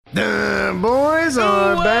The boys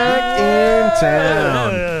are back in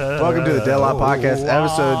town. Welcome to the Deadlock Podcast,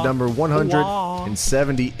 episode number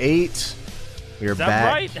 178. We are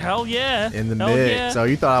back. Right? Hell yeah. In the Hell mix. Yeah. So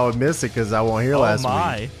you thought I would miss it because I won't hear last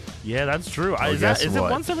week. Yeah, that's true. Well, Is guess it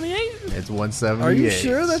what? 178? It's 178. Are you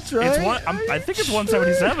sure that's right? I think it's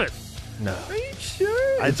 177. No. Are you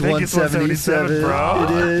sure? I think it's 177, bro.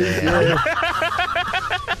 It is.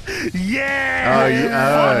 Yeah.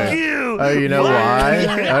 Yeah. Fuck you. Oh, you know why?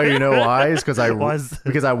 Oh, you know why? It's because I Was-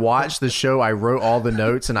 because I watched the show. I wrote all the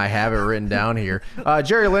notes and I have it written down here.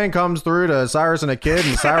 Jerry Lynn comes through to Cyrus and a kid,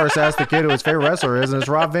 and Cyrus asks the kid who his favorite wrestler is, and it's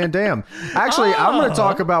Rob Van Dam. Actually, we're going to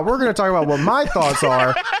talk about what my thoughts are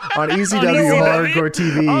on ECW Hardcore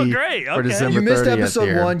TV Oh, great. for Okay. December 30th. You missed episode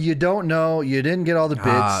here. 1. You don't know. You didn't get all the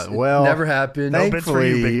bits. Well, it never happened. No bits for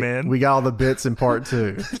you, Thankfully, big man. we got all the bits in part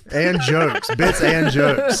 2 and jokes, bits and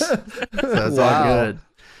jokes. So it's all Wow. good.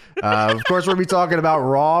 Of course, we'll be talking about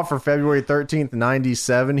Raw for February 13th,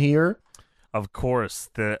 97 here. Of course,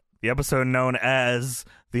 the episode known as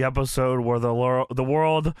the episode where the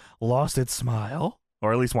world lost its smile,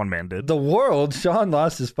 or at least one man did. The world, Sean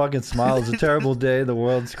lost his fucking smile. It's a terrible day. The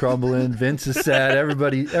world's crumbling. Vince is sad.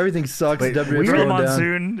 Everything sucks. Wait, WWE's Girl going down.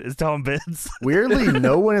 Monsoon is telling bits. Weirdly,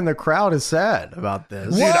 no one in the crowd is sad about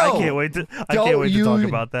this. Dude, I Whoa! can't wait to Don't you talk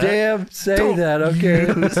about that. damn say Don't that, okay?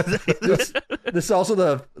 you say that. This is also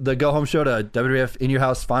the go home show to WWF In Your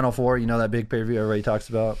House Final Four. You know that big pay-per-view everybody talks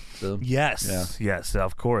about. So Yes,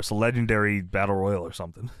 of course. A legendary battle royal or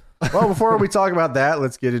something. Well, before we talk about that,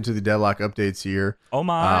 let's get into the Deadlock updates here. Oh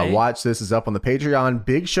my. Watch This is up on the Patreon.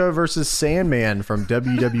 Big Show versus Sandman from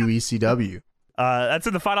WWECW. That's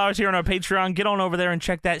in the $5 tier on our Patreon. Get on over there and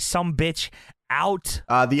check that some bitch out.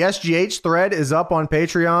 The SGH thread is up on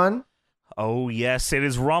Patreon. Oh, yes. It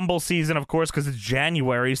is Rumble season, of course, because it's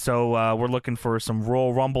January, so we're looking for some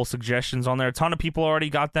Royal Rumble suggestions on there. A ton of people already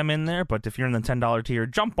got them in there, but if you're in the $10 tier,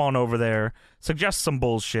 jump on over there. Suggest some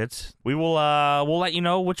bullshit. We will we'll let you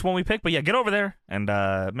know which one we pick, but yeah, get over there and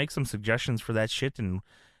make some suggestions for that shit, and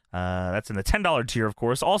that's in the $10 tier, of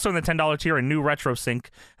course. Also in the $10 tier, a new retro sync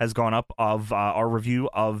has gone up of our review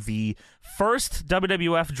of the first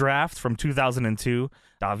WWF draft from 2002.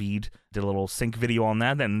 David did a little sync video on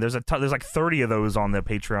that, and there's like 30 of those on the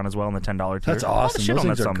Patreon as well in the $10 tier. that's A lot of awesome. shit Those on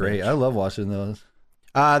things that are sumbitch. great. I love watching those.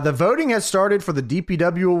 The voting has started for the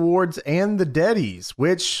DPW Awards and the Deddies,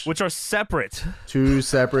 which Which are separate. two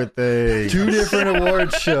separate things. 2 different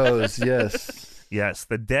award shows. Yes. Yes,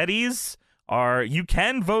 the Deddies are. You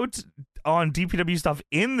can vote on DPW stuff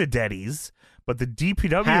in the Deddies, but the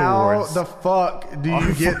DPW How awards the fuck do you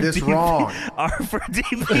are get for this DP wrong? Are for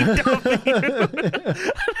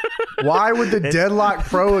DPW. Why would the Deadlock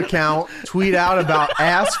Pro account tweet out about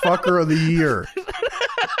ass fucker of the year?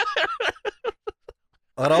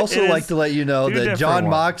 I'd also It like is to let you know two that different John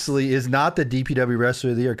ones. Moxley is not the DPW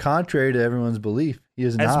Wrestler of the Year, contrary to everyone's belief. He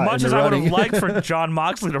is As not. much in as the I would running. have liked for John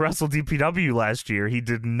Moxley to wrestle DPW last year, he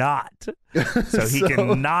did not. So he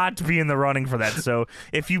cannot be in the running for that. So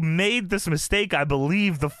if you made this mistake, I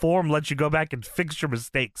believe the form lets you go back and fix your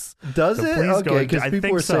mistakes. Does So it? please go Okay, and- because I people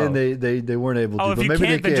think were saying so. they weren't able to. Oh, if but you maybe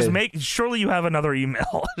can't, they then just can. make. Surely you have another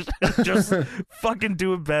email. Just fucking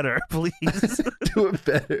do it better, please. do it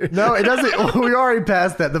better. No, it doesn't. We already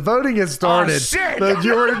passed that. The voting has started. Oh, shit!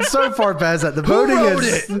 You're so far past that. The voting wrote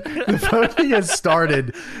has the voting has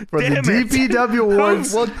started for Damn the it. DPW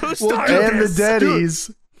Awards Who started and the this?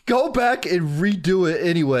 Deddies. Go back and redo it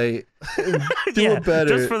anyway. Do Yeah, it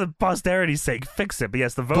better. just for the posterity's sake, fix it. But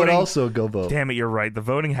yes, the voting. but also go vote. Damn it, you're right. The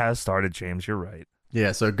voting has started, James. You're right.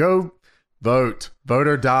 Yeah, so go vote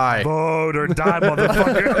or die. Vote or die,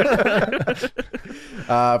 motherfucker.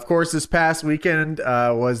 Of course, this past weekend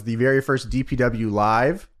was the very first DPW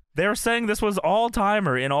Live. They're saying this was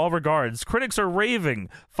all-timer in all regards. Critics are raving.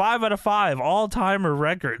 5 out of 5 all-timer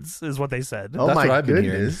records is what they said. Oh That's my what I've been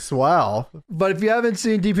goodness! Wow, But if you haven't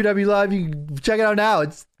seen DPW Live, you can check it out now.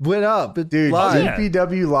 It's went up. It's dude! live. yeah.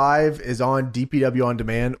 DPW Live is on DPW On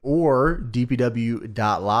Demand or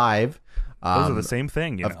DPW.live. Those are the same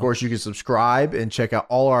thing, you know. Of course, you can subscribe and check out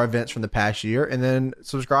all our events from the past year, and then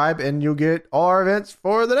subscribe and you'll get all our events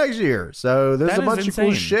for the next year. So there's That a is bunch of cool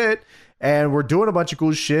insane. shit, and we're doing a bunch of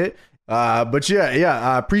cool shit. But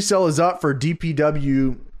pre-sale is up for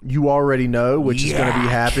DPW You Already Know, which is going to be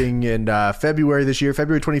happening in February this year,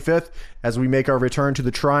 February 25th, as we make our return to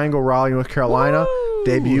the Triangle, Raleigh, North Carolina,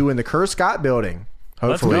 debut in the Kerr Scott Building.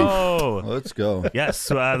 Hopefully. Let's go. Let's go. Yes,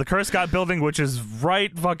 the Kerr Scott building, which is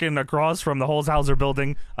right fucking across from the Holzhauser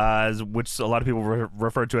building, which a lot of people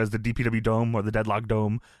refer to as the DPW Dome or the Deadlock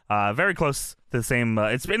Dome. Very close to the same.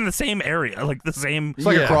 It's in the same area, like the same. It's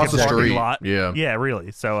like Yeah, across the parking street. lot. Yeah. Yeah, really.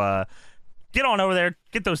 So get on over there,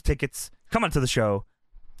 get those tickets, come out to the show.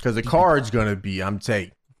 Because the card's going to be, I'm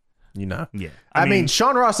taking, Yeah. I mean,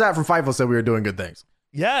 Sean Ross Sapp from Fightful said we were doing good things.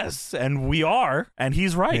 Yes, and we are, and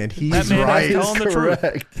he's right. And he's that man right. is telling the truth.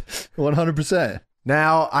 Correct. 100%.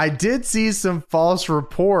 Now, I did see some false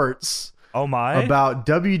reports Oh my! about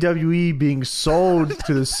WWE being sold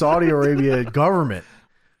to the Saudi Arabia government.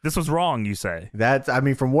 This was wrong, you say?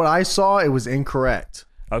 From what I saw, it was incorrect.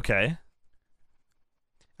 Okay.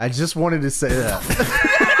 I just wanted to say that.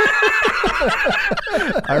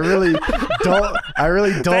 I really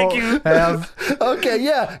don't Thank you. have. Okay,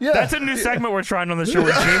 yeah. That's a new segment we're trying on the show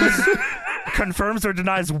where James confirms or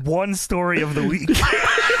denies one story of the week.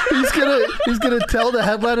 He's gonna tell the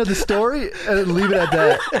headline of the story and leave it at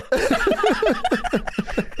that.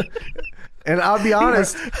 And I'll be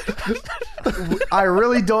honest, I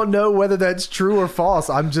really don't know whether that's true or false.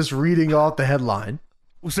 I'm just reading off the headline.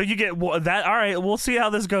 So you get that. All right, we'll see how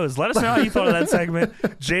this goes. Let us know how you thought of that segment.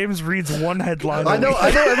 James reads one headline. I know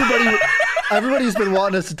everybody's been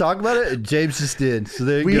wanting us to talk about it, and James just did. So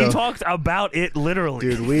there you We go. talked about it literally.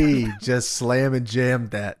 Dude, we just slam and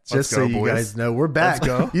jammed that. Just Let's so go, you boys. guys know, we're back. Let's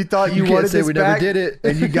go. You thought you can't wanted say this we never back, did it.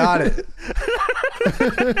 and you got it.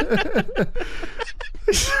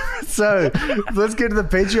 So let's get to the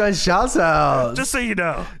Patreon shouts out. Just so you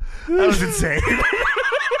know, that was insane.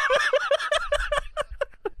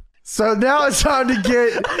 So now it's time to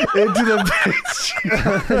get into the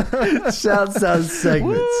Patreon shouts out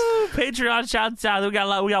segments. Woo, Patreon shouts out. We got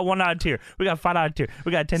 $1 tier. We got $5 tier.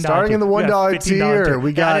 We got $10 Starting tier. in the We got $1 $15 tier,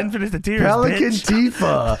 we got I didn't finish the tiers, Pelican bitch.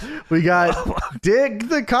 Tifa. We got Dick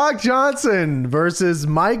the Cock Johnson versus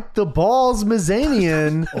Mike the Balls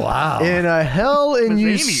Mazanian. Wow. In a Hell and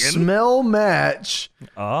You Mazanian? Smell match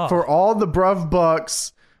Oh. for all the Bruv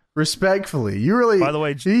Bucks. Respectfully, you really. By the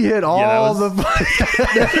way, he hit that all was- the.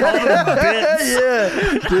 all the bits.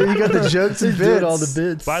 Yeah, dude, you got the jokes and He's bits. doing all the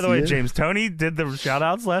bits. By the way, yeah. James, Tony did the shout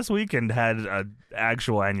outs last week and had an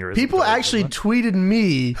actual aneurysm. People actually tweeted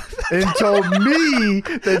me and told me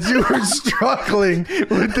that you were struggling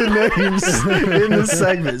with the names in the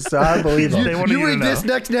segment, so I believe They it. wanted You you to read know. this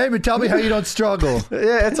next name and tell me how you don't struggle.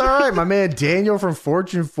 Yeah, it's all right, my man Daniel from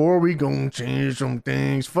Fortune 4. We gonna change some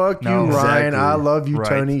things. Fuck No, you, Ryan. exactly. I love you, Right.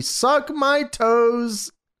 Tony. Suck my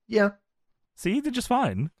toes. Yeah. See, he did just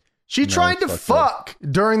fine. She tried to fucked fuck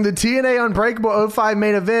during the TNA Unbreakable 05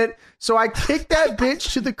 main event, so I kicked that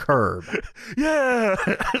bitch to the curb. Yeah.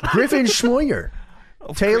 Griffin Schmoyer,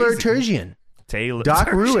 Taylor Crazy. Turgeon, Taylor. Doc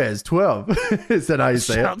Turgeon. Ruiz, 12. Is that how you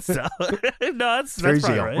say it? Shouts out. No, that's probably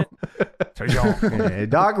Turgeon. right. Turgeon. Yeah,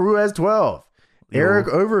 Doc Ruiz, 12. Yo. Eric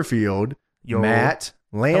Overfield, Yo. Matt,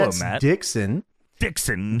 Lance Hello, Matt. Dixon,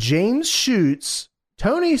 Dixon. James Schutz,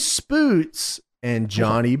 Tony Spoots, and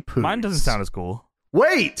Johnny Poots. Mine doesn't sound as cool.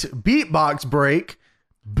 Wait, beatbox break.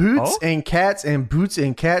 Boots Oh? and cats and boots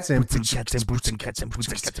and cats and Boots and cats and boots and cats and boots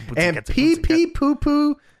and cats and boots and cats and pee boots and pee poo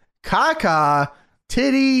poo caca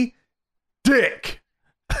titty dick.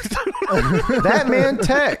 That man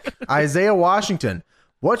tech Isaiah Washington.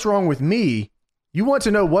 What's wrong with me? You want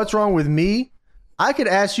to know what's wrong with me? I could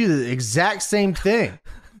ask you the exact same thing.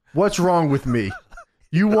 What's wrong with me?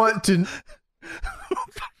 You want to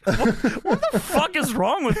What the fuck is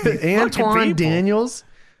wrong with you? Antoine Daniels?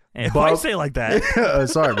 Hey, why you say it like that?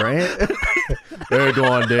 Sorry, Brian.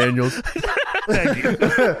 Antoine Daniels. Thank you.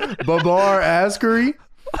 Babar Askery.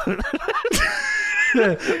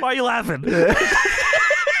 Why are you laughing?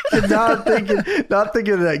 Not thinking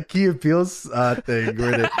of that Key Appeals thing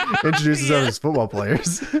where they introduces us as football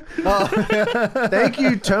players. Thank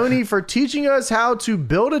you, Tony, for teaching us how to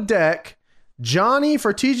build a deck. Johnny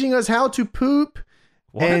for teaching us how to poop.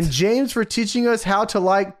 What? And James for teaching us how to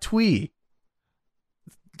like twee.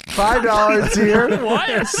 $5 here. What?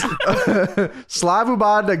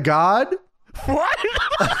 Slavubad God. What?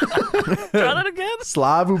 Try that again?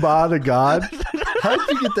 Slavubad God. How did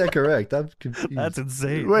you get that correct? I'm confused. That's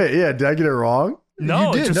insane. Wait, yeah, did I get it wrong? No, You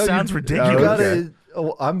it did. just No, sounds you ridiculous. You got Okay. it.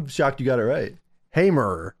 Oh, I'm shocked you got it right.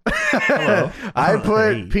 Hamer. Hello. I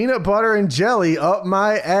put Hey. peanut butter and jelly up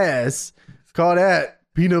my ass. Call that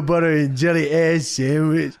peanut butter and jelly ass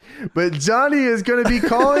sandwich. But Johnny is going to be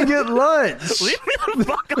calling it lunch. Leave me the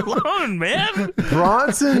fuck alone, man.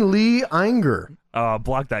 Bronson Lee Inger.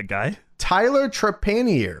 Block that guy. Tyler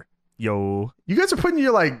Trepanier. Yo. You guys are putting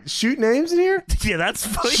your shoot names in here? Yeah, that's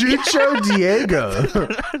funny. Chucho Diego.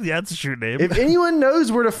 Yeah, that's a shoot name. If anyone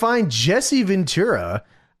knows where to find Jesse Ventura,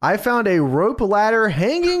 I found a rope ladder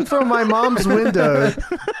hanging from my mom's window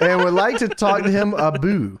and would like to talk to him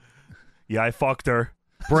boo. Yeah, I fucked her.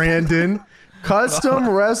 Brandon, custom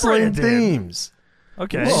wrestling Brandon. themes.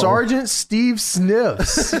 Okay. Whoa. Sergeant Steve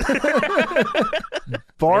Sniffs.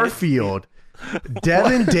 Barfield.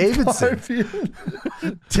 Devin Davidson.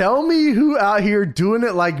 Tell me who out here doing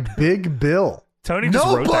it like Big Bill. Tony just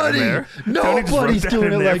wrote that in there. Nobody's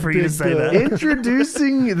doing it like Big Bill.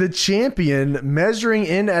 Introducing the champion, measuring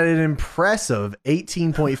in at an impressive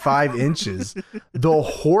 18.5 inches, the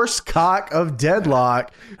horse cock of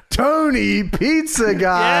Deadlock, Tony Pizza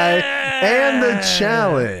Guy, and the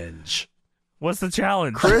challenge. What's the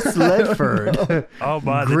challenge? Chris Ledford, Oh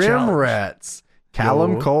my, the Grim challenge. Rats,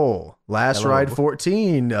 Callum Yo. Cole, Last Hello. Ride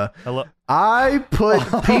 14. Hello. I put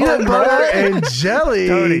peanut butter and jelly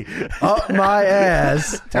Tony. up my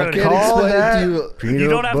ass. Tony. I can't Call explain it that to you. peanut You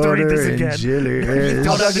don't have to read butter this and again. jelly You is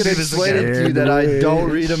don't I'm have not to going do to this explain it to you that I don't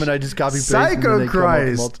read them and I just copy paste them. and Psycho they come up with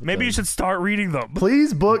Christ. multiple Maybe you things. should start reading them.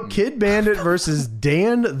 Please book Kid Bandit versus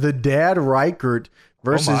Dan the Dad Reichert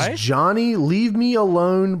versus my. Johnny Leave Me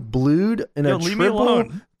Alone Blued in Yo, a leave me triple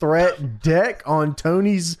alone. threat deck on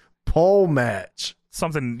Tony's pole match.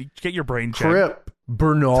 Something. Get your brain checked. Crip,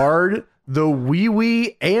 Bernard, the Wee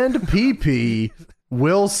Wee and PP,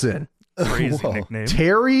 Wilson, Crazy Whoa. nickname.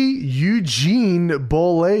 Terry Eugene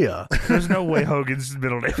Bolea, There's no way Hogan's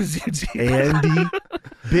middle name is Eugene. Andy,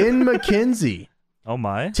 Ben McKenzie. Oh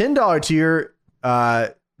my. $10 tier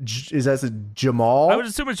is that I Jamal? would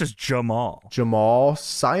assume it's just Jamal. Jamal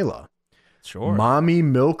Sila. Sure. Mommy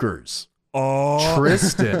Milkers. Oh.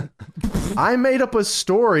 Tristan. I made up a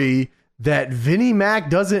story that Vinnie Mac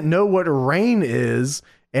doesn't know what rain is,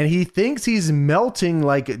 and he thinks he's melting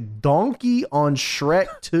like Donkey on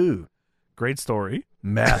Shrek 2. Great story.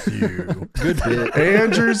 Matthew. Good bit.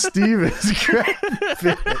 Andrew Stevens. Great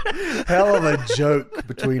bit. Hell of a joke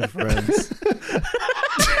between friends.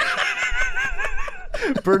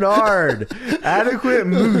 Bernard. Adequate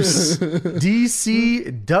Moose.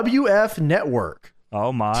 DCWF Network.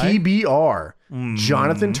 Oh my. TBR. Mm.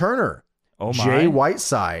 Jonathan Turner. Oh my. Jay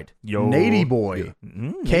Whiteside. Yo. Nady Boy.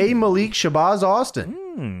 Mm. K. Malik Shabazz Austin.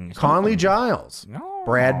 Mm. Conley Giles. No.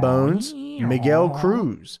 Brad Bones. Miguel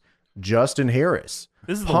Cruz. Justin Harris.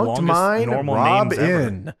 This is the Punked longest Mine, normal Rob names ever.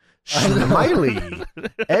 N. Smiley.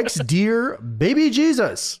 X Deer, Baby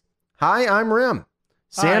Jesus. Hi, I'm Rim.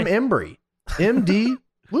 Sam Hi. Embry. MD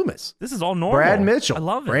Loomis. This is all normal. Brad Mitchell. I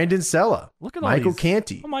love it. Brandon Sella. Look at all Michael these.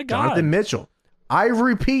 Canty. Oh my God. Jonathan Mitchell. I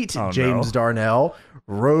repeat, Oh, James no. Darnell.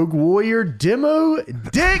 Rogue Warrior Demo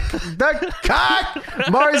Dick the Cock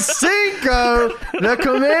Marcinko, the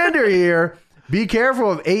commander here. Be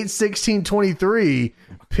careful of 8/16/23.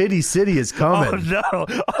 Pity City is Oh coming. no.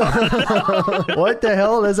 What the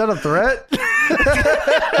hell? Is that a threat?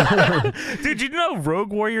 Dude, you know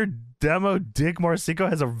Rogue Warrior Demo Dick Marcinko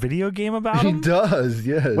has a video game about He him? does,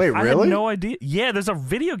 yes. Wait, I really? had no idea. Yeah, there's a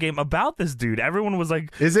video game about this dude. Everyone was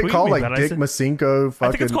like, Is it tweeting called me like about it. I Dick said- Masinko? Fucking.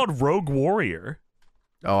 I think it's called Rogue Warrior.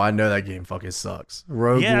 Oh, I know that game fucking sucks.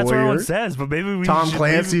 Rogue Yeah, that's what Warrior. everyone says, but maybe we Tom should-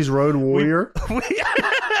 Clancy's Road Warrior.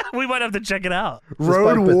 We might have to check it out.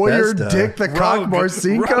 Road like Warrior Bethesda. Dick the Cock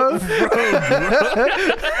Marcinko.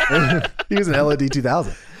 He was an LED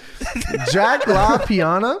 2000. Jack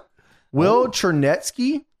LaPiana, Will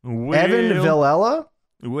Chernetsky, Evan Villela,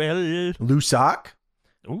 Well, Lusak.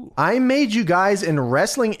 ooh. I made you guys in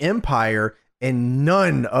Wrestling Empire, and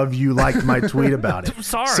none of you liked my tweet about it.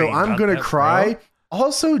 Sorry So I'm about gonna that, cry. bro.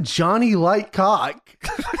 Also, Johnny Lightcock.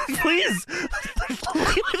 Please, leave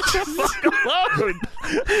me the fuck alone.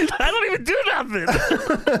 I don't even do nothing.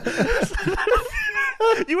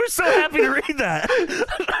 You were so happy to read that.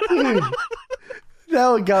 That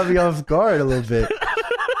one got me off guard a little bit.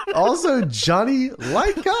 Also, Johnny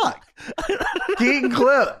Lightcock. Keaton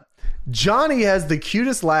Clip. Johnny has the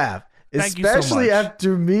cutest laugh, Thank you so especially much.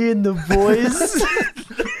 after me and the boys.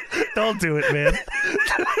 Don't do it, man.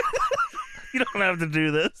 You don't have to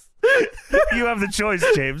do this. You have the choice,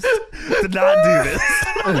 James, to not do this.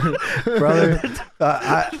 Brother,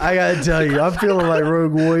 I gotta tell you, I'm feeling like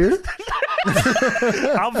Rogue Warrior.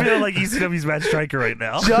 I'm feeling like ECW's Matt Striker right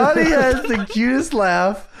now. Johnny has the cutest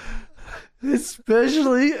laugh,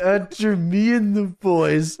 especially after me and the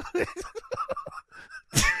boys.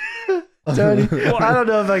 Tony, I don't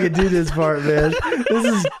know if I can do this part, man. This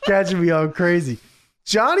is catching me on crazy.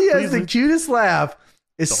 Johnny has Please the do- cutest laugh,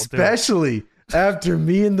 especially after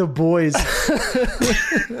me and the boys.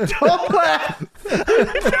 Don't laugh.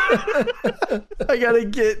 I gotta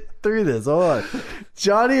get through this. Hold on.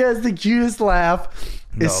 Johnny has the cutest laugh,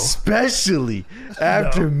 No. especially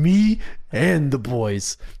after me and the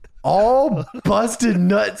boys. All busted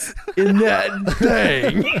nuts in that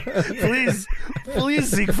thing. Please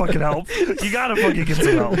seek fucking help. You gotta fucking get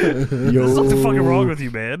some help. There's something fucking wrong with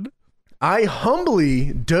you, man. I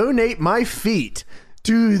humbly donate my feet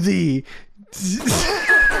to the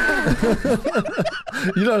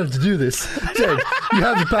You don't have to do this. Ted, you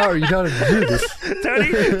have the power. You don't have to do this.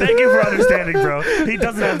 Tony, thank you for understanding, bro. He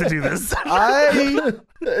doesn't have to do this.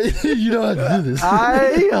 You don't have to do this.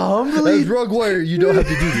 I humbly. As Rogue Warrior, you don't have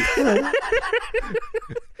to do this.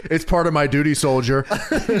 It's part of my duty, soldier.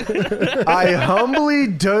 I humbly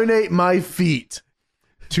donate my feet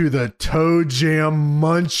to the toe jam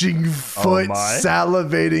munching, foot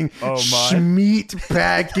salivating, schmeat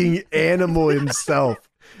packing animal himself,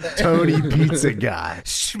 Tony Pizza Guy.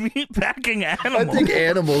 Schmeat packing animal. I think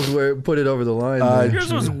animals put it over the line.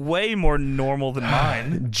 Yours was way more normal than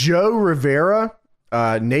mine. Joe Rivera,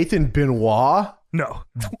 Nathan Benoit, No.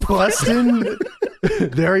 Bustin'.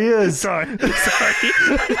 There he is. Sorry.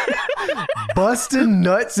 Busting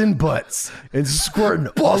nuts and butts and squirting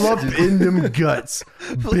all up in them guts.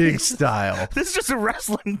 Big style. This is just a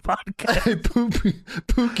wrestling podcast. Hey,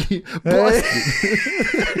 Pookie, Hey.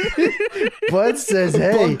 Bud says,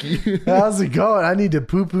 hey, how's it going? I need to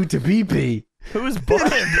poo-poo to pee-pee. Who's Bud?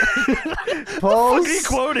 Paul, What are you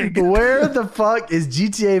quoting? where the fuck is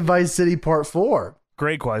GTA Vice City Part 4?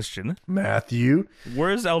 Great question. Matthew.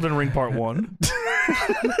 Where's Elden Ring Part 1?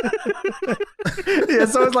 Yeah,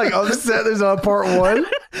 someone's like upset there's a Part 1.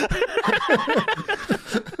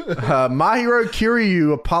 My Hero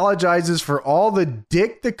Kiryu apologizes for all the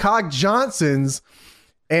Dick the Cock Johnsons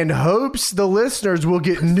and hopes the listeners will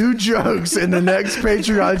get new jokes in the next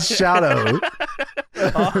Patreon shadow.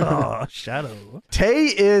 Oh, Shadow. Tay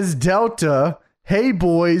is Delta. Hey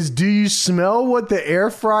boys, do you smell what the air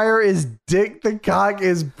fryer is Dick the Cock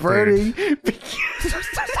is burning?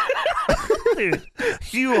 Dude,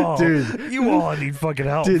 you all need fucking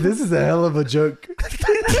help. Dude, this is a hell of a joke.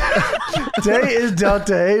 Tay is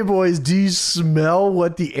Delta. Hey boys, do you smell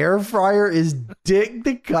what the air fryer is Dick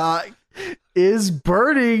the Cock is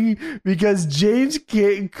burning because James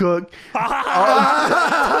can't cook?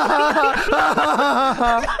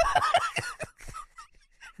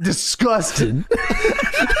 Disgusting.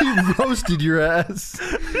 He roasted your ass.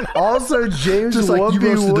 Also, James Just like you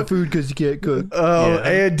 1v1 roasted the food because you can't cook. Oh, Yeah.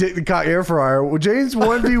 and Dick the Cock air fryer. Well, James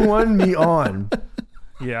 1v1 me on.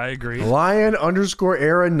 Yeah, I agree.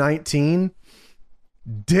 Lion_era19.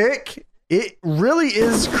 Dick, it really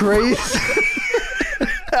is crazy.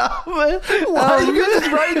 Why are you guys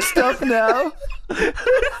writing stuff now?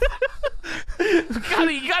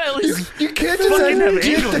 You gotta at least. You can't just Fucking say have Dick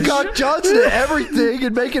the English. Cock Johnson to everything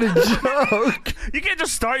and make it a joke. You can't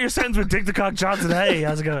just start your sentence with Dick the Cock Johnson. Hey,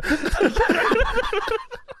 how's it going?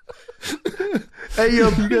 Hey, yo,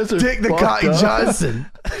 You guys are Dick the fucked Cock up. Johnson.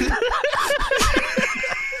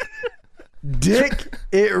 Dick,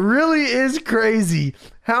 it really is crazy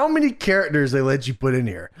how many characters they let you put in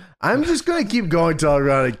here. I'm just going to keep going till I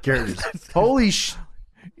run out of characters. Holy sh...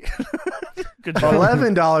 Good job.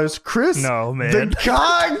 $11. Chris, No, man. the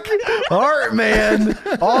Cock Hartman,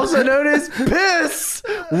 also known as Piss.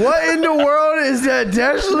 What in the world is that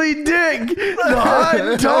Dashley Dick, the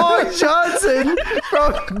hot dog Johnson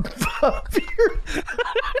from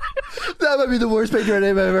That might be the worst Patreon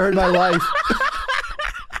name I've ever heard in my life.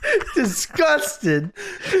 Disgusted.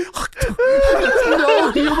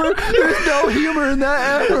 No humor. There's no humor in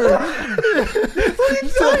that ever. What are you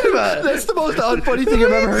talking about? That's the most unfunny thing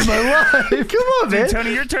I've ever heard in my life. Come on, man.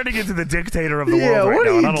 Tony, you're turning into the dictator of the Yeah, world right what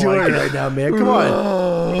now. are and I you don't doing like it. right now, man? Come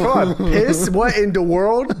on. Come on, Piss. What in the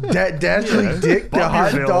world? That Dashley Dick, the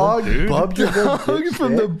hot Bubbyerville, dog, dude. Bubbyerville.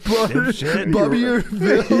 From the Dipshit.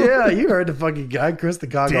 Bubbierville. Yeah, you heard the fucking guy, Chris the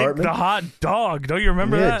Cock Dick Hartman. the hot dog. Don't you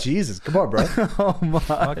remember Yeah, that? Jesus. Come on, bro. Oh my.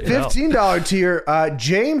 Fucking hell. $15 tier.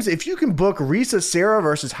 James, if you can book Risa Sarah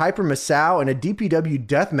versus Hyper Masao in a DPW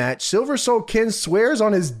death match, Silver Soul Ken swears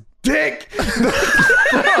on his dick.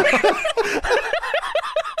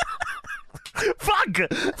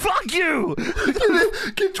 Fuck you.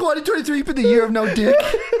 Give 2023 for the year of no dick.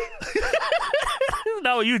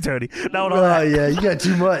 Not with you, Tony. Not with all Oh, that. yeah, you got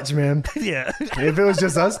too much, man. Yeah. If it was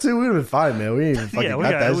just us two, we'd have been fine, man. We ain't even fucking Yeah,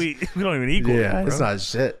 got that. we don't even equal. Yeah, it, it's bro. not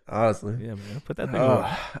shit, honestly. Yeah, man. Put that thing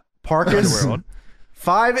away. Parkas, Underwear on.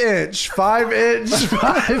 5 inch, 5 inch,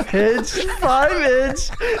 5 inch, 5 inch,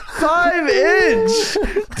 5 inch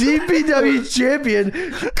DPW champion,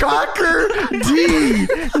 Cocker D.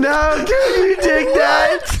 Now, can you take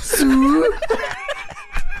that? Sue?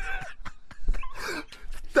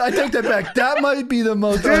 I take that back. That might be the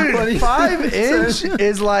most unfunny. Dude, 5 inch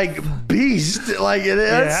is like beast. Like, Yeah,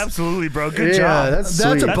 that's, absolutely, bro. Good yeah, job. that's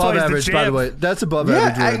That's sweet. That's why above he's the average, by the champ. way. That's above Yeah,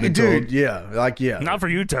 average. I've been dude, told. yeah, like, yeah. Not for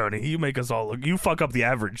you, Tony. You make us all look. You fuck up the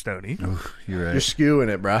average, Tony. You're You're right. skewing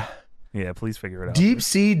it, bruh. Yeah, please figure it out. Deep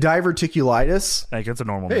sea diverticulitis. Like, it's a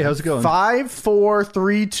normal Hey, name. how's it going? 5, 4,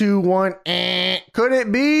 3, 2, 1. Could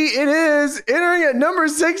it be? It is. Entering at number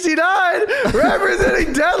 69,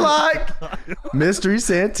 representing Deadlock, Mystery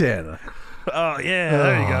Santana. Oh, yeah,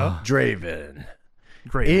 there you go. Draven.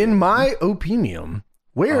 Great. In my opinion,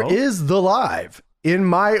 where is the live? In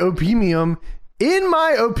my opinion,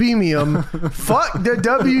 fuck the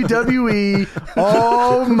WWE.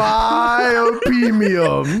 Oh, my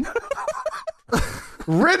opinion.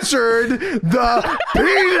 Richard the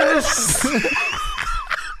Penis.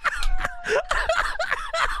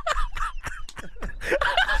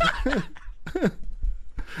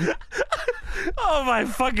 Oh my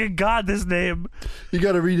fucking god, this name. You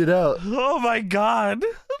got to read it out. Oh my god.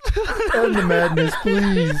 End the madness,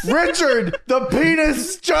 please. Richard the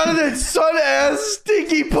Penis, Jonathan son ass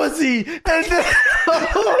stinky pussy, and then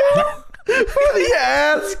for the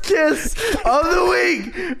ass kiss of the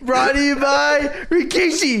week, brought to you by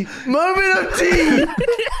Rikishi, Moment of Tea.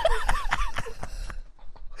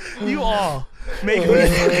 You all make me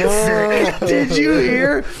sick. Did you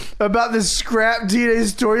hear about the scrap TNA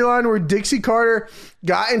storyline where Dixie Carter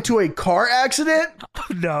got into a car accident?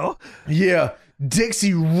 No. Yeah,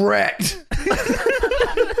 Dixie wrecked.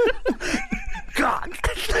 God.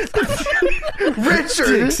 Richard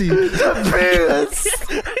Dixie. the Penis.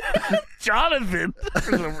 Jonathan,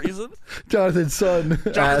 for some reason. Jonathan's son.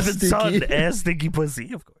 Jonathan's son, Stinky. ass stinky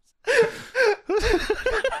pussy, of course.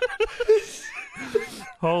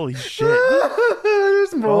 Holy shit.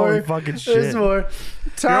 There's more. Holy fucking shit. There's more.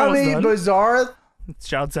 Tommy almost Bazar,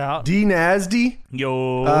 Shouts out. D Nasty.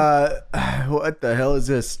 Yo. What the hell is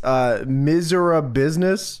this? Misera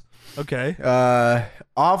Business. Okay.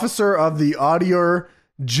 Officer of the Auditor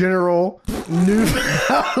General,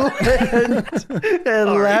 Newfoundland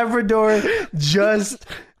and Labrador. Just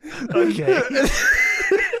Okay.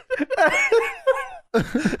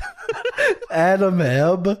 Adam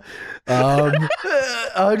Hebb.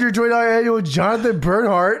 $120 annual Jonathan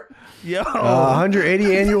Bernhardt. Yo.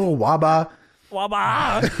 180 annual Waba.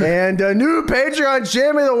 Waba. And a new Patreon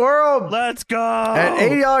champion of the world Let's go. at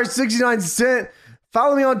 $80.69.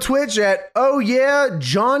 Follow me on Twitch at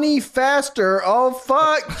Johnny Faster. Oh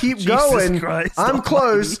fuck, keep Jesus going. Christ I'm almighty.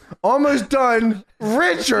 close, almost done.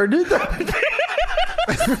 Richard.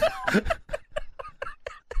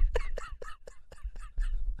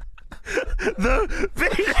 The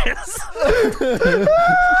penis.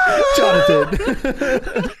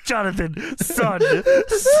 Jonathan, son.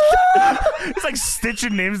 It's like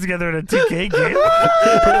stitching names together in a 2K game.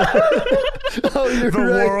 Oh, you're The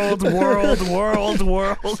right. world.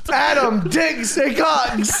 Adam Dicks and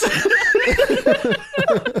Cox.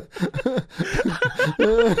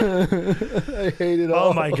 I hate it all.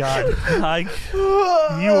 Oh my god.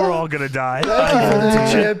 You were all gonna die. The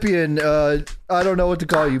champion. I don't know what to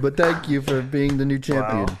call you, but thank you for being the new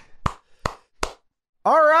champion. Wow.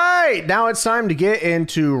 All right, now it's time to get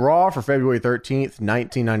into Raw for February 13th,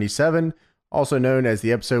 1997, also known as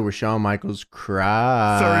the episode where Shawn Michaels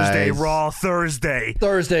cries. Thursday, Raw, Thursday.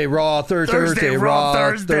 Thursday, Raw, Thursday, Raw, Raw,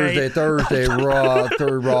 Thursday. Thursday, Raw, Raw,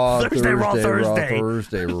 Thursday, Raw, Thursday.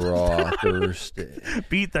 Thursday, Raw, Thursday.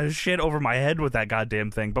 Beat the shit over my head with that goddamn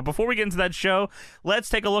thing. But before we get into that show, let's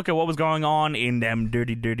take a look at what was going on in them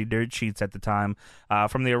dirty dirt sheets at the time.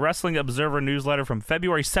 From the Wrestling Observer newsletter from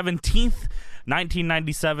February 17th,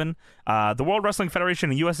 1997, the World Wrestling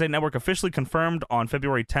Federation and USA Network officially confirmed on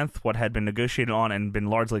February 10th what had been negotiated on and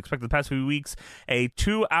been largely expected the past few weeks. A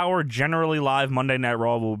 2-hour generally live Monday Night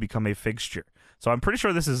Raw will become a fixture. So I'm pretty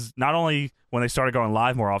sure this is not only when they started going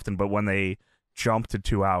live more often, but when they jumped to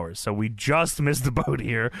 2 hours. So we just missed the boat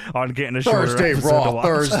here on getting a shorter Thursday, episode to Raw, watch.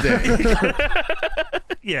 Thursday.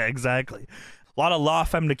 Yeah, exactly. A lot of La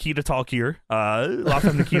Femme Nikita talk here. La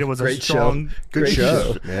Femme Nikita was a Great strong, show. Good Great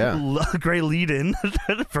show. Yeah. great lead-in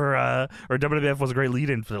for, or WWF was a great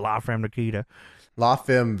lead-in for La Femme Nikita. La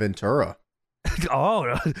Femme Ventura.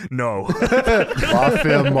 Oh, no. La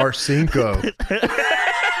Femme Marcinko.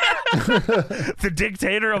 The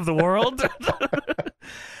dictator of the world.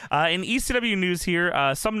 In ECW news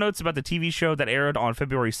here, some notes about the TV show that aired on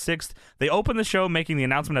February 6th. They opened the show making the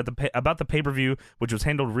announcement about the pay-per-view, which was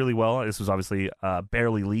handled really well. This was obviously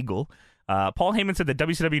barely legal. Paul Heyman said that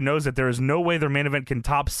WCW knows that there is no way their main event can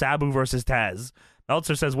top Sabu versus Taz.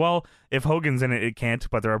 Meltzer says, well, if Hogan's in it, it can't,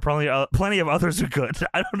 but there are plenty of others who could.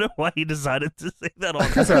 I don't know why he decided to say that on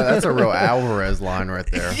That's a real Alvarez line right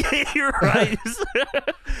there. Yeah, you're right.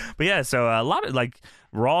 But yeah, so a lot of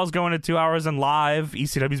Raw's going to 2 hours and live.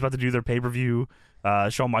 ECW's about to do their pay-per-view.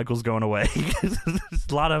 Shawn Michaels going away. There's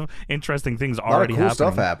a lot of interesting things A lot of already cool happening.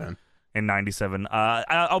 stuff happening. in 97.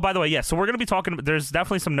 Oh, by the way, yeah, so we're going to be talking, there's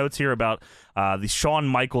definitely some notes here about the Shawn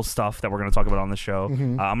Michaels stuff that we're going to talk about on the show.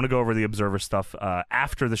 I'm going to go over the Observer stuff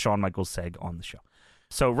after the Shawn Michaels seg on the show.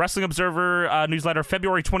 So Wrestling Observer newsletter,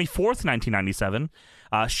 February 24th, 1997.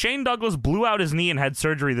 Shane Douglas blew out his knee and had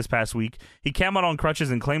surgery this past week. He came out on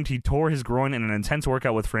crutches and claimed he tore his groin in an intense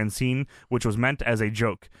workout with Francine, which was meant as a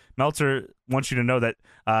joke. Meltzer wants you to know that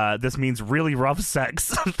this means really rough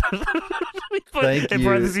sex. Thank in you.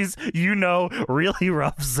 parentheses, really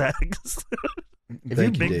rough sex.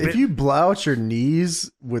 If you blow out your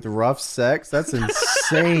knees with rough sex, that's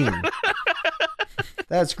insane.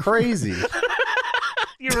 That's crazy.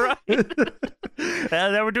 You're right.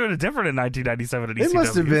 They were doing it different in 1997 at ECW. They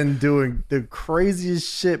must have been doing the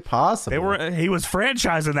craziest shit possible. He was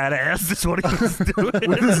franchising that ass. That's what he was doing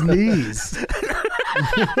with his knees.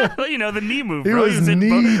 Well, the knee move. He bro. was in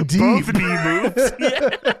knee deep. both knee moves. Yeah.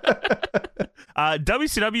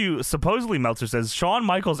 WCW supposedly, Meltzer says, Shawn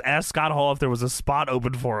Michaels asked Scott Hall if there was a spot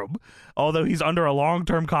open for him. Although he's under a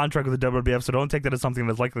long-term contract with the WWF, so don't take that as something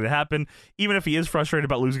that's likely to happen, even if he is frustrated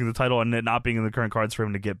about losing the title and it not being in the current cards for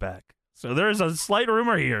him to get back. So there's a slight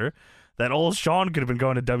rumor here that old Shawn could have been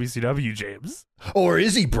going to WCW, James. Or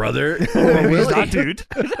is he, brother? Or he's not, dude.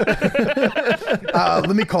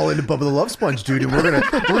 Let me call into Bubba the Love Sponge, dude, and we're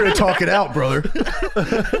gonna talk it out, brother.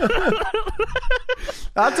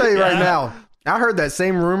 I'll tell you right now, I heard that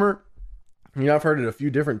same rumor. I've heard it a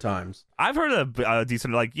few different times. I've heard a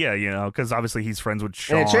decent, because obviously he's friends with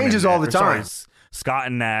Shawn. And it changes all the time. Scott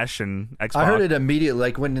and Nash and X-Pac. I heard it immediately.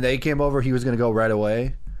 Like when they came over, he was going to go right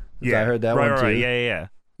away. Yeah, I heard that one too. Right. Yeah.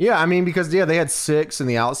 Yeah, I mean, because they had Six and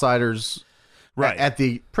the Outsiders right at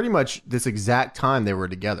the pretty much this exact time they were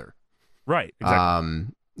together. Right, exactly.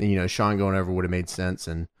 And, Shawn going over would have made sense,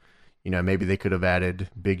 and maybe they could have added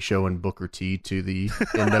Big Show and Booker T to the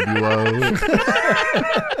NWO.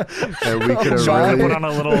 And we could have Shawn put on a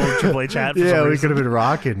little Triple H hat. Yeah, we could have been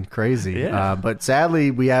rocking crazy. Yeah. But sadly,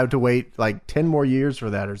 we had to wait like 10 more years for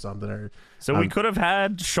that or something. So we could have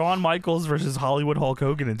had Shawn Michaels versus Hollywood Hulk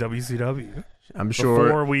Hogan in WCW. I'm sure.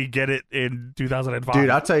 Before we get it in 2005. Dude,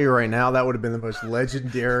 I'll tell you right now, that would have been the most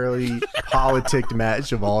legendarily politicked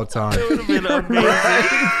match of all time. It would have been amazing.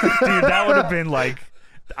 Dude, that would have been like,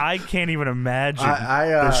 I can't even imagine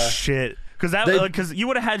the shit. Because you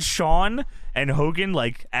would have had Shawn and Hogan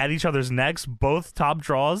like at each other's necks, both top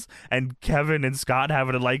draws, and Kevin and Scott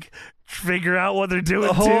having to like figure out what they're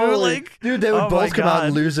doing too. Like, dude, they would both come out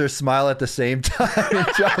and lose their smile at the same time.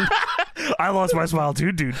 I lost my smile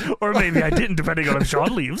too, dude. Or maybe I didn't, depending on if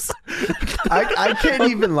Shawn leaves. I can't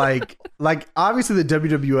even like obviously the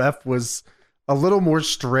WWF was a little more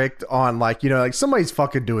strict on like somebody's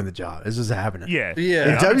fucking doing the job. This is happening. Yeah.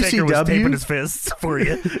 In WCW was taping his fists for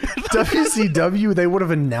you. WCW, they would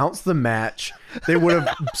have announced the match. They would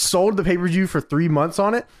have sold the pay-per-view for 3 months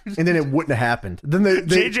on it, and then it wouldn't have happened. Then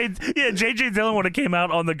JJ Dillon would have came out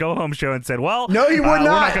on the Go Home show and said, "Well, no, he would not. We're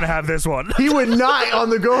not going to have this one." He would not on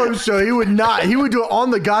the Go Home show. He would not. He would do it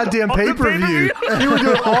on the goddamn pay-per-view. He would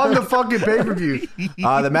do it on the fucking pay-per-view.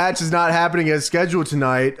 The match is not happening as scheduled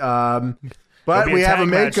tonight. But we have a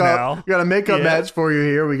makeup. We got a makeup match for you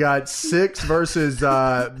here. We got Six versus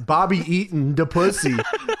Bobby Eaton the Pussy.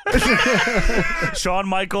 Shawn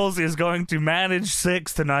Michaels is going to manage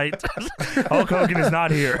Six tonight. Hulk Hogan is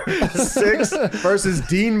not here. Six versus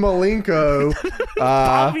Dean Malenko.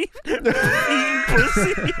 Bobby Eaton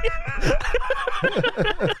Pussy.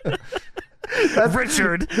 That's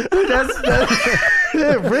Richard. That's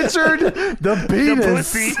Richard the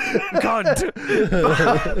penis. The pussy cunt.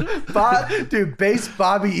 Dude, base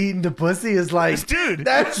Bobby Eaton the Pussy is like, dude.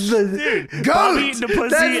 That's the goat. Bobby Eaton the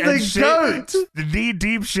Pussy that's the goat. The knee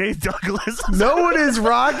deep Shane Douglas. No one is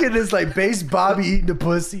rocking this like base Bobby Eaton the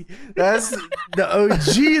Pussy. That's the OG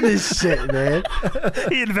of this shit, man.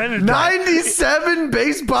 He invented 97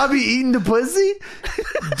 base Bobby Eaton the Pussy.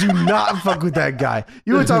 Do not fuck with that guy.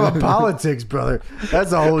 You were talking about politics, brother.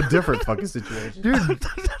 That's a whole different fucking situation. Dude,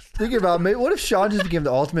 thinking about what if Shawn just became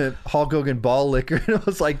the ultimate Hulk Hogan ball licker and it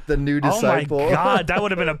was like the new disciple? Oh my god, that would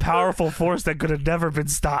have been a powerful force that could have never been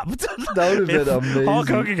stopped. That would have been amazing. Hulk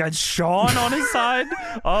Hogan got Shawn on his side.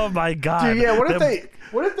 Oh my god. Dude, yeah, what if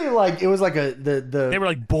they like it was like they were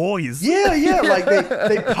like boys. Yeah, like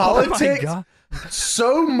they politicked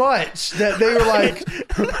so much that they were like,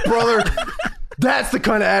 brother, that's the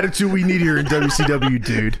kind of attitude we need here in WCW,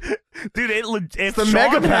 dude. Dude, it's the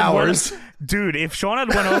mega powers. Dude, if Shawn had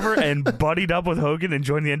went over and buddied up with Hogan and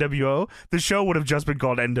joined the NWO, the show would have just been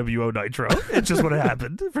called NWO Nitro. It just would have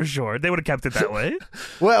happened, for sure. They would have kept it that way.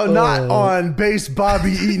 Well, not on base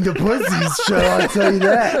Bobby Eating the Pussy's show, I'll tell you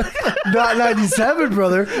that. Not 97,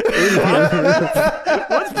 brother.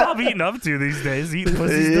 What's Bob eating up to these days? Eating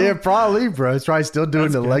pussy still? Yeah, probably, bro. He's probably still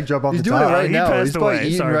doing the leg drop off He's the doing it top. right He now. passed He's probably away.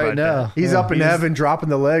 eating Sorry right about now. that. He's up in heaven dropping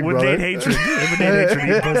the leg, With brother. Nate Hatred. With Nate Hatred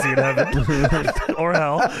eating pussy in heaven. Or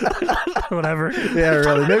hell. Whatever. Yeah,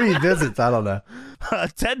 really. Maybe he visits. I don't know.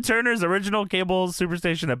 Ted Turner's original cable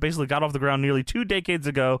superstation that basically got off the ground nearly 2 decades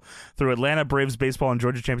ago through Atlanta Braves baseball and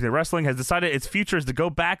Georgia Championship Wrestling has decided its future is to go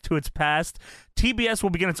back to its past. TBS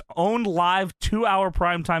will begin its own live 2-hour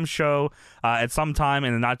primetime show at some time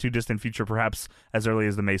in the not-too-distant future, perhaps as early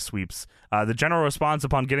as the May sweeps. The general response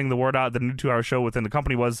upon getting the word out the new 2-hour show within the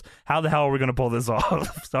company was, how the hell are we going to pull this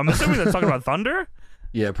off? So I'm assuming they're talking about Thunder?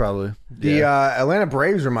 Yeah, probably. The Atlanta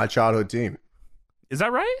Braves are my childhood team. Is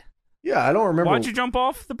that right? Yeah, I don't remember. Why'd you jump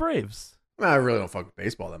off the Braves? I really don't fuck with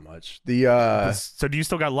baseball that much. The So do you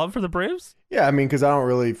still got love for the Braves? yeah, I mean, because I don't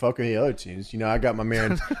really fuck with any other teams. You know, I got my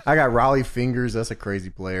man. I got Raleigh Fingers. That's a crazy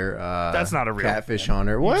player. That's not a real Catfish man.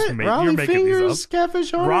 Hunter. You What? just you're Raleigh making these Fingers, up.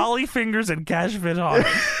 Catfish Hunter. Raleigh Fingers and Cashfit Hunter.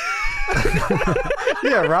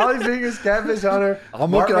 Yeah, Raleigh Fingers, Catfish Hunter. I'm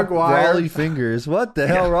Mark looking up McGuire. Raleigh Fingers. What the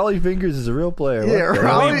hell? Raleigh Fingers is a real player. Yeah, What the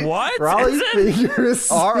Raleigh. Wait, what? Raleigh Is it? Fingers.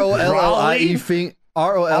 R-O-L-L-I-E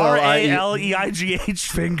R-O-L-L-I-E. RALEIGH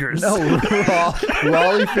Fingers. No,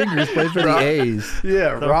 Raleigh Fingers played for the A's.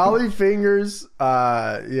 Yeah, Raleigh Fingers.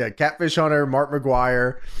 Yeah, Catfish Hunter, Mark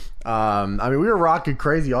McGuire. I mean, we were rocking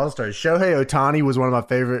crazy all stars. Shohei Ohtani was one of my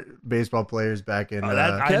favorite baseball players back in. I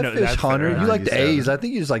know Catfish that's Hunter. fair. You like the 97. A's. I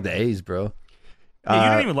think you just like the A's, bro. Yeah, you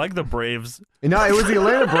didn't even like the Braves. No, it was the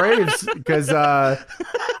Atlanta Braves because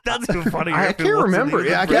That's even funny. I can't remember.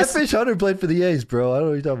 Yeah, I guess. Catfish Hunter played for the A's, bro. I don't know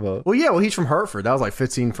what you're talking about. Well, yeah, well, he's from Hertford. That was like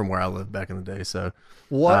 15 from where I lived back in the day. So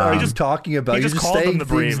What are you just- talking about? he You're just just called them saying the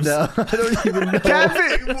things Braves. now. I don't even know.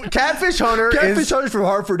 Catfish Hunter Catfish is. Hunter's from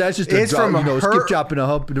Hartford. That's just a It's drop, from skip, drop, and a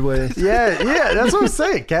hump away. Yeah, that's what I'm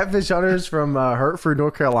saying. Catfish Hunter's from Hertford,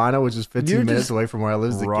 North Carolina, which is 15 You're minutes just- away from where I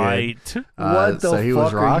live as a kid. Right. What the so he fuck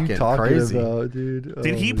was are rocking you talking crazy. about, dude?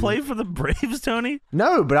 Did he Oh, play for the Braves, Tony?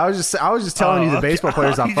 No, but I was just telling you the okay. baseball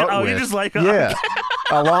players I You fuck ju- oh, with. you just like- yeah,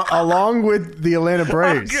 along with the Atlanta Oh,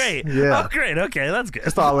 Braves. great. Yeah, Oh, great. Okay, that's good.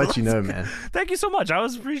 just thought I'd let you know, man. Thank you so much. I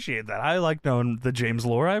always appreciate that. I like knowing the James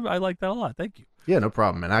lore. I like that a lot. Thank you. Yeah, no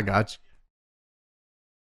problem, man. I got you.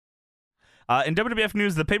 In WWF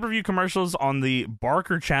news, the pay-per-view commercials on the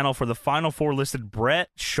Barker channel for the Final Four listed Brett,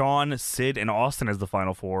 Shawn, Sid, and Austin as the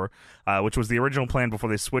Final Four, which was the original plan before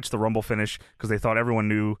they switched the Rumble finish because they thought everyone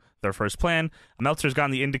knew their first plan. Meltzer's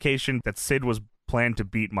gotten the indication that Sid was planned to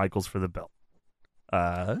beat Michaels for the belt.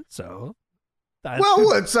 So... Well,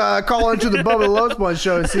 let's call into the Bubba Losebun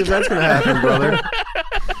show and see if that's going to happen, brother.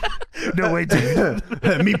 No, wait, dude.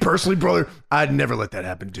 Me personally, brother, I'd never let that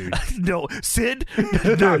happen, dude. No, Sid?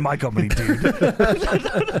 Not in my company, dude.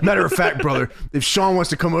 Matter of fact, brother, if Shawn wants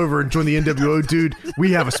to come over and join the NWO, dude,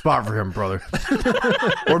 we have a spot for him, brother.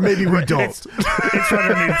 Or maybe we don't. It's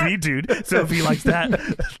underneath me, dude. So if he likes that,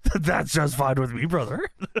 that's just fine with me, brother.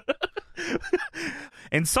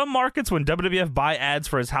 In some markets, when WWF buy ads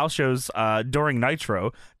for his house shows during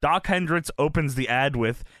Nitro, Doc Hendricks opens the ad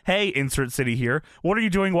with, "Hey, insert city here. What are you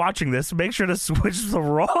doing watching this? Make sure to switch the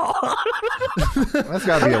Raw." That's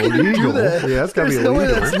got to be illegal. Yeah, that's got to be There's no way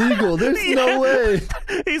illegal. that's legal. There's no way.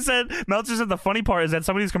 He said, Meltzer said the funny part is that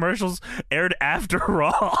some of these commercials aired after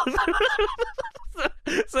Raw.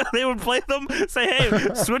 So they would play them, say,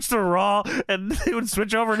 "Hey, switch to Raw," and they would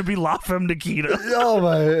switch over to be La Femme Nikita. Oh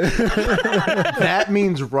my. That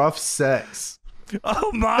means rough sex.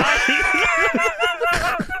 Oh my!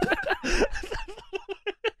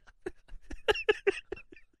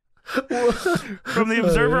 From the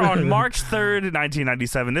Observer on March 3rd,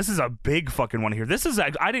 1997. This is a big fucking one here. This is,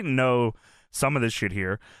 I didn't know some of this shit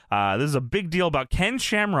here. This is a big deal about Ken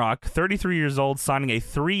Shamrock, 33 years old, signing a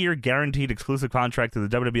 3-year guaranteed exclusive contract to the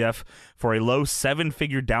WWF for a low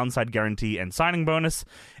 7-figure downside guarantee and signing bonus.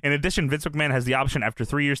 In addition, Vince McMahon has the option after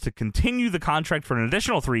 3 years to continue the contract for an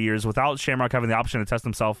additional 3 years without Shamrock having the option to test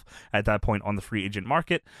himself at that point on the free agent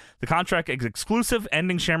market. The contract is exclusive,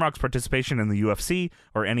 ending Shamrock's participation in the UFC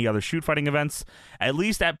or any other shoot fighting events. At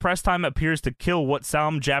least at press time, appears to kill what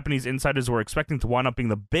some Japanese insiders were expecting to wind up being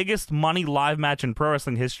the biggest money live match in pro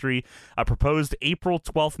wrestling history, a proposed April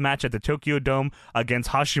 12th match at the Tokyo Dome against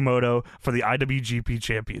Hashimoto for the IWGP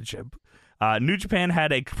Championship. New Japan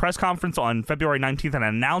had a press conference on February 19th and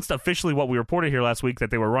announced officially what we reported here last week, that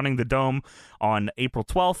they were running the Dome on April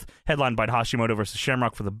 12th, headlined by Hashimoto versus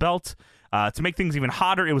Shamrock for the belt. To make things even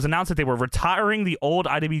hotter, it was announced that they were retiring the old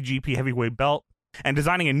IWGP heavyweight belt and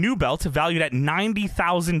designing a new belt valued at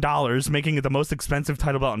 $90,000, making it the most expensive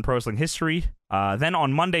title belt in pro wrestling history. Then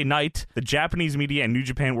on Monday night, the Japanese media and New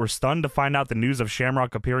Japan were stunned to find out the news of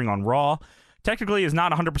Shamrock appearing on Raw. Technically, it's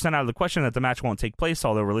not 100% out of the question that the match won't take place,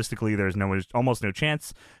 although realistically, there's almost no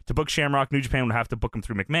chance. To book Shamrock, New Japan would have to book him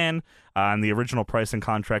through McMahon, and the original price and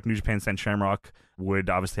contract New Japan sent Shamrock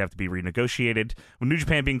would obviously have to be renegotiated. With New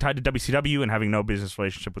Japan being tied to WCW and having no business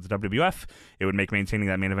relationship with the WWF, it would make maintaining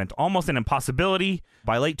that main event almost an impossibility.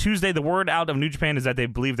 By late Tuesday, the word out of New Japan is that they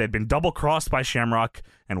believe they'd been double-crossed by Shamrock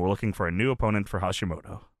and were looking for a new opponent for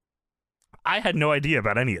Hashimoto. I had no idea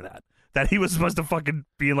about any of that. That he was supposed to fucking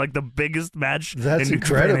be in like the biggest match in New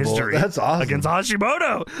Japan history. That's awesome. Against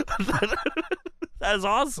Hashimoto. That is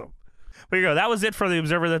awesome. But you go. That was it for the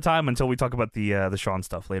Observer at the time until we talk about the Shawn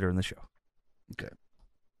stuff later in the show. Okay.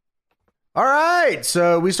 All right,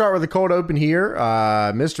 so we start with the cold open here.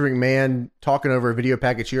 Mr. McMahon talking over a video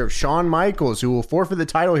package here of Shawn Michaels, who will forfeit the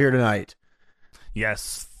title here tonight.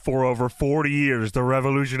 Yes, for over 40 years, the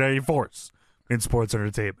revolutionary force in sports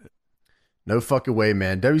entertainment. No fucking way,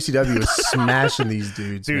 man. WCW is smashing these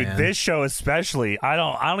dudes, dude. Man. This show especially, I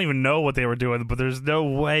don't even know what they were doing, but there's no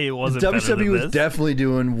way it wasn't. WCW was definitely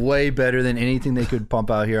doing way better than anything they could pump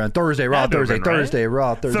out here on Thursday, Raw, Thursday, Thursday,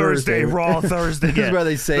 Raw, Thursday, Raw, Thursday. This is where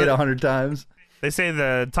they say it 100 times. They say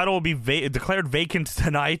the title will be declared vacant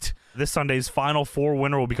tonight. This Sunday's Final Four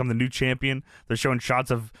winner will become the new champion. They're showing shots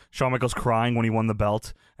of Shawn Michaels crying when he won the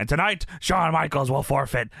belt. And tonight, Shawn Michaels will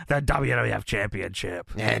forfeit the WWF Championship.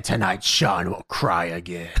 And tonight, Shawn will cry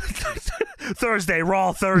again. Thursday,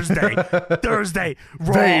 Raw, Thursday. Thursday,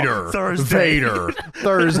 Raw, Vader. Thursday. Vader.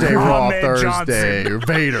 Thursday, Raw, Thursday. Johnson.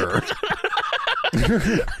 Vader.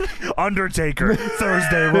 Undertaker.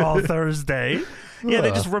 Thursday, Raw, Thursday. Yeah, they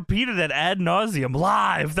just repeated it ad nauseum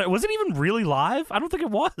live. Was it even really live? I don't think it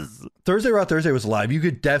was. Thursday, Raw, Thursday was live. You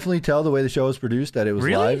could definitely tell the way the show was produced that it was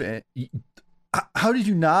really? live. And how did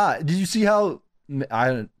you not? Did you see how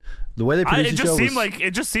the way they produced the show?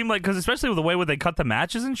 It just seemed like because especially with the way they cut the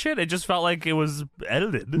matches and shit, it just felt like it was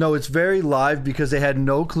edited. No, it's very live because they had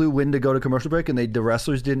no clue when to go to commercial break, and the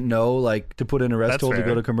wrestlers didn't know like to put in a rest hold to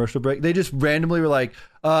go to commercial break. They just randomly were like,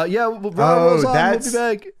 "Yeah, Raw rolls on. We'll be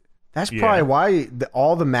back." That's probably why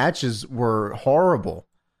all the matches were horrible.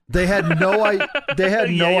 They had no idea. They had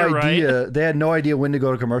no idea. Right. They had no idea when to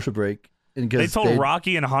go to commercial break. They told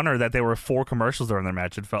Rocky and Hunter that there were 4 commercials during their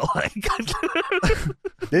match. It felt like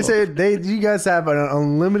they said you guys have an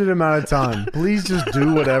unlimited amount of time. Please just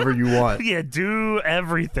do whatever you want. Yeah, do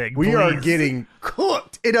everything. We are getting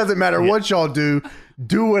cooked. It doesn't matter what y'all do.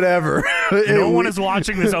 Do whatever. No one is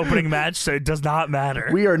watching this opening match, so it does not matter.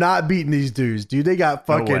 We are not beating these dudes, dude. They got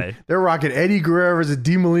fucking. They're rocking Eddie Guerrero versus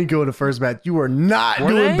Dean Malenko in the first match. You are not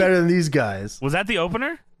doing better than these guys. Was that the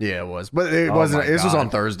opener? Yeah, it was, but it wasn't. This was on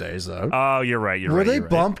Thursday, so. Oh, you're right. Were they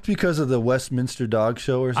bumped because of the Westminster Dog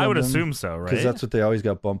Show or something? I would assume so, right? Because that's what they always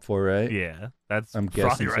got bumped for, right? Yeah, that's I'm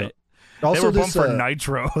guessing probably right. So. Also, they were bumped for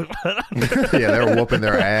Nitro. Yeah, they were whooping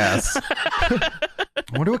their ass.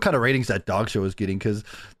 I wonder what kind of ratings that dog show was getting because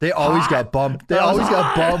they always got bumped. They always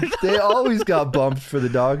got bumped. They always got bumped for the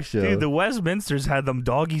dog show. Dude, the Westminsters had them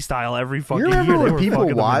doggy style every fucking year. You remember when people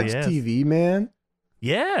watched TV, TV, man?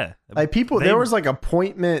 Yeah. Like there was like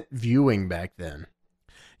appointment viewing back then.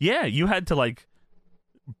 Yeah, you had to like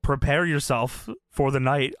prepare yourself for the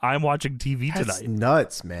night. I'm watching TV That's tonight.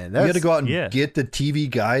 Nuts, man. You got to go out and get the TV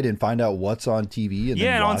guide and find out what's on TV. And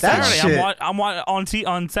and on Saturday,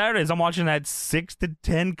 on Saturdays, I'm watching that 6 to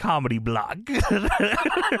 10 comedy block. Yeah,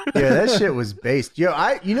 that shit was based. You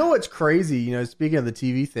know what's crazy? Speaking of the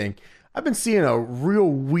TV thing, I've been seeing a real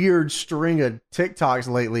weird string of TikToks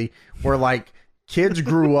lately where like kids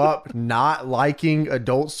grew up not liking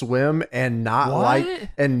Adult Swim and not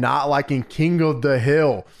liking King of the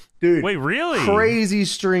Hill. Dude, wait, really? Crazy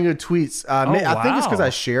string of tweets. I think it's because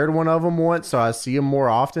I shared one of them once, so I see them more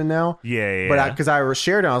often now. Yeah. But because I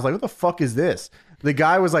shared it, I was like, "What the fuck is this?" The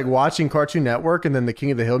guy was like watching Cartoon Network, and then the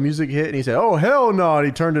King of the Hill music hit, and he said, "Oh hell no!" And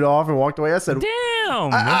he turned it off and walked away. I said,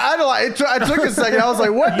 "Damn!" I took a second. I was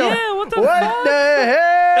like, "What the? What the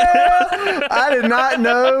hell?" I did not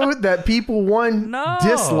know that people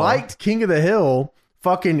disliked King of the Hill,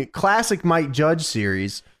 fucking classic Mike Judge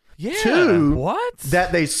series. Yeah. 2, what?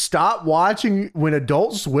 That they stopped watching when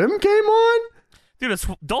Adult Swim came on? Dude,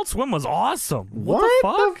 Adult Swim was awesome. What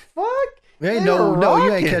the fuck? Hey, no,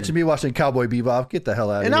 you ain't catching me watching Cowboy Bebop. Get the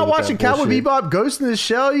hell out of here. You're not watching Cowboy Bebop, Ghost in the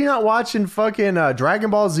Shell? You're not watching fucking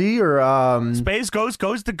Dragon Ball Z or Space Ghost,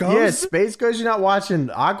 Ghost to Ghost? Yeah, Space Ghost. You're not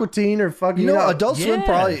watching Aqua Teen or fucking... Adult Swim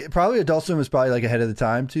probably Adult Swim was probably like ahead of the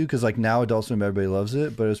time too, because like now Adult Swim everybody loves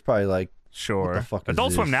it, but it was probably like... Sure. What the fuck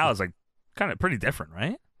Adult Swim now is like kind of pretty different,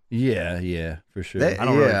 right? Yeah, for sure. I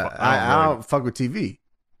don't fuck with TV.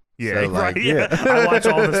 Yeah, So, like, right. Yeah. I watch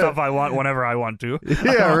all the stuff I want whenever I want to.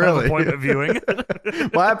 Yeah, really. Appointment viewing.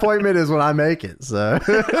 My appointment is when I make it. So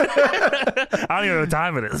I don't even know what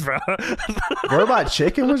time it is, bro. Robot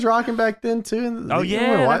Chicken was rocking back then too. Oh You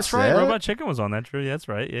yeah, wanna watch that's right. that? Robot Chicken was on that. True. Yeah, that's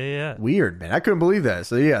right. Yeah. Weird, man. I couldn't believe that.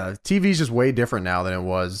 So yeah, TV's just way different now than it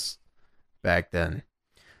was back then.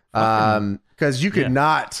 Because you could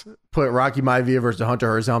not put Rocky Maivia versus Hunter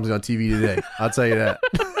Hearst Helmsley on TV today. I'll tell you that.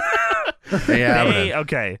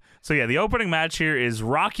 Okay. So yeah, the opening match here is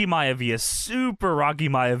Rocky Maivia, super Rocky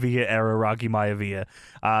Maivia era Rocky Maivia.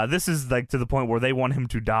 This is like to the point where they want him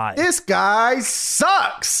to die. This guy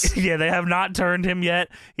sucks. Yeah, they have not turned him yet.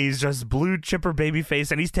 He's just blue chipper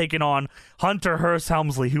babyface, and he's taking on Hunter Hearst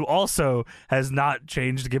Helmsley, who also has not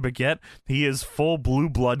changed gimmick yet. He is full blue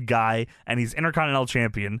blood guy, and he's Intercontinental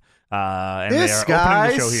Champion. And This they are guy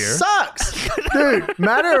opening the show here. sucks. Dude,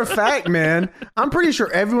 matter of fact, man, I'm pretty sure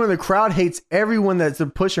everyone in the crowd hates everyone that's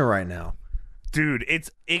pushing right now. Dude,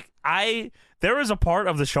 there is a part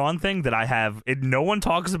of the Shawn thing that no one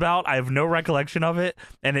talks about. I have no recollection of it,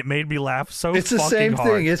 and it made me laugh so It's the fucking same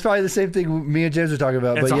hard. thing. It's probably the same thing me and James were talking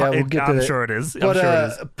about. It's but yeah, we'll get to I'm that. sure it is.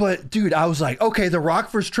 But dude, I was like, okay, The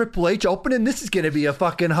Rock versus Triple H opening. This is gonna be a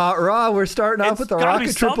fucking hot Raw. We're starting off It's with The gotta Rock be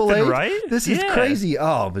and Triple something, H. right? This is Yeah. crazy.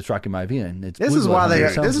 Oh, it's Rocky Maivia. And it's This Blue is Blood why Hunter they.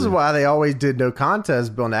 Hearst This is Helmsley. why they always did no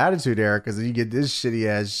contest on the Attitude Era, because you get this shitty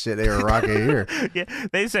ass shit they were rocking here. Yeah,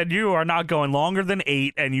 they said you are not going longer than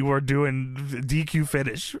 8, and you are doing DQ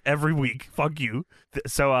finish every week. Fuck you.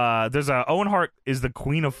 So there's Owen Hart is the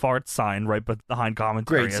Queen of Farts sign right behind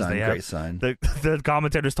commentary. Great as sign. they have. Great sign. The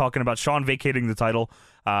commentator's talking about Shawn vacating the title.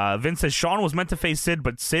 Vince says Shawn was meant to face Sid,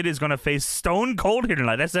 but Sid is going to face Stone Cold here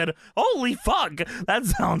tonight. I said, holy fuck, that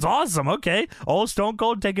sounds awesome. Okay. Oh, Stone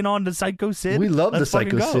Cold taking on the Psycho Sid. We love Let's the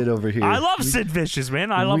fucking Psycho go. Sid over here. I love Sid Vicious,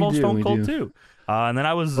 man. I love old Stone Cold too. And then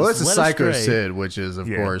I was Well, it's a led Psycho astray. Sid, which is of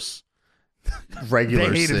Yeah. course regular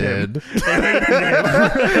They hated him. Sid. They hated him.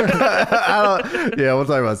 Yeah, we'll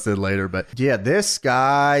talk about Sid later, but yeah, this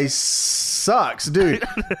guy sucks, dude.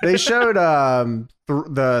 They showed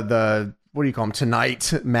the what do you call them,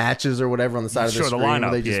 tonight matches or whatever on the side of the Sure, the screen.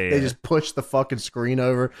 lineup. Where Yeah. they just push the fucking screen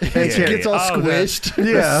over. And It gets all Oh, squished.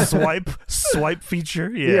 yeah, swipe feature.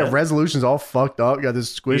 yeah, resolution's all fucked up. You got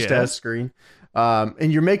this squished Yeah. ass screen.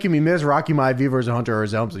 And you're making me miss Rocky Maivia versus Hunter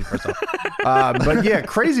Hearst Helmsley first off. But yeah,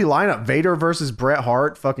 crazy lineup. Vader versus Bret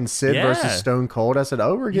Hart, fucking Sid Yeah. versus Stone Cold. I said,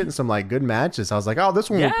 oh, we're getting some like good matches. I was like, oh, this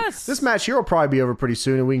one, Yes. this match here will probably be over pretty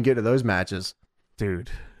soon, and we can get to those matches. Dude.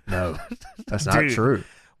 No, that's not Dude. true.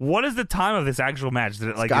 What is the time of this actual match? Did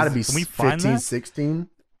it like? It's got to be can we find 15, that? 16.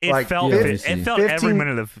 It like, felt. yeah, It felt every 15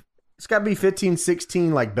 minute of. It's got to be 15,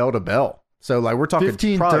 16, like bell to bell. So like we're talking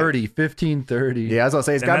 15:30. 15:30. Yeah, as I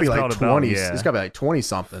say, it's And got to be that's like bell to bell, 20. yeah. It's got to be like 20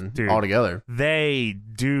 something Dude. altogether. They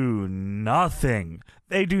do nothing.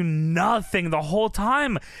 They do nothing the whole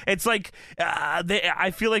time. It's like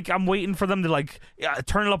I feel like I'm waiting for them to like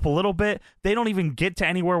turn it up a little bit. They don't even get to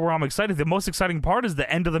anywhere where I'm excited. The most exciting part is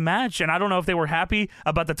the end of the match, and I don't know if they were happy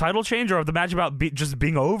about the title change or if the match about just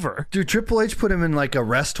being over. Dude, Triple H put him in like a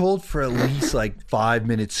rest hold for at least like 5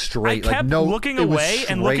 minutes straight. I kept like no, looking it was away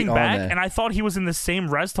and straight looking on back, there. and I thought he was in the same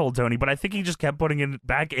rest hold, Tony, but I think he just kept putting it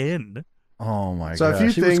back in. Oh my god. So a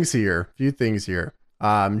few things here.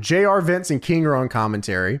 JR, Vince, and King are on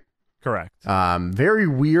commentary. Correct. Very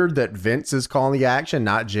weird that Vince is calling the action,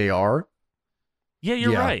 not JR. Yeah,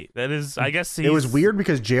 you're Yeah. right. That is, I guess It was weird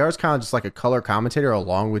because JR is kind of just like a color commentator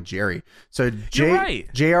along with Jerry. So You're right.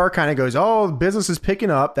 JR kind of goes, "Oh, business is picking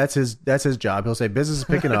up." That's his job. He'll say, "Business is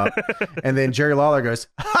picking up," and then Jerry Lawler goes,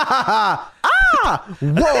 "Ha ha ha! Ah,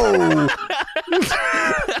 whoa!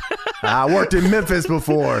 I worked in Memphis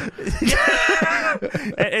before."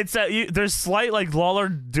 It's there's slight like Lawler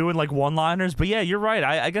doing like one-liners, but yeah, you're right.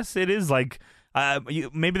 I guess it is like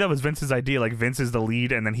maybe that was Vince's idea. Like Vince is the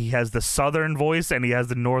lead, and then he has the southern voice and he has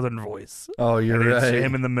the northern voice. Oh, you're and it's right.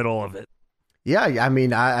 him in the middle of it. Yeah, I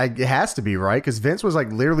mean, it has to be right because Vince was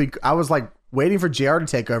like literally. I was like waiting for JR to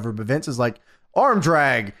take over, but Vince is like arm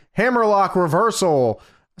drag, hammerlock reversal.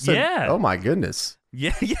 I said, Yeah. Oh my goodness.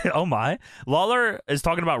 Yeah. Oh my. Lawler is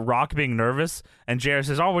talking about Rock being nervous, and JR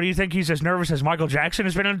says, "Oh, what do you think? He's as nervous as Michael Jackson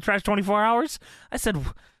has been in the trash 24 hours." I said,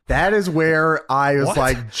 That is where I was What?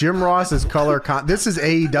 like, Jim Ross is color. This is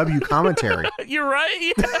AEW commentary. "You're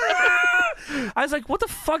right." I was like, "What the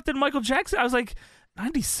fuck did Michael Jackson?" I was like,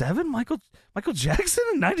 "97? Michael Jackson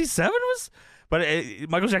in 97 was?" But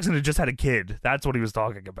Michael Jackson had just had a kid. That's what he was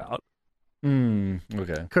talking about.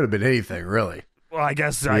 Okay. Could have been anything, really. Well, I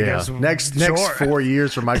guess. Next sure. 4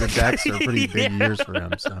 years for Michael Jackson are pretty big Yeah. years for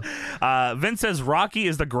him. So Vince says Rocky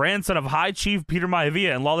is the grandson of High Chief Peter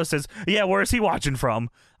Maivia, and Lawler says, "Yeah, where is he watching from?"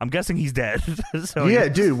 I'm guessing he's dead. So yeah,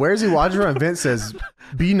 dude, where's he watching around? Vince says,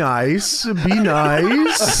 be nice, be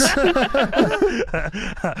nice.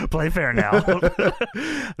 Play fair now.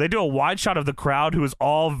 They do a wide shot of the crowd who is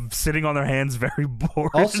all sitting on their hands, very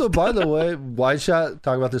bored. Also, by the way, wide shot,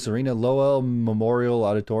 talk about this arena, Lowell Memorial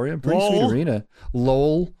Auditorium. Pretty Lowell. sweet arena.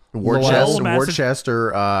 Lowell.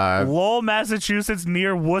 Worcester, Lowell, Massachusetts,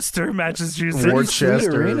 near Worcester, Massachusetts. Pretty Worcester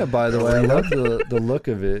sweet arena, by the way. I love the look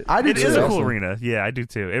of it. It is a cool arena. Yeah, I do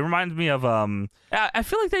too. It reminds me of I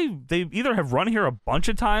feel like they either have run here a bunch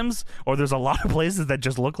of times or there's a lot of places that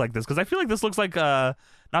just look like this, because I feel like this looks like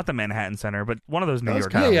not the Manhattan Center, but one of those New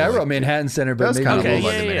York. Yeah, I wrote Manhattan Center, but that's maybe kind of Okay,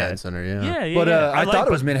 like the yeah. Manhattan Center, yeah. But I like- thought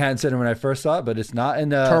it was Manhattan Center when I first saw it, but it's not.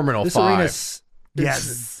 And Terminal this 5. arena's-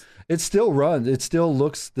 Yes. It still runs. It still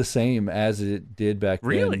looks the same as it did back then.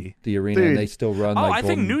 Really? The arena, Dude. and they still run. Oh, like I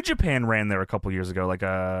think Golden- New Japan ran there a couple years ago, like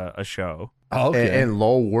a show Oh, okay. And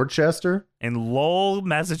Lowell, Worcester. in Lowell,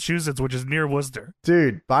 Massachusetts, which is near Worcester.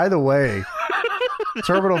 Dude, by the way,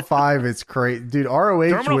 Terminal 5 is crazy. Dude, ROH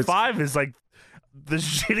Terminal was 5 is like the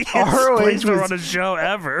shittiest ROH place to was- run a show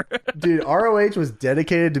ever. Dude, ROH was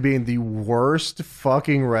dedicated to being the worst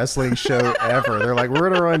fucking wrestling show ever. They're like, we're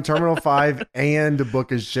gonna run Terminal 5 and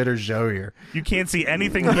book a shitter show here. You can't see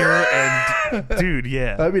anything here, and dude,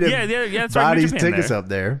 yeah, I mean, yeah, that's right. New Bodies Japan tickets there. up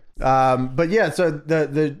there. But yeah, so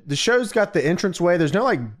the show's got the entranceway. There's no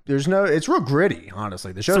it's real gritty,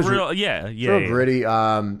 honestly. The show's It's real, yeah, real gritty.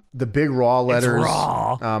 The big raw letters.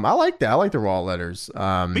 raw. I like that. I like the raw letters.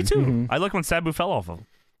 Me too. I like when Sabu fell off of them.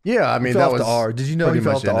 Yeah, I mean He fell that off was the R. Did you know he pretty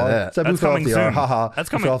fell much off the into R? that. Sabu That's fell off coming the R. soon. Haha. That's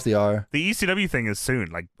He coming. fell off the R. The ECW thing is soon,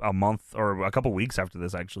 like a month or a couple weeks after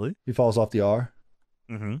this, actually. He falls off the R.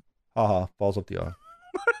 Mm-hmm. Haha. Falls off the R.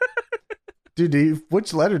 Dude,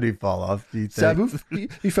 which letter did he fall off? Do you think? Sabu,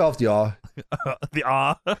 he fell off the R. The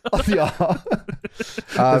Off the R.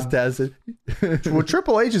 That's Taz. Well,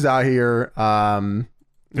 Triple H is out here.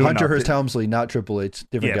 Doing Hunter nothing. Hearst Helmsley, not Triple H.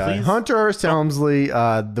 Different Yeah, guy. please. Hunter Hearst Helmsley,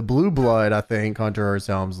 the Blue Blood, I think. Hunter Hearst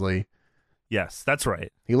Helmsley. Yes, that's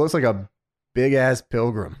right. He looks like a big ass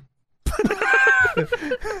pilgrim.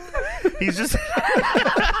 He's just.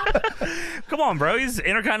 Come on, bro. He's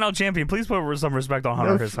Intercontinental Champion. Please put some respect on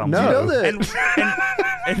Hunter Hearst Helmsley. no. You know that?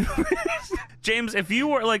 And James, if you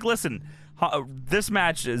were like, listen, this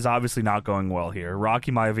match is obviously not going well here.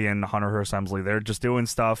 Rocky Maivia and Hunter Hearst Helmsley, they're just doing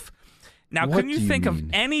stuff. Now, What couldn't you do you think of mean?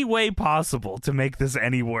 any way possible to make this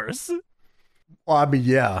any worse? Well, I mean,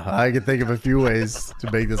 yeah, I can think of a few ways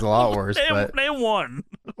to make this a lot worse. But They won.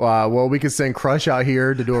 well, we could send Crush out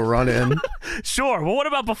here to do a run in. Sure. Well, what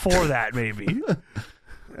about before that, maybe?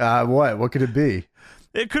 What could it be?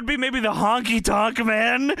 It could be maybe the Honky Tonk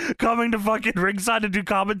Man coming to fucking ringside to do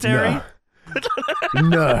commentary.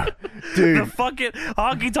 No, The dude. fucking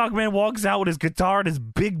Honky Tonk Man walks out with his guitar and his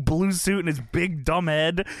big blue suit and his big dumb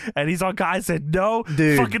head, and he's on. I said, "No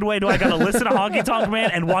Dude. fucking way do I gotta listen to Honky Tonk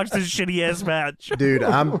Man and watch this shitty ass match." Dude,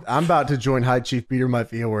 I'm about to join High Chief Peter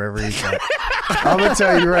Mafia wherever he's at. I'm gonna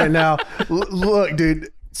tell you right now. Look, dude.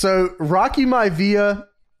 So Rocky Maivia,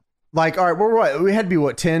 like, all right, we're what? We had to be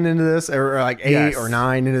what 10 into this, or like 8 Yes. or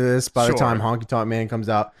 9 into this by the Sure. time Honky Tonk Man comes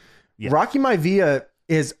out. Yes. Rocky Maivia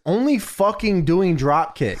is only fucking doing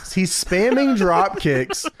drop kicks. He's spamming drop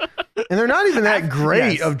kicks, and they're not even that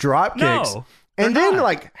great Yes. of drop kicks. No, And they're then, not.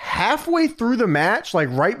 like, halfway through the match, like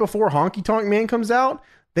right before Honky Tonk Man comes out,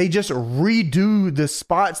 they just redo the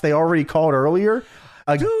spots they already called earlier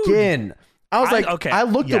again. I was like, okay, I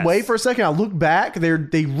looked yes. away for a second. I looked back. They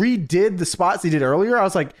redid the spots they did earlier. I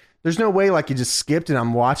was like, there's no way like you just skipped and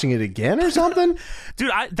I'm watching it again or something.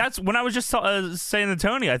 Dude, that's when I was just saying to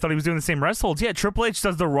Tony, I thought he was doing the same rest holds. Yeah, Triple H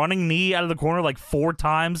does the running knee out of the corner like 4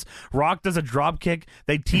 times. Rock does a drop kick.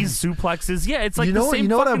 They tease suplexes. Yeah, it's like you know, the same you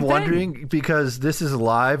know what I'm fucking wondering, because this is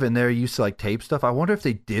live and they're used to like tape stuff. I wonder if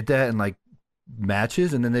they did that in like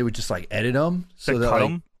matches and then they would just like edit them so that cut like,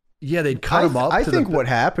 them. yeah, they'd cut them up. I to think the, what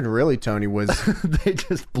happened really, Tony, was they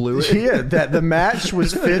just blew it. yeah, that the match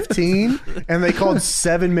was 15 and they called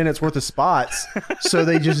 7 minutes worth of spots, so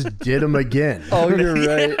they just did them again. Oh, you're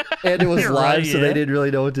right. And it was You're live, right, so yeah. they didn't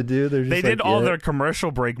really know what to do. They're just They did like, all yeah. their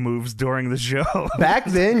commercial break moves during the show. Back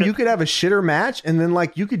then, you could have a shitter match and then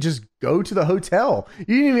like you could just go to the hotel. You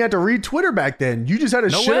didn't even have to read Twitter back then. You just had a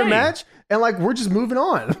No shitter way. match and like we're just moving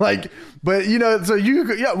on. Like, but you know, so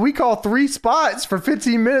we call 3 spots for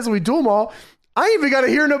 15 minutes and we do them all. I ain't even got to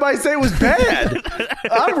hear nobody say it was bad.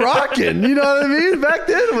 I'm rocking. You know what I mean? Back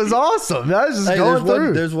then it was awesome. I was just going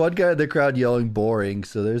through. There's one guy in the crowd yelling boring,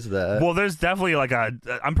 so there's that. Well, there's definitely like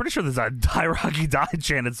I'm pretty sure there's a Die Rocky Die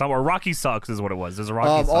chant somewhere. Rocky sucks is what it was. There's a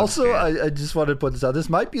Rocky sucks Also, chant. I just wanted to put this out. This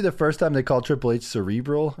might be the first time they call Triple H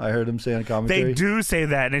cerebral. I heard him say on commentary. They do say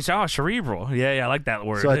that, and it's cerebral. Yeah, I like that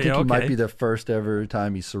word. So I think he might be the first ever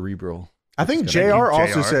time he's cerebral. I think JR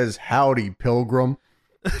also says howdy pilgrim.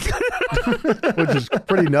 Which is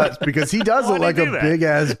pretty nuts because he does look like a big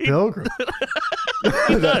ass pilgrim.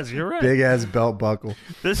 He does, you're right. Big ass belt buckle.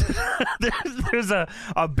 There's a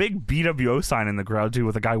big BWO sign in the crowd too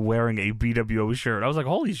with a guy wearing a BWO shirt. I was like,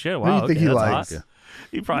 holy shit, wow. What do you think he likes? Hot.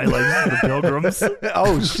 He probably likes the Pilgrims.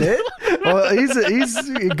 Oh shit. Well, he's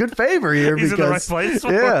in good favor here. He's because, in the right place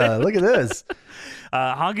for yeah, look at this.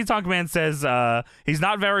 Honky Tonk Man says he's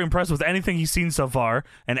not very impressed with anything he's seen so far,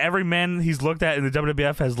 and every man he's looked at in the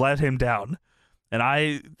WWF has let him down. And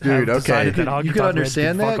I decided that Honky you could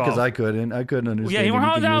understand that because I couldn't understand. Yeah, he went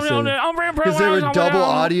down. I'm very impressed because they were double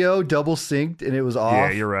audio, double synced, and it was off.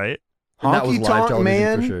 Yeah, you're right. Honky Tonk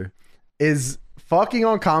Man for is fucking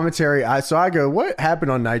on commentary. So I go, what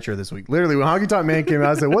happened on Nitro this week? Literally, when Honky Tonk Man came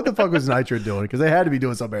out, I said, what the fuck was Nitro doing? Because they had to be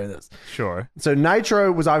doing something better than this. Sure. So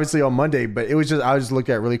Nitro was obviously on Monday, but it was just, I just looked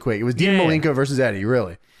at it really quick. It was Dean Malenko versus Eddie,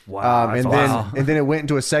 really. Wow. And then it went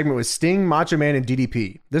into a segment with Sting, Macho Man, and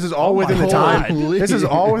DDP. This is all within the time. This is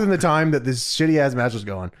all within the time that this shitty ass match was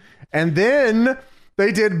going. And then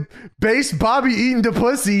they did base Bobby Eaton to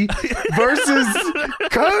Pussy versus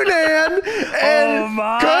Conan, and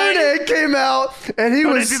Conan came out and he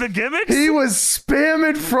was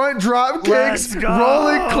spamming front drop kicks,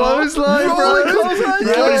 rolling clothesline, dude,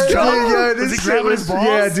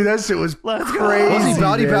 that shit was crazy. Was he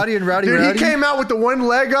Bowdy and Rowdy? Dude, he came out with the one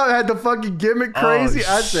leg up, had the fucking gimmick crazy.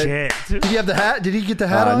 I said, did he have the hat? Did he get the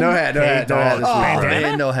hat on? No hat. No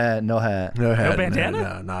hat. No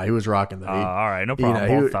bandana? No, he was rocking the. All right, no problem.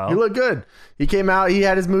 He looked good. He came out. He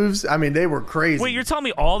had his moves. I mean, they were crazy. Wait, you're telling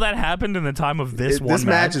me all that happened in the time of this This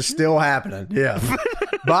match is still happening. Yeah.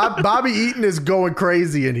 Bobby Eaton is going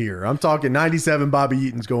crazy in here. I'm talking 97 Bobby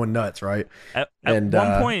Eaton's going nuts, right? At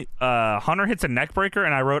one point, Hunter hits a neck breaker,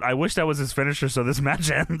 and I wrote, I wish that was his finisher so this match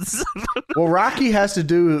ends. Well, Rocky has to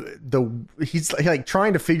do he's like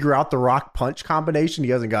trying to figure out the Rock punch combination.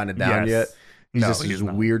 He hasn't gotten it down yet. He's just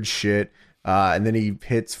weird shit. And then he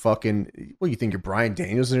hits fucking, what do you think, you're Bryan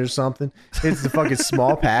Danielson or something? Hits the fucking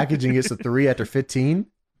small package and gets the 3 after 15.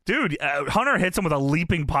 Dude, Hunter hits him with a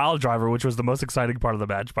leaping pile driver, which was the most exciting part of the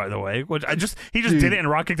match, by the way. Which he just did it and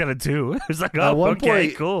Rock kicked out of 2. It was like, oh, okay,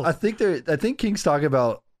 cool. I think King's talking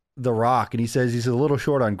about The Rock, and he says he's a little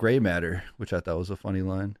short on gray matter, which I thought was a funny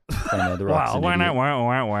line. The Rock's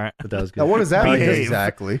wow, why? But that was good. Now, what does that mean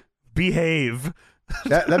exactly? Behave.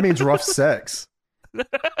 That means rough sex.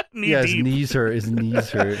 His knees hurt.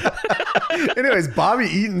 Anyways, Bobby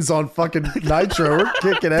Eaton's on fucking Nitro. We're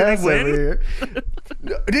kicking ass over here.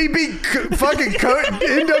 Did he beat fucking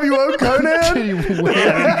NWO Conan? Did he win?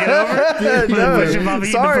 No.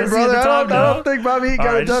 Sorry, brother. I don't think Bobby Eaton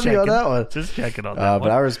got a W on that one. Just checking on that one.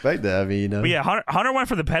 But I respect that. I mean, But yeah, Hunter went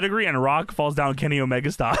for the pedigree, and Rock falls down Kenny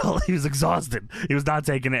Omega style. He was exhausted. He was not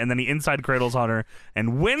taking it, and then he inside cradles Hunter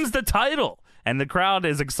and wins the title. And the crowd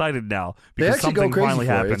is excited now because something finally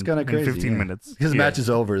happened it's kinda crazy, in 15 minutes. Because the match is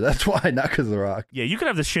over. That's why, not because of The Rock. Yeah, you could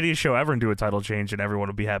have the shittiest show ever and do a title change, and everyone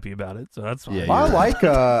would be happy about it. So that's fine. Yeah, I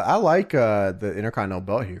like the Intercontinental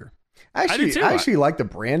belt here. I actually like the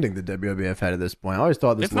branding the WWF had at this point. I always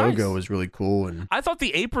thought this logo was really cool, and I thought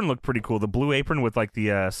the apron looked pretty cool. The blue apron with like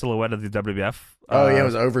the silhouette of the WWF. It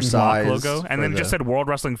was oversized logo, and then just said World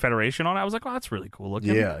Wrestling Federation on it. I was like, oh, that's really cool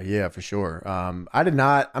looking. Yeah, for sure. I'm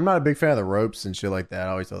not a big fan of the ropes and shit like that.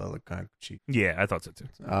 I always thought that looked kind of cheap. Yeah, I thought so too.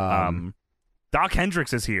 Doc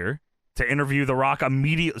Hendricks is here to interview the Rock Rocky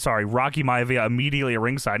Maivia immediately at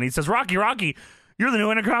ringside, and he says, Rocky, you're the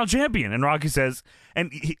new Intercontinental Champion. And Rocky says,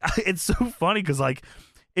 and it's so funny because like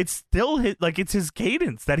it's still it's his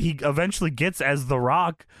cadence that he eventually gets as The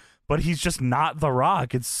Rock, but he's just not The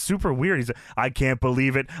Rock. It's super weird. He's like, I can't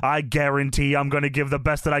believe it. I guarantee I'm going to give the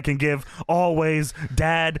best that I can give. Always,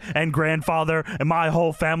 Dad and grandfather and my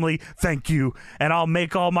whole family, thank you. And I'll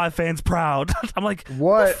make all my fans proud. I'm like,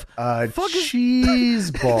 what a cheese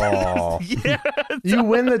ball. Yeah. You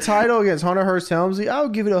win the title against Hunter Hearst Helmsley, I'll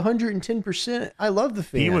give it 110%. I love the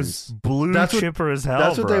fans. He was chipper as hell,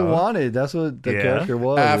 That's what they wanted. That's what the character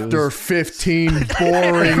was. After 15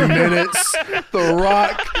 boring minutes, The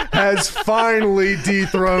Rock has finally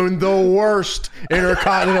dethroned the worst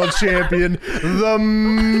Intercontinental Champion the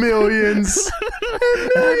millions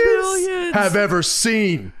have ever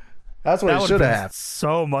seen. That's what That it would should have been have.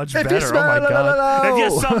 so much If you better. Oh my smell- god! no.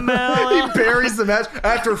 If you smell, He buries the match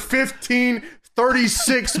after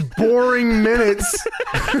 36 boring minutes.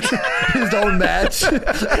 His own match.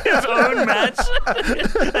 his own match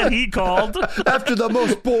that he called, After the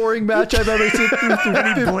most boring match I've ever seen through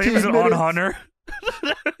and he blames it on minutes. Hunter.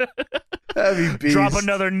 Heavy beast. Drop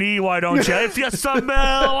another knee, why don't you? If you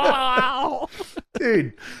smell,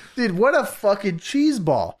 Dude, what a fucking cheese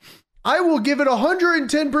ball. I will give it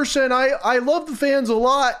 110%. I love the fans a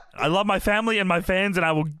lot. I love my family and my fans, and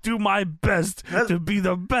I will do my best to be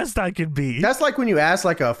the best I can be. That's like when you ask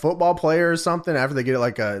like a football player or something after they get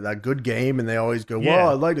like a good game and they always go, well, Yeah.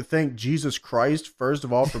 I'd like to thank Jesus Christ, first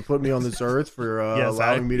of all, for putting me on this earth, for Yes,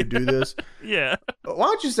 allowing me to do this. Yeah. Why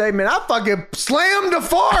don't you say, man, I fucking slammed a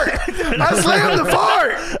fart. I slammed the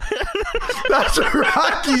fart. That's what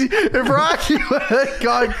Rocky. If Rocky would have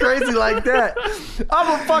gone crazy like that, I'm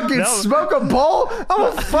gonna fucking smoke a bowl.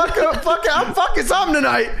 I'm gonna I'm fucking something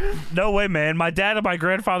tonight. No way, man. My dad and my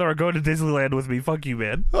grandfather are going to Disneyland with me. Fuck you,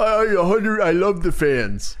 man. I love the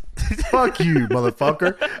fans. Fuck you,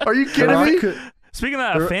 motherfucker. Are you kidding me? Speaking of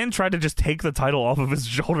that, a fan tried to just take the title off of his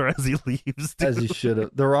shoulder as he leaves. Dude. As he should have.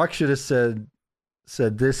 The Rock should have said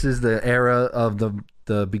this is the era of the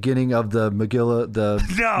beginning of the Megillah, the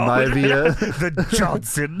Maivia. the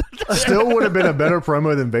Johnson. Still would have been a better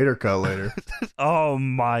promo than Vader cut later. Oh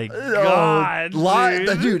my god,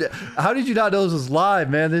 live, dude! How did you not know this was live,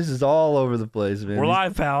 man? This is all over the place, man. We're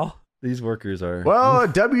live, pal. These workers are. Well,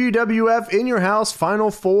 WWF In Your House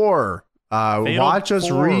Final Four. Watch us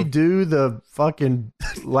Four. redo the fucking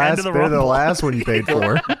last of the bit of the Rumble. last one you paid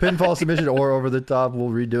for. Pinfall submission or over the top. We'll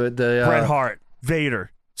redo it. Bret Hart,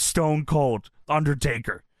 Vader, Stone Cold,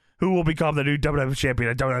 Undertaker. Who will become the new WWF champion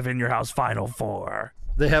at WWF In Your House Final Four?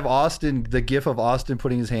 They have Austin, the gif of Austin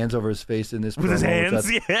putting his hands over his face in this With his promo, hands?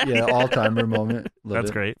 which Yeah. all-timer moment. Love That's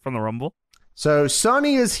it. great. From the Rumble. So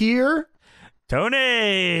Sonny is here.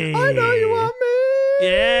 Tony! I know you want me.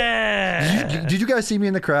 Yeah! Did you guys see me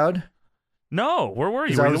in the crowd? No, where were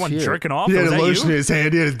you? 'Cause I Were you the was one here. jerking off? He had Was a that lotion in you? his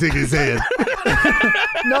hand. He had a dick in his hand.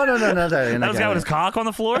 No. That was the guy with his cock on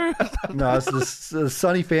the floor? No, it's the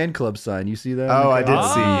Sunny Fan Club sign. You see that? Oh, I did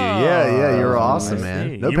see you. Yeah, you're Oh, awesome, I man.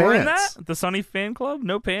 see. No you pants. were in that? The Sunny Fan Club?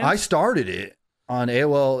 No pants? I started it on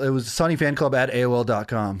AOL. It was Sunny Fan Club at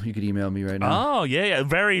AOL.com. You could email me right now. Oh, yeah.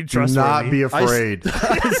 Very Do trustworthy. not be afraid.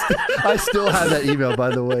 I still have that email, by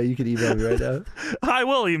the way. You can email me right now. I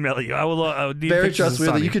will email you. I will need Very pictures of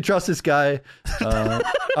trustworthy. Sunny. You can trust this guy. I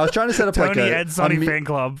was trying to set up Tony like Ed Sunny a Fan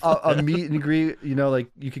Club. a meet and greet. You know, like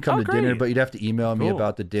you could come Oh, to dinner, great. but you'd have to email me Cool.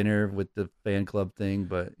 about the dinner with the fan club thing.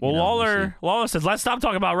 But you Well, know, we'll see. Lawler says, let's stop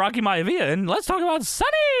talking about Rocky Maivia and let's talk about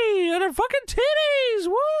Sunny and her fucking titties.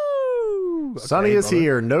 Woo! Sonny Okay, is brother.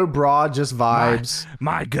 here. No bra, just vibes.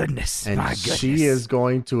 My goodness. And my goodness. she is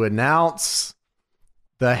going to announce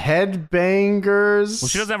the Headbangers. Well,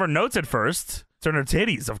 she doesn't have her notes at first. It's on her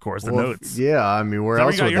titties, of course, the Well, notes. Yeah, I mean, where Is that where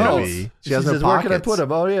else you got would your that notes? be? She She has no says, "Where pockets. can I put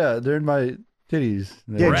them?" Oh yeah, they're in my titties.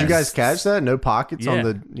 Yeah, did you guys Breasts. catch that? No pockets on Yeah.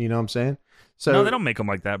 the, you know what I'm saying? So No, they don't make them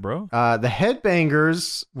like that, bro. the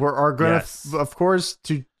Headbangers are going to, Yes. of course,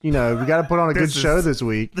 we got to put on a good This show is- this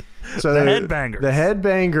week. So The Headbangers. The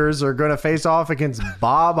Headbangers are going to face off against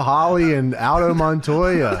Bob Holly and Aldo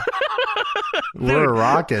Montoya. We're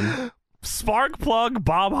rocking. Spark Plug,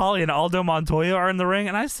 Bob Holly, and Aldo Montoya are in the ring,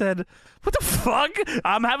 and I said, "What the fuck?"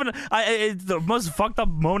 I'm having it's the most fucked up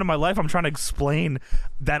moment of my life. I'm trying to explain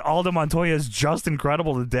that Aldo Montoya is just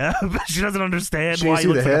incredible to Deb. She doesn't understand She why he see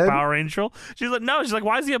looks the like a head? Power Ranger. She's like, "No." She's like,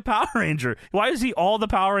 "Why is he a Power Ranger? Why is he all the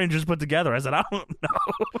Power Rangers put together?" I said, "I don't know."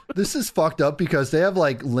 This is fucked up because they have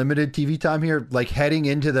like limited TV time here, like heading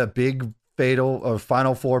into the big fatal or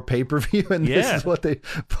Final Four pay-per-view, and this Yeah. is what they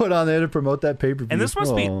put on there to promote that pay-per-view. And this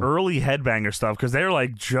must be Oh. early headbanger stuff because they're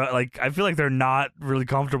like, I feel like they're not really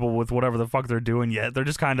comfortable with whatever the fuck they're doing yet. They're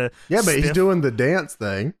just kind of Yeah, but he's doing the dance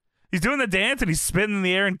thing. He's doing the dance and he's spitting in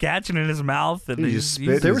the air and catching in his mouth. And He he's, just he's-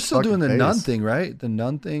 spit. They were his still doing the fucking nun face. thing, right? The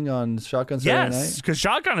nun thing on Shotgun Saturday yes, because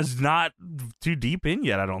Shotgun is not too deep in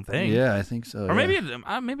yet, I don't Night. think. Yeah, I think so. Or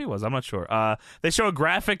yeah. maybe it was. I'm not sure. They show a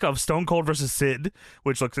graphic of Stone Cold versus Sid,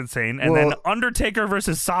 which looks insane, and Well- then Undertaker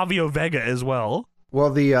versus Savio Vega as well.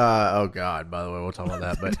 Well, oh God, by the way, we'll talk about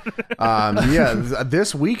that. But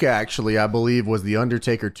this week actually, I believe, was the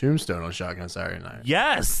Undertaker tombstone on Shotgun Saturday Night.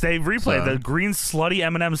 Yes, they replayed So- the green slutty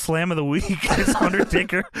Eminem slam of the week. It's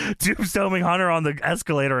Undertaker tombstoning Hunter on the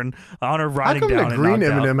escalator and Hunter How riding come down the and green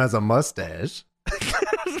knocked out. Eminem has a mustache?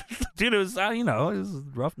 Dude, it was it was a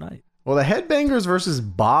rough night. Well, the Headbangers versus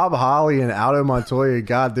Bob Holly and Aldo Montoya.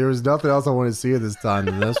 God, there was nothing else I wanted to see at this time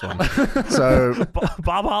than this one. So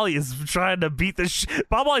Bob Holly is trying to beat the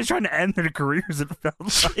Bob Holly's trying to end their careers. It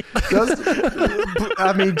felt like.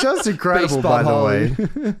 Just incredible, by the way.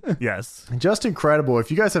 Yes, just incredible. If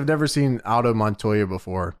you guys have never seen Aldo Montoya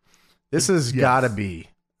before, this has got to be.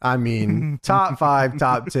 Top 5,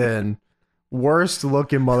 top 10 worst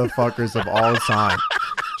looking motherfuckers of all time.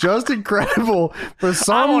 Just incredible for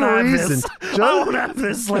some reason. I won't have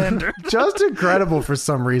this slander. Just incredible for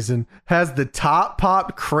some reason. Has the top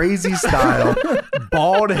popped crazy style,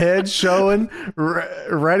 bald head showing,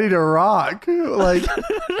 ready to rock. Like,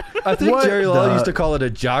 I think Jerry Lawler used to call it a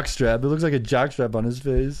jockstrap. It looks like a jockstrap on his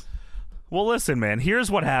face. Well, listen, man. Here's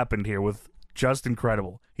what happened here with Just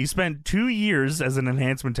Incredible. He spent 2 years as an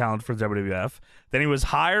enhancement talent for WWF. Then he was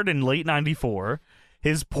hired in late '94.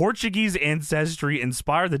 His Portuguese ancestry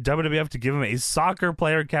inspired the WWF to give him a soccer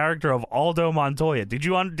player character of Aldo Montoya. Did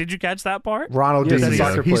you catch that part? Ronaldinho.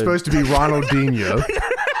 Yes, he's supposed to be Ronaldinho.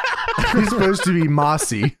 He's supposed to be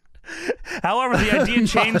Mossy. However, the idea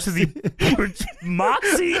changed to the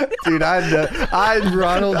Moxie. Dude,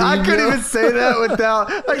 Ronaldinho. I couldn't even say that without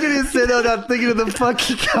thinking of the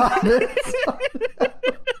fucking comments.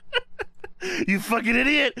 You fucking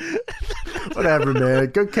idiot. Whatever, man.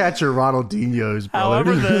 Go catch your Ronaldinhos, brother.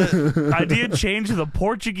 However, the idea changed to the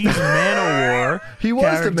Portuguese Man of War. He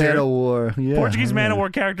was the Man of War. Yeah. Portuguese Man of War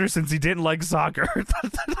character since he didn't like soccer.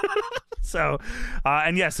 So,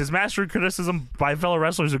 and yes, his mastery criticism by fellow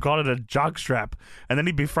wrestlers who called it a jockstrap. And then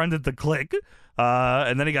he befriended the Clique.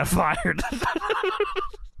 And then he got fired.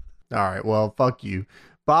 All right, well, fuck you.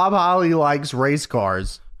 Bob Holly likes race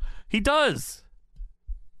cars. He does.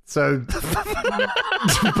 So, Bob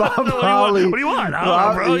Holly. What do you want?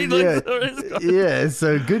 I don't know, bro.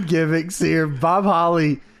 So good gimmicks here. Bob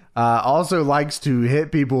Holly also likes to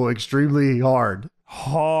hit people extremely hard.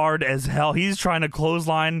 Hard as hell. He's trying to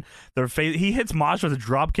clothesline their face. He hits Mosh with a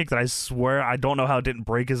drop kick that I swear I don't know how it didn't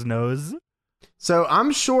break his nose. So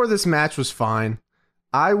I'm sure this match was fine.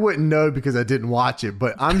 I wouldn't know because I didn't watch it,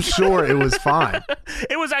 but I'm sure it was fine.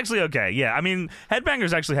 It was actually okay. Yeah, I mean,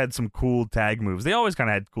 Headbangers actually had some cool tag moves. They always kind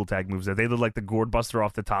of had cool tag moves. They did like the Gourd Buster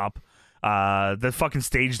off the top. The fucking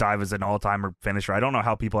stage dive is an all-timer finisher. I don't know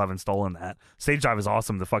how people haven't stolen that. Stage dive is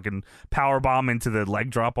awesome. The fucking power bomb into the leg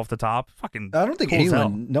drop off the top. Fucking. I don't think cool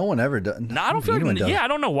no one ever done. No, I don't feel like. Yeah, I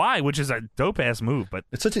don't know why. Which is a dope ass move, but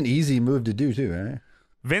it's such an easy move to do too, right?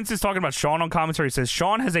 Vince is talking about Shawn on commentary. He says,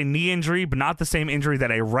 Shawn has a knee injury, but not the same injury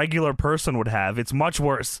that a regular person would have. It's much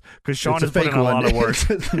worse because Shawn has put in a lot of work.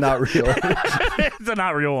 It's not real. It's a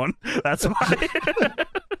not real one. That's why.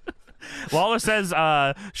 Lawler says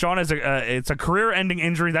Shawn has it's a career-ending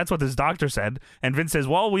injury. That's what his doctor said. And Vince says,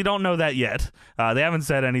 well, we don't know that yet. They haven't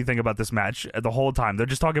said anything about this match the whole time. They're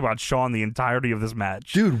just talking about Shawn the entirety of this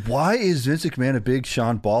match. Dude, why is Vince McMahon a big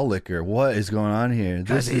Shawn ball licker? What is going on here?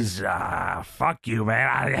 Because he's, fuck you, man.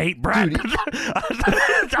 I hate Brett. Dude,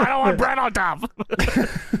 I don't want Brett on top.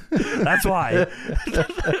 That's why.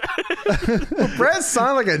 Brett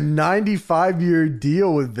signed like a 95-year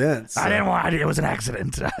deal with Vince. I didn't want it. It was an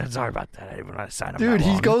accident. Sorry about that. I didn't want to sign him. Dude,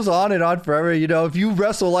 he goes on and on forever. You know, if you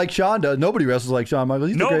wrestle like Shawn does, nobody wrestles like Shawn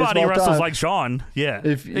Michaels. Nobody wrestles like Shawn. Yeah.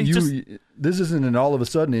 If this isn't an all of a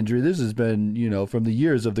sudden injury. This has been, from the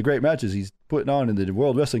years of the great matches he's putting on in the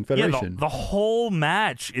World Wrestling Federation. Yeah, the whole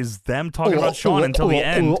match is them talking about Shawn until the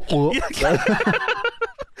end. Until the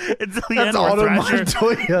That's end Aldo where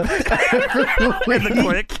Montoya. and the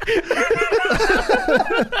Clique.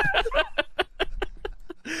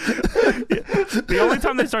 The only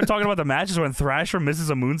time they start talking about the match is when Thrasher misses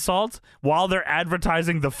a moonsault while they're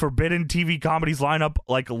advertising the forbidden TV comedies lineup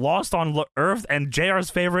like Lost on Earth and JR's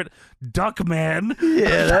favorite, Duckman.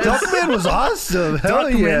 Yeah, Duckman was awesome. Hell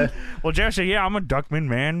Duckman. yeah. Well, JR said, yeah, I'm a Duckman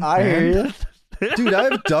man. I hear you. Dude, I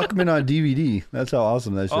have Duckman on DVD. That's how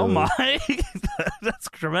awesome that show is. Oh, my. That's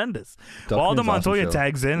tremendous. Duckman's Aldo Montoya awesome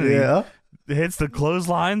tags in and he hits the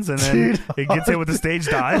clotheslines and then he gets hit with the stage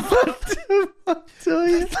dive.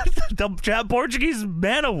 The Portuguese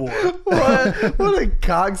Man of War. What a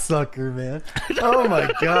cocksucker, man. Oh,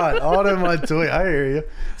 my God. Aldo Montoya. I hear you.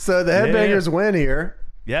 So the Headbangers win here.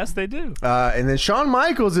 Yes, they do. And then Shawn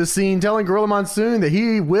Michaels is seen telling Gorilla Monsoon that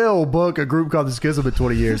he will book a group called the Schism in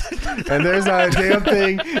 20 years. And there's not a damn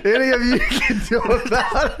thing any of you can do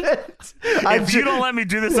about it. If you don't let me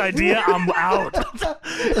do this idea, I'm out. And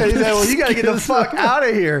he said, well, you got to get the fuck out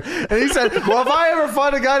of here. And he said, well, if I ever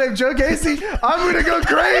find a guy named Joe Casey, I'm going to go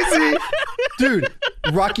crazy. Dude,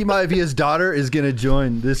 Rocky Maivia's daughter is going to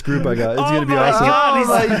join this group I got. It's going to be awesome. Oh,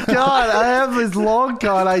 my God. I have this long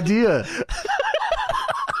con idea.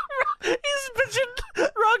 He's bitching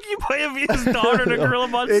Rocky way of his daughter to Gorilla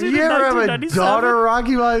Monsoon. If you ever have a daughter,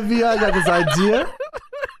 Rocky Maivia, I got this idea.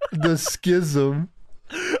 The schism.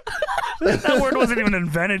 That word wasn't even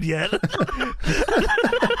invented yet.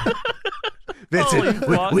 Vincent,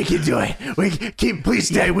 we can do it. Please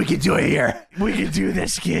stay. We can do it here. We can do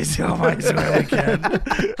this, kids. Oh, I swear we can.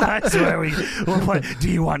 I swear we. Do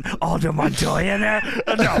you want Aldo Montoya in there?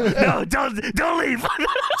 No, don't leave.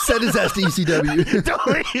 Send his ass to ECW. Don't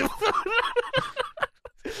leave.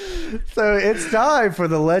 So it's time for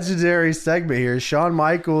the legendary segment here. Shawn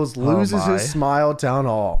Michaels loses his smile town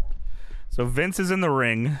hall. So Vince is in the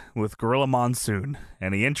ring with Gorilla Monsoon,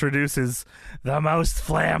 and he introduces the most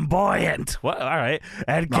flamboyant,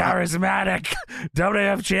 and charismatic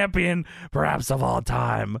WWF champion, perhaps of all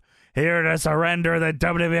time. Here to surrender the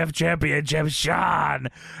WWF Championship, Shawn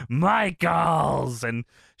Michaels. And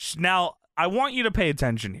now I want you to pay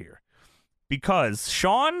attention here, because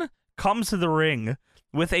Shawn comes to the ring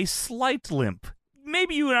with a slight limp.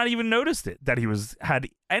 Maybe you not even noticed it, that he had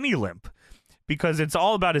any limp, because it's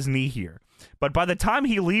all about his knee here. But by the time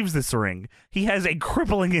he leaves this ring, he has a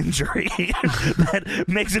crippling injury that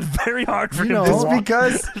makes it very hard for him to walk. Just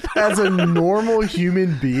because as a normal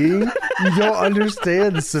human being, you don't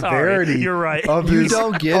understand the severity. Sorry, you're right. Of You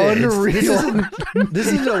don't get unreal. This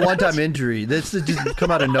isn't a one-time injury. This has just come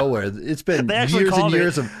out of nowhere. It's been years and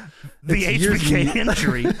years of the HBK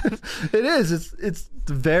injury. It is. It's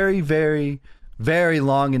very, very, very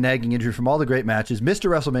long and nagging injury from all the great matches. Mr.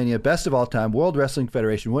 WrestleMania, best of all time. World Wrestling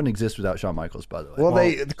Federation wouldn't exist without Shawn Michaels, by the way. Well,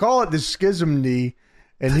 they call it the schism knee,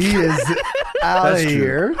 and he is out of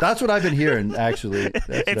here. That's what I've been hearing, actually.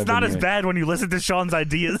 It's not as bad when you listen to Shawn's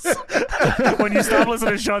ideas. When you stop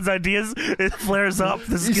listening to Shawn's ideas, it flares up.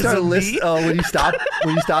 The schism knee. When you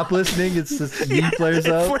stop listening, it's just knee flares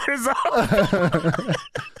up. It flares up.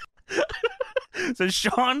 So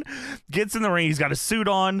Shawn gets in the ring. He's got a suit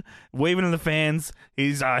on, waving to the fans.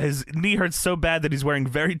 His knee hurts so bad that he's wearing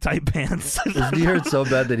very tight pants. His knee hurts so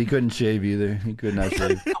bad that he couldn't shave either. He could not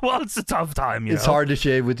shave. Well, it's a tough time. It's hard to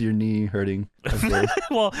shave with your knee hurting.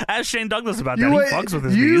 Well, ask Shane Douglas about that. He fucks with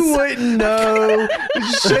his knees. You wouldn't know.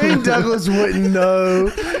 Shane Douglas wouldn't know.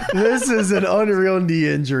 This is an unreal knee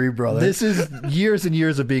injury, brother. This is years and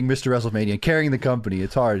years of being Mr. WrestleMania and carrying the company.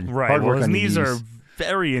 It's hard. Right. Hard work his on knees your are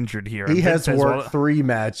very injured here. He has worked 3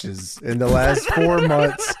 matches in the last 4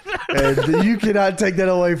 months, and you cannot take that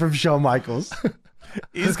away from Shawn Michaels.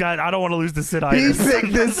 He's got. I don't want to lose the Sid He Itis.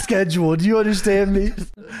 picked this schedule. Do you understand me?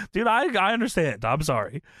 Dude, I understand. I'm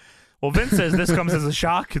sorry. Well, Vince says this comes as a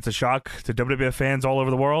shock. It's a shock to WWF fans all over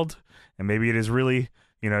the world, and maybe it is really.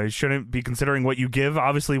 You shouldn't be considering what you give.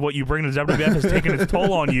 Obviously, what you bring to WWF has taken its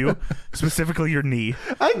toll on you, specifically your knee.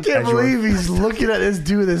 I can't believe he's looking at this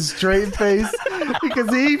dude with a straight face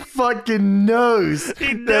because he fucking knows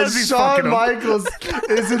that Shawn Michaels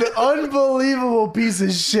is an unbelievable piece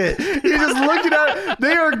of shit. You're just looking at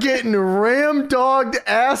they are getting ram-dogged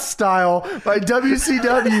ass style by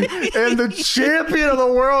WCW, and the champion of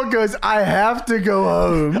the world goes, I have to go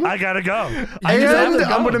home. I gotta go. And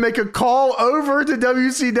I'm going to make a call over to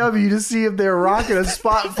WCW to see if they're rocking a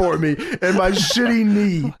spot for me and my shitty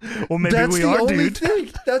knee. Well, maybe That's we the are, only dude.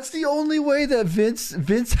 thing. That's the only way that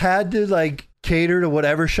Vince had to cater to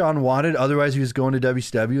whatever Shawn wanted. Otherwise, he was going to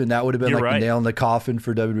WCW, and that would have been the nail in the coffin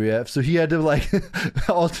for WWF. So he had to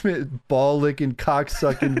ultimate ball licking, cock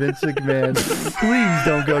sucking Vince McMahon. Please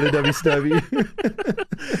don't go to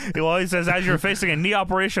WCW. Well, he says, as you're facing a knee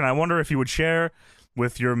operation, I wonder if you would share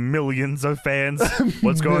with your millions of fans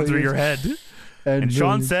what's going through your head. And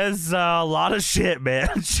Shawn says a lot of shit,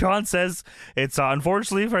 man. Shawn says it's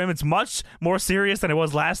unfortunately for him, it's much more serious than it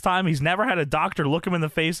was last time. He's never had a doctor look him in the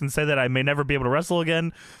face and say that I may never be able to wrestle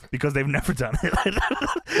again because they've never done it.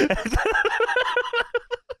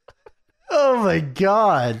 Oh my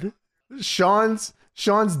God. Shawn's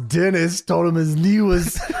dentist told him his knee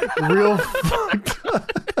was real fucked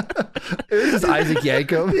up. It was just Isaac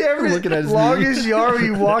Yankem looking at his longest yard.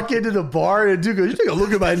 You walk into the bar and a dude goes, "You take a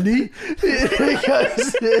look at my knee." He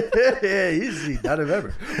goes, "Yeah, he's not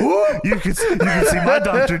ever." You can see my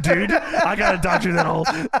doctor, dude. I got a doctor that'll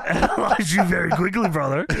analyze you very quickly,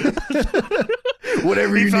 brother.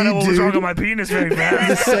 Whatever you need, found out what dude. was wrong with my penis very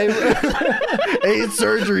fast. 8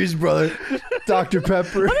 surgeries, brother. Dr.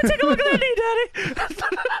 Pepper. Let me take a look at that knee, Daddy.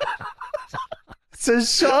 So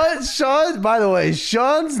Shawn, by the way,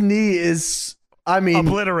 Shawn's knee is,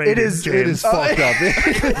 obliterated. It is fucked up.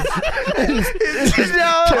 It is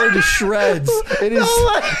torn to shreds. It is.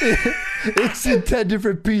 It's in 10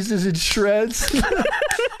 different pieces in shreds.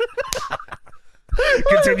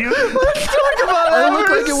 Continue. Let's talk about that. I look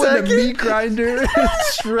for like a it with a second. meat grinder,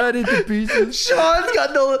 shredded to pieces. Sean's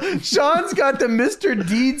got the Mr.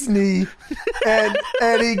 Deeds knee, and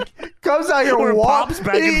he comes out here Or walking. pops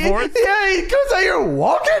back and forth. Yeah, he comes out here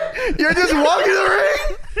walking. You're just walking the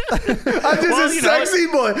ring. I'm just Well, a you know, sexy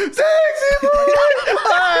boy. Sexy boy.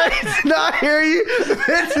 All right, now I hear you.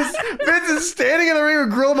 Vince is standing in the ring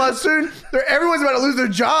with Gorilla Monsoon. Everyone's about to lose their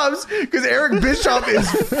jobs because Eric Bischoff is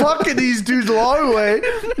fucking these dudes the long way.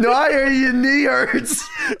 No, I hear you. Your knee hurts.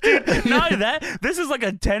 Dude, not only that, this is like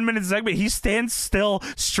a 10-minute segment. He stands still,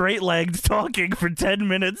 straight-legged, talking for 10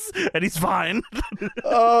 minutes, and he's fine.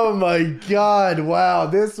 Oh my God! Wow,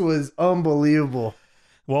 this was unbelievable.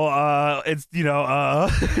 Well, it's, Doctor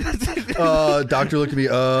looked at me,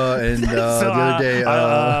 and the other day,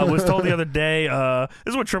 I was told the other day,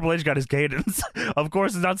 this is where Triple H got his cadence. Of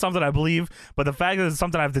course, it's not something I believe, but the fact that it's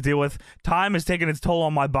something I have to deal with, time has taken its toll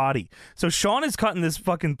on my body. So Sean is cutting this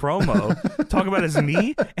fucking promo, talking about his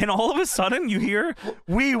knee, and all of a sudden you hear,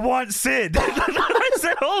 "We want Sid." I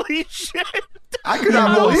said, holy shit. I could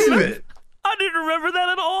not believe it. I didn't remember that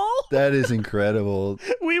at all. that is incredible.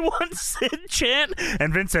 "We want Sid" chant,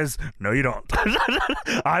 and Vince says, "No, you don't."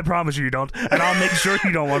 I promise you don't, and I'll make sure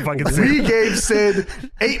you don't want fucking Sid. We gave Sid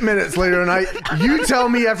 8 minutes later tonight. You tell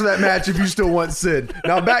me after that match if you still want Sid.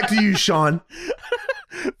 Now back to you, Sean.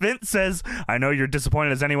 Vince says, "I know you're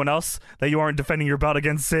disappointed as anyone else that you aren't defending your belt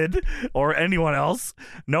against Sid or anyone else.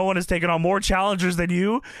 No one has taken on more challengers than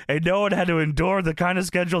you, and no one had to endure the kind of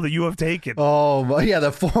schedule that you have taken." Oh, my, yeah,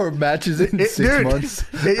 the 4 matches in 6 Dude, months.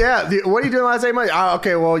 Yeah, what are you doing last 8 months?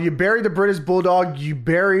 Okay, well, you buried the British Bulldog. You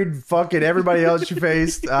buried fucking everybody else you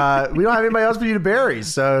faced. We don't have anybody else for you to bury,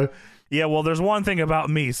 so... Yeah, well, there's one thing about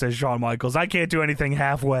me, says Shawn Michaels. I can't do anything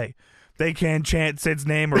halfway. They can't chant Sid's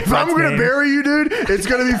name or If I'm going to bury you, dude, it's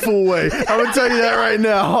going to be full way. I'm going to tell you that right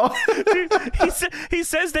now. Dude, he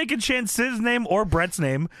says they can chant Sid's name or Brett's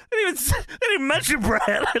name. They didn't even mention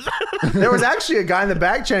Brett. There was actually a guy in the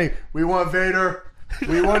back chanting, "We want Vader.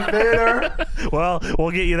 We want Vader." Well,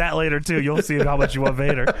 we'll get you that later, too. You'll see how much you want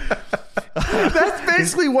Vader. That's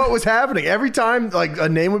basically what was happening. Every time like a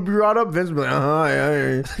name would be brought up, Vince would be like,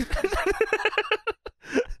 yeah.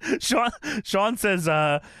 Sean says,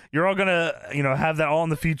 "You're all gonna, have that all in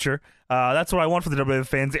the future. That's what I want for the WWE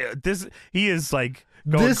fans." He is like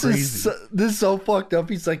going crazy. This is so fucked up.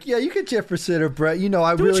 He's like, "Yeah, you can chant for Sid or Brett. I Do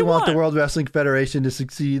what really you want the want. World Wrestling Federation to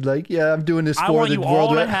succeed. Like, yeah, I'm doing this I for want the you World all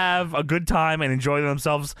to Wrestling." have a good time and enjoy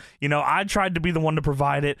themselves. I tried to be the one to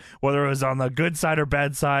provide it, whether it was on the good side or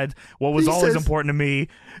bad side. What was He always says- important to me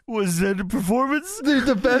was the performance. Dude,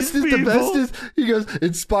 the best is he goes,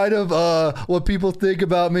 "In spite of what people think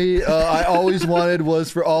about me, I always wanted was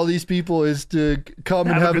for all these people is to come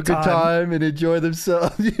and have a good time and enjoy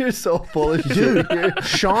themselves." You're so full of shit. Dude,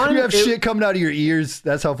 Sean, You have shit coming out of your ears.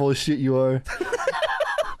 That's how full of shit you are.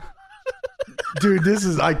 dude, this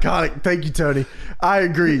is iconic. Thank you, Tony. I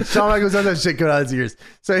agree. Shawn Michaels does have shit coming out of his ears.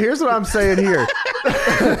 So here's what I'm saying here.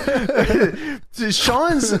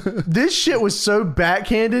 This shit was so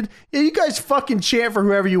backhanded. Yeah, you guys fucking chant for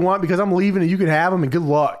whoever you want because I'm leaving and you can have them and good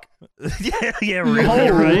luck. yeah, really, right.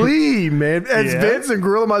 Holy, man. As Yeah. Vince and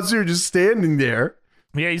Gorilla Monsoon just standing there.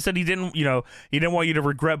 Yeah, he said he didn't want you to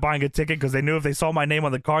regret buying a ticket because they knew if they saw my name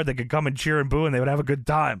on the card, they could come and cheer and boo and they would have a good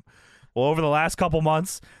time. Well, over the last couple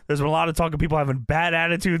months, there's been a lot of talk of people having bad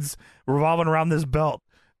attitudes revolving around this belt.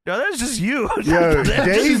 Yo, that's just you. Yo,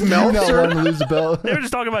 Dave You not Meltzer. wanting to lose the belt. They were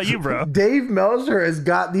just talking about you, bro. Dave Meltzer has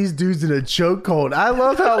got these dudes in a chokehold. I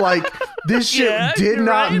love how this shit Yeah, did you're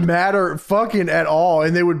not right. matter fucking at all,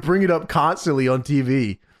 and they would bring it up constantly on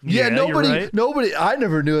TV. Yeah, you're right. nobody. I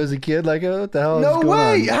never knew as a kid. Like, what the hell? No is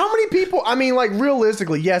going way. on? How many people? I mean,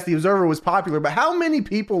 realistically, yes, the Observer was popular, but how many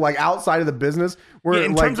people outside of the business were Yeah,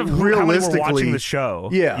 in terms of how many were realistically watching the show.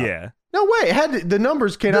 Yeah. No way. It had the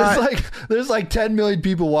numbers cannot. There's like 10 million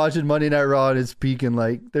people watching Monday Night Raw and it's peaking.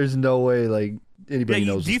 Like, there's no way anybody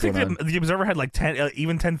knows. Do you what's think going that the Observer had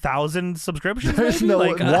 10,000 subscriptions? There's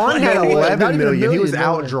maybe? no- Juan had no way. 11 Not even a million. He was million,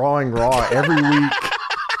 no out way. drawing Raw every week.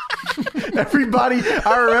 Everybody,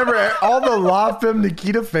 I remember all the La Femme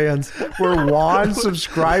Nikita fans were Juan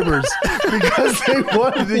subscribers because they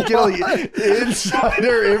wanted to get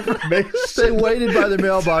insider information. They waited by the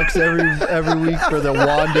mailbox every week for the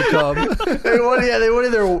wand to come. They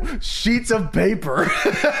wanted their sheets of paper.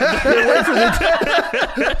 They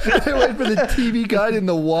wait for the TV guide in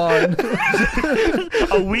the wand.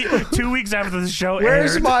 A week, 2 weeks after the show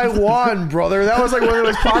Where's aired. my wand, brother? That was one of the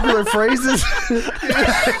most popular phrases.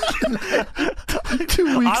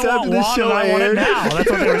 2 weeks after the show I want it aired. now. That's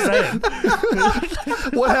what they were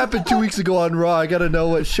saying. What happened 2 weeks ago on Raw? I got to know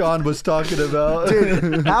what Sean was talking about.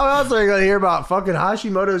 Dude, how else are you gonna hear about fucking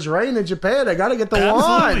Hashimoto's reign in Japan? I gotta get the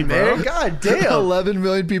Absolutely, wand, bro. man. God damn. 11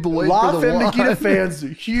 million people waiting La for the Femme wand. Nikita fans,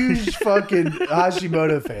 huge fucking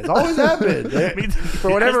Hashimoto fans. Always have been.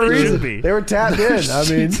 For whatever Yes, they should reason, be. they were tapped in. I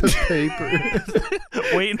mean, Sheets of paper.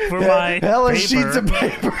 Waiting for my hella paper, sheets of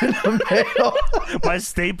paper in the mail. my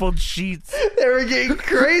stapled sheets. They were getting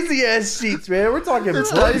crazy ass sheets, man. We're talking.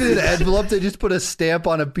 It's not even an envelope. They just put a stamp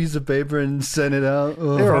on a piece of paper and send it out.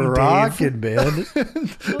 Oh, They were From Dave. rocking, man.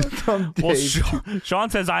 from Well, Dave. Sean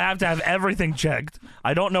says I have to have everything checked.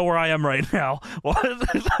 I don't know where I am right now.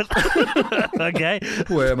 Okay.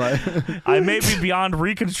 Where am I? I may be beyond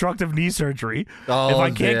reconstructive knee surgery. Oh, if I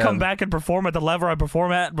can't damn. come back and perform at the level I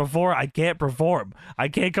performed at before, I can't perform. I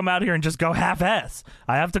can't come out here and just go half-ass.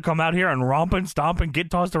 I have to come out here and romp and stomp and get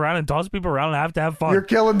tossed around and toss people around and I have to have fun. You're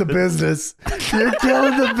killing the business. You're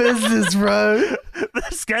killing the business, bro. The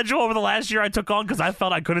schedule over the last year I took on because I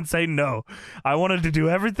felt I couldn't say no. I wanted to do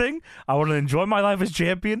everything. I wanted to enjoy my life as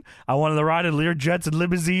champion. I wanted to ride in Lear jets and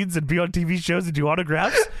limousines and be on TV shows and do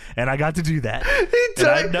autographs, and I got to do that.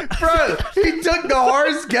 He took the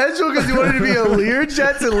hard schedule because he wanted to be a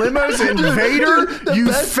Learjets and limos and Vader, the you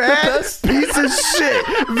best- the fat best- piece of shit.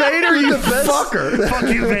 Vader, you best- fucker. Fuck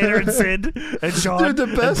you, Vader and Sid and Sean. Dude, the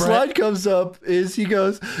and best Brett. line comes up is he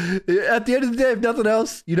goes, at the end of the day, if nothing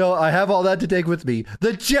else, I have all that to take with me.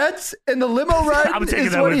 The jets and the limo ride I'm taking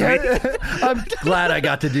is that what with he me. had. I'm glad I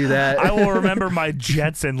got to do that. I will remember my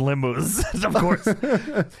jets and limos, of course.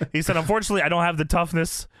 He said, unfortunately, I don't have the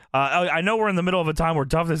toughness. I know we're in the middle of a time where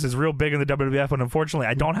toughness is real big in the WWF, but unfortunately,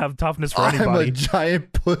 I don't have toughness for I'm anybody. a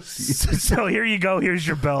giant pussy. So here you go. Here's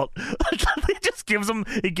your belt. He just gives him.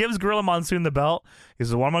 He gives Gorilla Monsoon the belt. He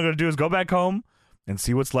says, "What am I going to do is go back home and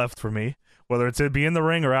see what's left for me, whether it's to be in the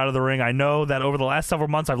ring or out of the ring. I know that over the last several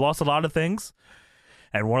months, I've lost a lot of things,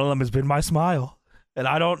 and one of them has been my smile. And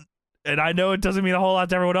I know it doesn't mean a whole lot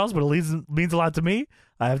to everyone else, but it means a lot to me.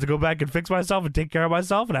 I have to go back and fix myself and take care of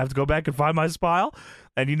myself, and I have to go back and find my smile.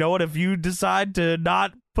 And you know what? If you decide to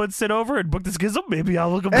not put Sid over and book the Schism, maybe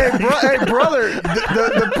I'll look Hey, back. hey, brother,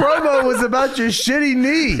 the promo was about your shitty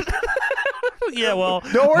knee. Yeah, well,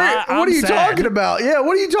 Don't worry. what What are you talking about? Yeah,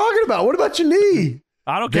 what are you talking about? What about your knee?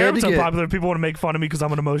 I don't care if it's They had to get- unpopular. People want to make fun of me because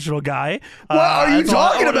I'm an emotional guy. What are you that's all I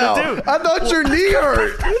talking wanted to about? do. I thought your knee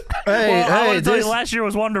hurt. Hey, Well, I want to tell this, you, last year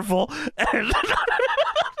was wonderful.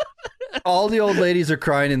 all the old ladies are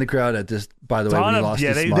crying in the crowd at this, by the way, when he lost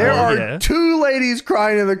his smile. There are yeah. 2 ladies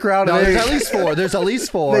crying in the crowd. No, and there's they- at least 4. There's at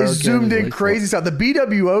least 4. They Okay, zoomed there's at in least crazy stuff. The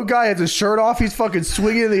BWO guy has his shirt off. He's fucking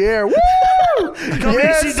swinging in the air. Woo!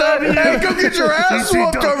 Yes, ECW. hey, go get your ass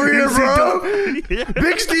whooped ECW. over here, bro. Yeah.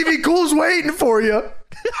 Big Stevie Cool's waiting for you.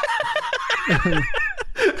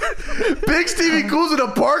 Big Stevie Cool's in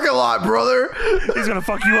a parking lot, brother. He's going to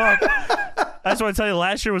fuck you up. That's why I tell you,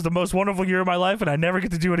 last year was the most wonderful year of my life, and I never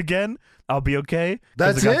get to do it again. I'll be okay.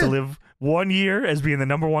 'cause That's I got it? to live 1 year as being the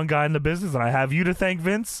 #1 guy in the business, and I have you to thank,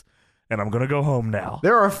 Vince, and I'm going to go home now.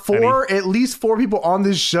 There are at least four people on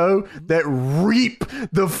this show that reap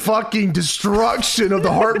the fucking destruction of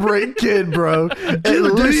the Heartbreak Kid, bro. At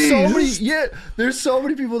Dude, least. there's so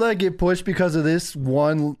many people that get pushed because of this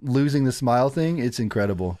one losing the smile thing. It's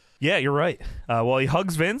incredible. Yeah, you're right. Well, he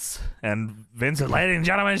hugs Vince, and Vince says, "Ladies and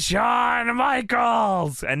gentlemen, Shawn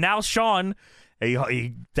Michaels." And now Shawn,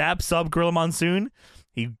 he daps up Gorilla Monsoon.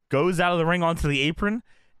 He goes out of the ring onto the apron,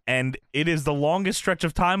 and it is the longest stretch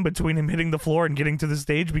of time between him hitting the floor and getting to the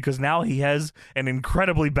stage because now he has an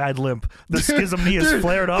incredibly bad limp. The Schism knee is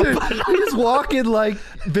flared up. Dude, he's walking like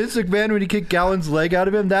Vince McMahon when he kicked Gowan's leg out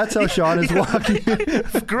of him. That's how Shawn is walking.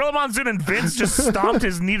 Gorilla Monsoon and Vince just stomped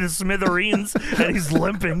his knee to smithereens, and he's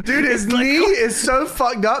limping. Dude, his knee is so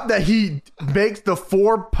fucked up that he makes the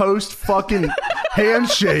 4-post fucking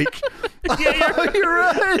handshake. Yeah, You're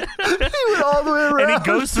right. He went all the way around. and he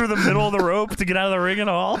goes through the middle of the rope to get out of the ring and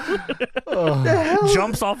all.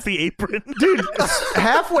 Jumps off the apron. Dude,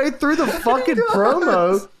 halfway through the fucking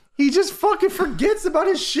promo, he just fucking forgets about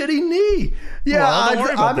his shitty knee. Yeah, Well, don't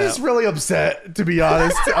worry about I'm just that. really upset, to be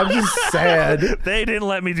honest. I'm just sad. They didn't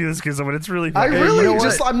let me do this Schism, but it's really I funny. really you know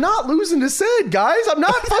just, I'm not losing to Sid, guys. I'm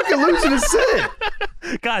not fucking losing to Sid.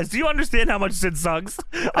 Guys, do you understand how much Sid sucks?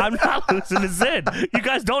 I'm not losing to Sid. You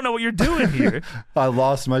guys don't know what you're doing here. I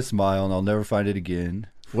lost my smile and I'll never find it again.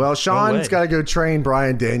 Well, Sean's way. got to go train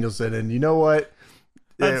Bryan Danielson, and you know what?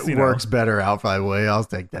 That's, It works better out my way. I'll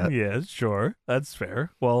take that. Yeah, sure. That's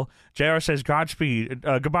fair. Well, JR says Godspeed.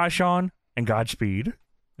 Goodbye, Sean, and Godspeed.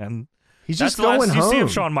 And He's just going home. You see of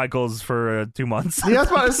Shawn Michaels for 2 months. Yeah,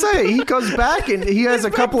 that's what I was saying. He comes back and he has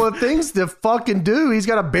a couple of things to fucking do. He's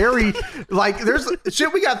got to bury, like, there's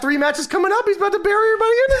shit. We got 3 matches coming up. He's about to bury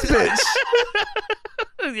everybody in this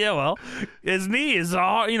bitch. Yeah, well, his knee is,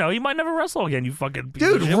 he might never wrestle again. You fucking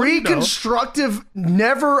dude. Reconstructive,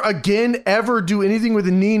 never again ever do anything with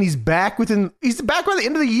the knee, and he's back by the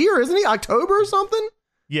end of the year, isn't he? October or something.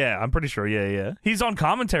 Yeah, I'm pretty sure. Yeah. He's on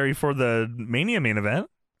commentary for the Mania main event.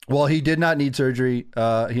 Well, he did not need surgery.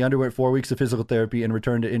 He underwent 4 weeks of physical therapy and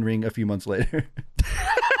returned to in-ring a few months later.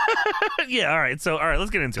 Yeah, all right,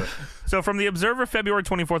 let's get into it. So from the Observer, February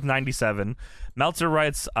 24th, 97, Meltzer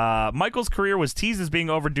writes, Michael's career was teased as being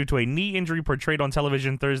over due to a knee injury portrayed on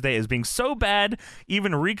television Thursday as being so bad,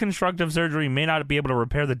 even reconstructive surgery may not be able to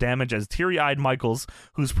repair the damage, as teary-eyed Michaels,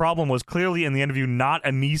 whose problem was clearly in the interview not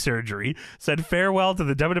a knee surgery, said farewell to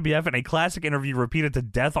the WWF in a classic interview repeated to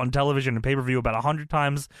death on television and pay-per-view about 100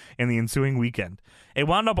 times in the ensuing weekend. It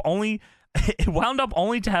wound up only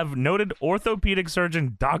to have noted orthopedic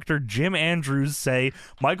surgeon Dr. Jim Andrews say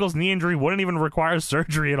Michael's knee injury wouldn't even require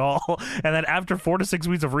surgery at all, and that after 4 to 6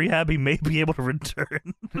 weeks of rehab, he may be able to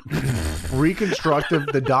return. Reconstructive,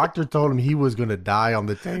 the doctor told him he was going to die on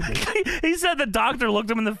the table. He said the doctor looked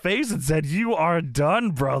him in the face and said, "You are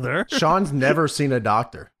done, brother." Sean's never seen a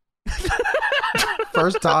doctor.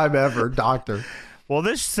 First time ever, doctor. Well,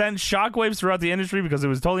 this sent shockwaves throughout the industry because it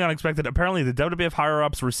was totally unexpected. Apparently, the WWF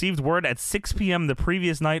higher-ups received word at 6 p.m. the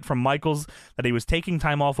previous night from Michaels that he was taking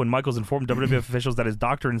time off when Michaels informed WWF officials that his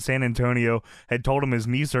doctor in San Antonio had told him his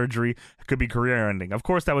knee surgery could be career-ending. Of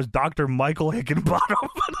course, that was Dr. Michael Hickenbottom.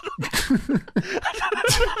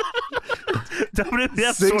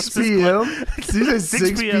 WWF 6 p.m.?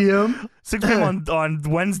 6 p.m.? 6 p.m. on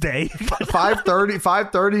Wednesday.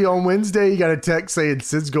 5:30 on Wednesday, you got a text saying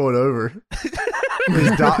Sid's going over.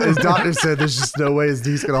 His doctor said there's just no way his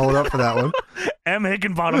knee's going to hold up for that one. M.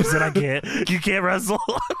 Hickenbottom said, you can't wrestle.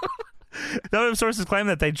 WWF sources claim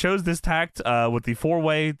that they chose this tact with the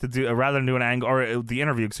four-way to do rather than do an angle, or the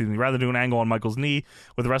interview, rather than do an angle on Michael's knee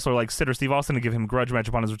with a wrestler like Sid or Steve Austin to give him a grudge match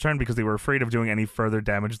upon his return because they were afraid of doing any further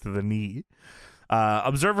damage to the knee.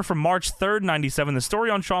 Observer from March 3rd, 97, the story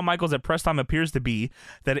on Shawn Michaels at press time appears to be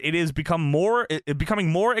that it is becoming more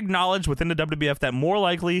acknowledged within the WWF that more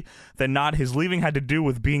likely than not his leaving had to do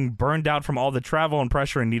with being burned out from all the travel and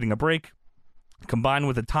pressure and needing a break, combined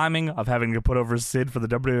with the timing of having to put over Sid for the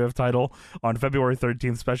WWF title on February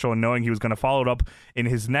 13th special and knowing he was going to follow it up in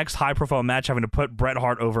his next high-profile match, having to put Bret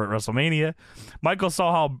Hart over at WrestleMania. Michael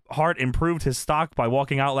saw how Hart improved his stock by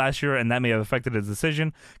walking out last year, and that may have affected his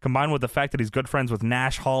decision, combined with the fact that he's good friends with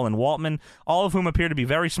Nash, Hall, and Waltman, all of whom appear to be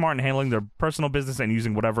very smart in handling their personal business and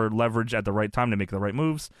using whatever leverage at the right time to make the right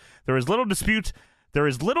moves. There is little dispute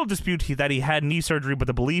that he had knee surgery, but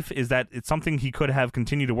the belief is that it's something he could have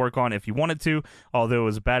continued to work on if he wanted to, although it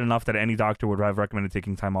was bad enough that any doctor would have recommended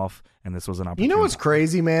taking time off, and this was an opportunity. You know what's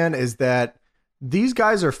crazy, man, is that these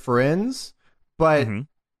guys are friends, but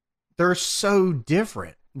they're so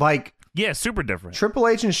different. Like, yeah, super different. Triple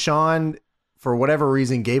H and Shawn, for whatever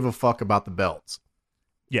reason, gave a fuck about the belts.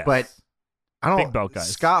 Yes. But I don't. Big belt guys.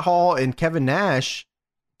 Scott Hall and Kevin Nash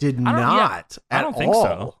did not at all. I don't think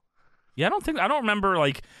so. Yeah, I don't remember,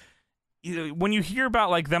 like, when you hear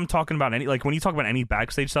about, like, them talking about when you talk about any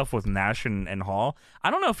backstage stuff with Nash and Hall,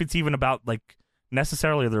 I don't know if it's even about, like,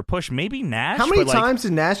 necessarily their push. Maybe Nash. How many times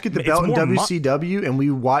did Nash get the belt in WCW and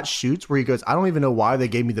we watched shoots where he goes, I don't even know why they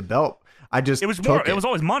gave me the belt. It was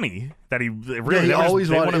always money that he really. Yeah,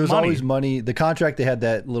 always money. The contract, they had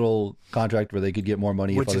that little contract where they could get more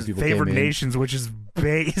money if other people came in. Favored nations, which is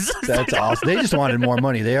base. That's awesome. They just wanted more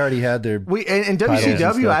money. They already had their. And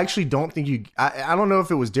WCW, I actually don't think I don't know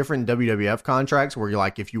if it was different WWF contracts where you're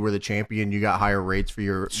like, if you were the champion, you got higher rates for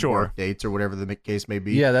your work dates or whatever the case may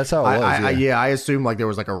be. Yeah, that's how it was. I assume like there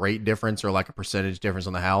was like a rate difference or like a percentage difference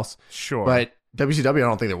on the house. Sure, but WCW, I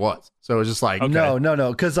don't think there was. So it was just like, okay.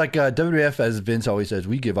 No, because like WWF, as Vince always says,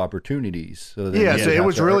 we give opportunities. So it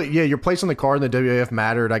was really, your place on the card in the WWF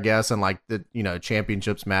mattered, I guess, and like the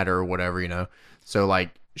championships matter or whatever, So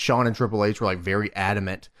like Shawn and Triple H were like very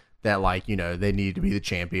adamant that like they needed to be the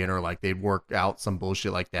champion or like they'd work out some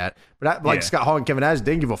bullshit like that. But Scott Hall and Kevin Nash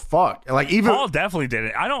didn't give a fuck. Like even Hall definitely did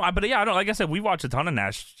it. I don't. Like I said, we watched a ton of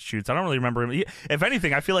Nash shoots. I don't really remember him. If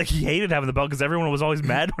anything, I feel like he hated having the belt because everyone was always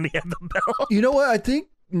mad when he had the belt. You know what? I think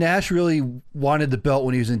Nash really wanted the belt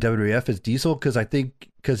when he was in WWF as Diesel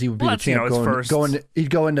because he would be the champ he'd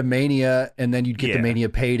go into Mania and then you'd get the Mania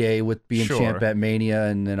payday with being champ at Mania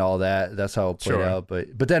and then all that. That's how it played out.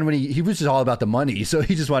 But then when he was just all about the money, so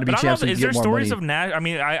he just wanted to be champ. Is there stories of Nash? I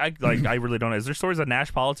mean, I really don't know. Is there stories of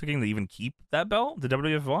Nash politicking to even keep that belt, the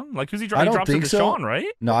WWF one? Like, who's he dropping? I don't think so. Shawn, right?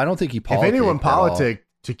 No, I don't think he politicked. If anyone politicked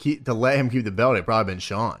to let him keep the belt, it probably been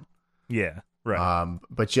Shawn. Yeah, right.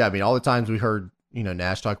 But yeah, I mean, all the times we heard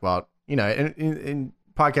Nash talk about in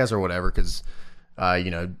podcasts or whatever because.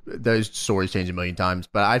 Those stories change a million times,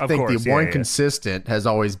 but I think the one consistent has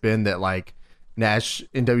always been that like Nash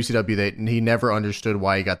in WCW, he never understood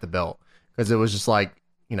why he got the belt because it was just like,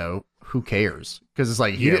 who cares? Because it's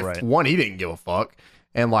like he didn't give a fuck,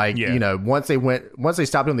 and like once they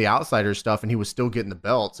stopped doing the outsider stuff and he was still getting the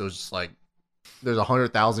belts, it was just like there's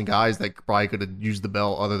 100,000 guys that probably could have used the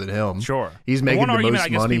belt other than him. Sure, he's making the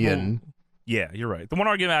most money Yeah, you're right. The one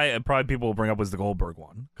argument probably people will bring up was the Goldberg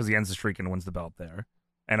one because he ends the streak and wins the belt there,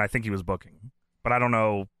 and I think he was booking, but I don't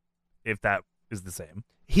know if that is the same.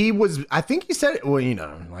 He was. I think he said it. Well,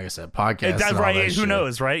 like I said, podcast. That's right. Who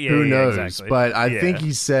knows, right? Yeah, who knows? Exactly. But I think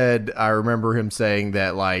he said. I remember him saying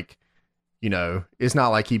that, like, it's not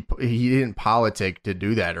like he didn't politic to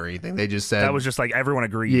do that or anything. They just said that was just like everyone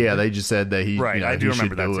agreed. Yeah, they just said that he. Right. I do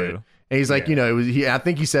remember that too. And he's like, it was. I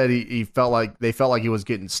think he said he felt like they felt like he was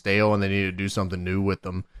getting stale and they needed to do something new with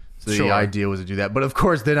them. So the idea was to do that. But of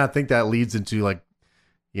course, then I think that leads into like,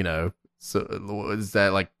 so is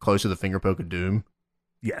that like close to the finger poke of doom?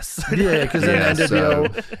 Yes. Yeah, because then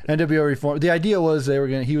NWO reformed. The idea was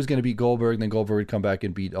he was gonna beat Goldberg, and then Goldberg would come back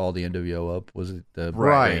and beat all the NWO up. Was it the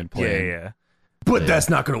right? Yeah. But that's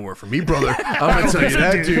not going to work for me, brother. I'm going to tell you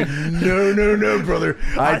that, dude. No, brother.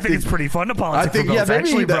 I think it's pretty fun to politics. I think,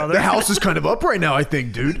 actually, brother. The house is kind of up right now, I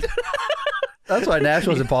think, dude. That's why Nash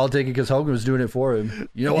wasn't politicking because Hogan was doing it for him.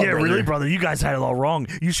 You know what, brother? Really, brother. You guys had it all wrong.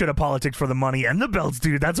 You should have politicked for the money and the belts,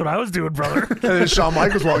 dude. That's what I was doing, brother. And then Shawn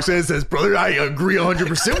Michaels walks in and says, brother, I agree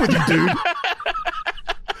 100% with you, dude.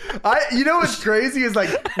 What's crazy is like,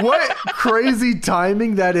 what crazy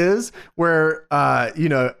timing that is where,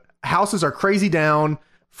 houses are crazy down.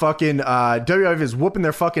 Fucking WWF is whooping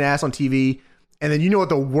their fucking ass on TV. And then what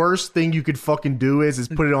the worst thing you could fucking do is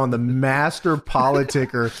put it on the master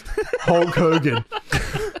politicker, Hulk Hogan.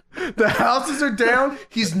 The houses are down.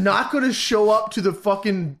 He's not going to show up to the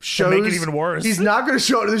fucking shows. Make it even worse. He's not going to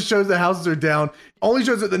show up to the shows. The houses are down. Only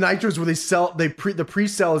shows at the Nitros where the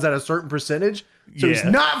pre-sale is at a certain percentage. So he's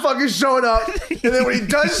not fucking showing up. And then when he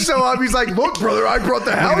does show up, he's like, look, brother, I brought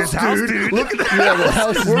the house, dude. Look at the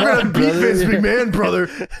house. We're going to beat Vince McMahon, brother.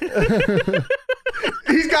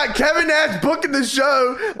 He's got Kevin Nash booking the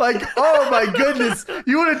show. Like, oh my goodness.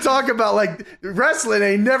 You want to talk about like wrestling?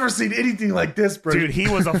 I ain't never seen anything like this, bro. Dude, he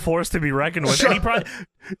was a force to be reckoned with. And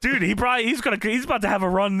he's about to have a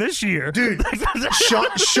run this year. Dude,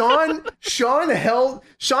 Shawn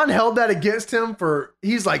held that against him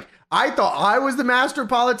he's like, I thought I was the master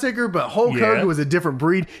politicker, but Hulk Hogan was a different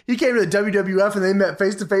breed. He came to the WWF and they met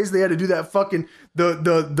face to face. They had to do that fucking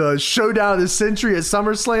the showdown of the century at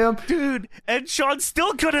SummerSlam. Dude, and Shawn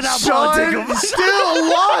still couldn't out-politic him. Still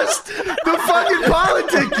lost the fucking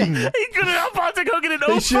politicking. He couldn't out-politic Hogan in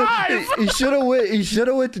 05. He should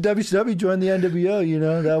have went to WCW, joined the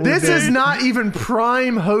NWO, This is not even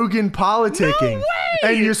prime Hogan politicking. No way!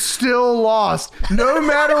 And you're still lost. No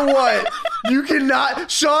matter what. You cannot.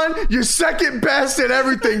 Shawn, you're second best at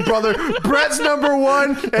everything, brother. Brett's number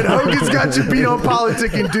one, and Hogan's got you beat on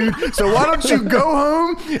politicking, dude. So why don't you go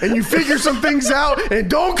home and you figure some things out and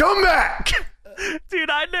don't come back? Dude,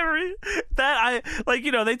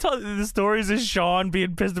 they told the stories of Shawn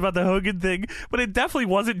being pissed about the Hogan thing, but it definitely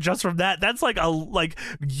wasn't just from that. That's like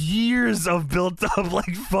years of built up,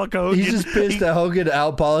 like, fuck Hogan. He's just pissed that Hogan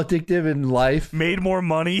out-politicked him in life. Made more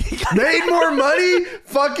money.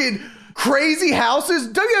 Fucking crazy houses.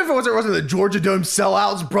 WWF wasn't the Georgia Dome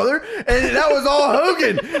sellouts, brother. And that was all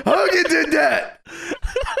Hogan. Hogan did that.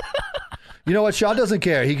 You know what? Shawn doesn't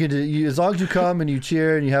care. He could, as long as you come and you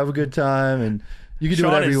cheer and you have a good time and you can do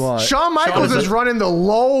whatever you want. Shawn Michaels is running the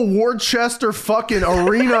Lowell Worcester fucking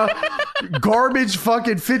arena garbage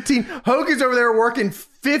fucking 15. Hogan's over there working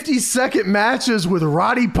 50-second matches with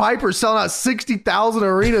Roddy Piper selling out 60,000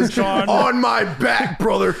 arenas on my back,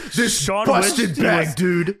 brother. This Shawn busted back,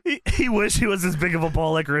 dude. He wished he was as big of a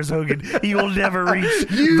ball licker as Hogan. He will never reach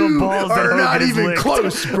the balls that Hogan not even licked.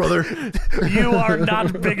 Close, brother. You are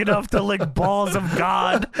not big enough to lick balls of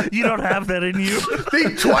God. You don't have that in you.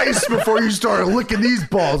 Think twice before you start licking these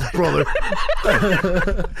balls, brother.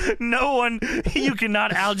 No one, you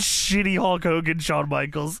cannot out shitty Hulk Hogan, Shawn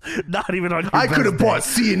Michaels. Not even on your I could have bought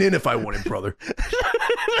CNN if I wanted, brother.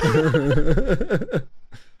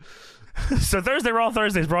 So Thursday Raw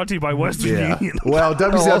Thursday is brought to you by Western Union. Well,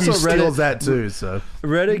 WCW also steals that too. So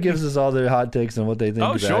Reddit gives us all their hot takes on what they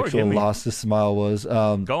think the actual loss to Smile was.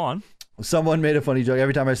 Go on. Someone made a funny joke.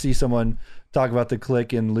 Every time I see someone talk about the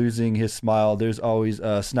Click and losing his smile, there's always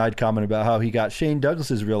a snide comment about how he got Shane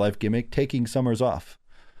Douglas's real life gimmick, taking summers off.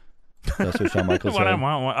 That's what Shawn Michaels said.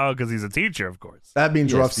 Because he's a teacher, of course. that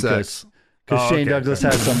means rough sex. Because Shane Douglas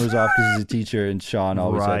had summers off because he's a teacher, and Shawn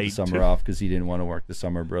always had the summer off because he didn't want to work the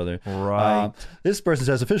summer, brother. Right. This person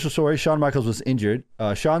says, official story, Shawn Michaels was injured.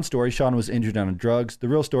 Shawn's story, Shawn was injured on drugs. The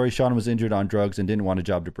real story, Shawn was injured on drugs and didn't want a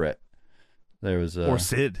job to Brett. There was or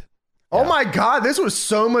Sid. Oh my God, this was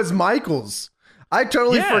Soma's Michaels. I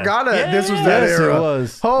totally forgot this was that yes, era. It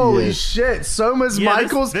was. Holy shit, Soma's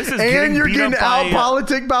Michaels, this is and you're getting out by,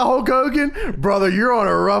 politicked by Hulk Hogan? Brother, you're on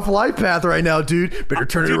a rough life path right now, dude. Better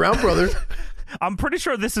turn it around, brother. I'm pretty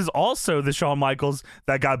sure this is also the Shawn Michaels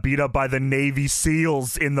that got beat up by the Navy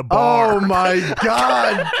SEALs in the bar. Oh my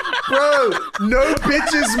God. Bro, no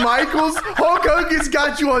bitches, Michaels. Hulk Hogan's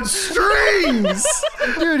got you on strings.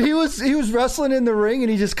 Dude, he was wrestling in the ring and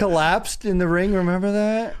he just collapsed in the ring. Remember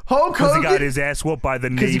that? Hulk Hogan. He got his ass whooped by the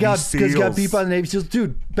Navy SEAls. Because he got beat by the Navy SEALs.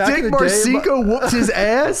 Dude, back Dick in the Marcinko whooped his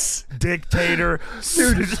ass. Dictator.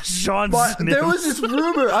 Dude, Sean there was this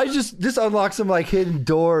rumor. This unlocked some like hidden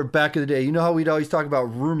door back in the day. You know how we'd always talk about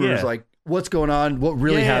rumors like what's going on, what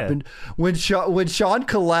really happened. When Shawn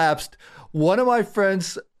collapsed, one of my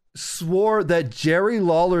friends swore that Jerry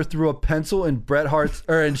Lawler threw a pencil in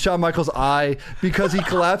in Shawn Michaels' eye because he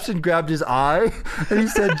collapsed and grabbed his eye, and he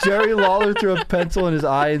said Jerry Lawler threw a pencil in his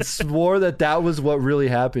eye and swore that was what really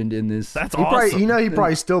happened in this. That's awesome. He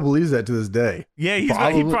probably still believes that to this day. Yeah, he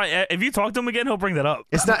probably. If you talk to him again, he'll bring that up.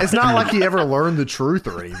 It's not like he ever learned the truth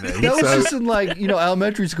or anything. That was just in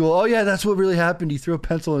elementary school. Oh yeah, that's what really happened. He threw a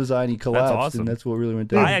pencil in his eye and he collapsed. That's awesome. And that's what really went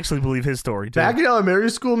down. I actually believe his story too. Back in elementary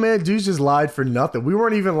school, man, dudes just lied for nothing. We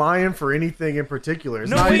weren't even lying for anything in particular.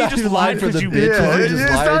 You just lied for the you. bitch.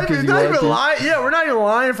 It's not even lying. Yeah, we're not even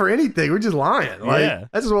lying for anything. We're just lying.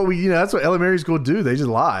 That's just what that's what elementary school do. They just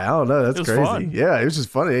lie. I don't know. That's crazy. Fun. Yeah, it was just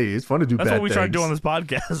funny. Hey, it's fun to do bad things. That's what we tried to do on this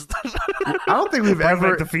podcast. I don't think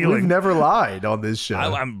we've never lied on this show.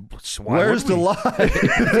 Where's the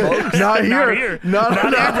lie? Not here. No,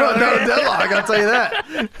 Deadlock. I'll tell you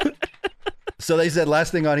that. So they said,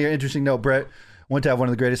 last thing on here, interesting note, Brett went to have one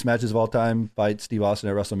of the greatest matches of all time, fight Steve Austin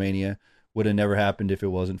at WrestleMania. Would have never happened if it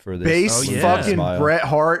wasn't for this. Fucking smile. Bret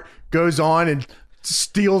Hart goes on and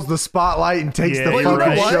steals the spotlight and takes the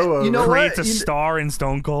fucking show over. You know Creates a star in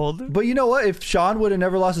Stone Cold. But you know what? If Shawn would have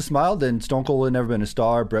never lost a smile, then Stone Cold would have never been a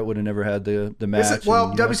star. Bret would have never had the match.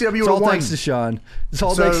 WCW would have won. Thanks to Shawn. It's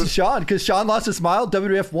all thanks to Shawn. Because Shawn lost a smile,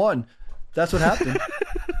 WWF won. That's what happened.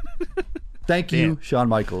 Thank you, Shawn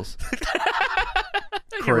Michaels.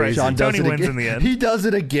 Crazy. Shawn does Tony wins in the end. He does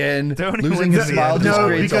it again. Tony losing his smile just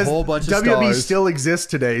creates a whole bunch of WWE stars. still exists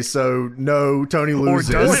today, so no, Tony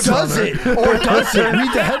loses. Or does it?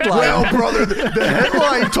 Read the headline. Well, brother, the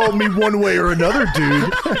headline told me one way or another,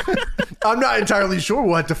 dude. I'm not entirely sure.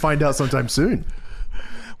 We'll have to find out sometime soon.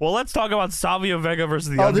 Well, let's talk about Savio Vega versus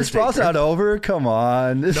the Undertaker. This Raw's not over? Come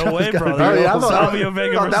on. No way, brother. Savio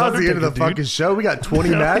Vega versus that was the end of the fucking show. We got 20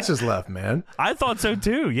 matches left, man. I thought so,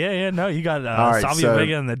 too. No, you got Savio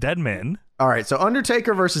Vega and the Dead Man. All right, so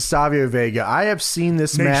Undertaker versus Savio Vega. I have seen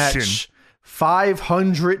this match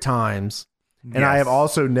 500 times, and I have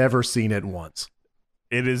also never seen it once.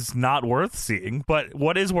 It is not worth seeing, but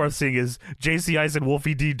what is worth seeing is JC Ice and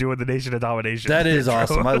Wolfie D doing the Nation of Domination. That is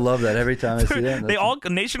awesome. I love that every time I see that.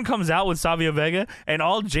 Nation comes out with Savio Vega, and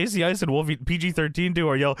all JC Ice and Wolfie PG-13 do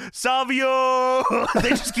are yell, Savio! They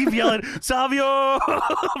just keep yelling, Savio!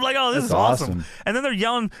 I'm like, oh, this is awesome. And then they're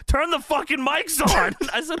yelling, turn the fucking mics on.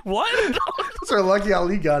 I said, what? Sorry, Lucky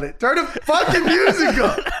Ali got it. Turn the fucking music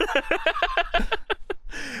up.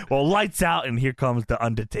 Well, lights out, and here comes the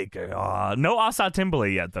Undertaker. No Asa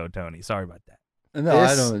Timberlake yet, though, Tony. Sorry about that. No,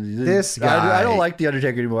 I don't. This guy, I don't like the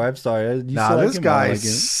Undertaker anymore. I'm sorry. This guy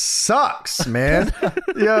sucks, man.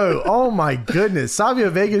 Yo, oh my goodness, Savio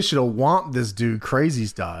Vega should have whomped this dude crazy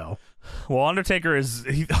style. Well, Undertaker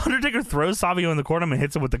throws Savio in the corner and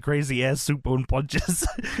hits him with the crazy ass soup bone punches.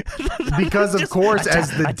 Because of course,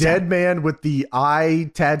 as the dead man with the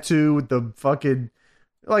eye tattoo with the fucking.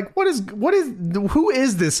 Like, who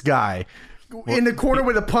is this guy in the corner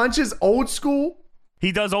with the punches? Old school?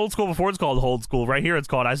 He does old school before it's called old school. Right here, it's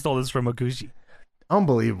called I stole this from Akushi.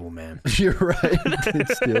 Unbelievable, man. You're right.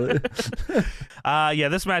 Steal it. Yeah,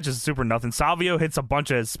 this match is super nothing. Savio hits a bunch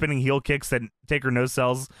of spinning heel kicks that Taker no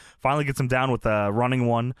sells. Finally gets him down with a running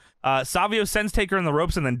one. Savio sends Taker in the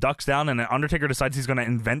ropes and then ducks down, and Undertaker decides he's going to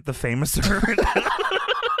invent the Famouser.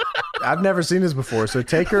 I've never seen this before. So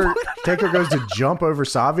Taker goes to jump over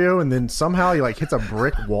Savio, and then somehow he like hits a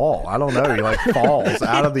brick wall. I don't know. He like falls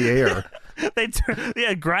out of the air.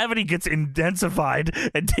 Gravity gets intensified,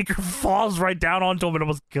 and Taker falls right down onto him and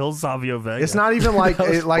almost kills Savio Vega. It's not even like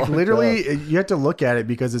literally. You have to look at it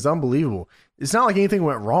because it's unbelievable. It's not like anything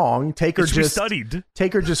went wrong. Taker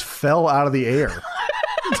just fell out of the air.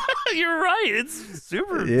 You're right. It's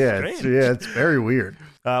super. Strange. It's very weird.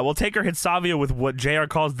 Well, Taker hits Savio with what JR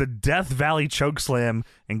calls the Death Valley Chokeslam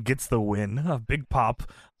and gets the win. A big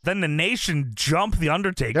pop. Then the Nation jump the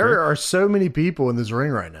Undertaker. There are so many people in this ring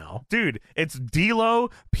right now. Dude, it's D'Lo,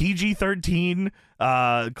 PG-13,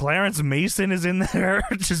 Clarence Mason is in there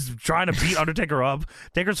just trying to beat Undertaker up.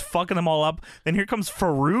 Taker's fucking them all up. Then here comes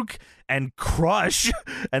Farouk and Crush,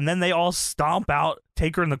 and then they all stomp out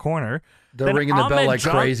Taker in the corner. They're then ringing the bell like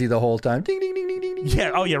crazy the whole time. Ding, ding, ding, ding, ding.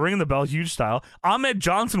 Yeah, oh yeah, ringing the bell, huge style. Ahmed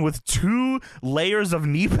Johnson with 2 layers of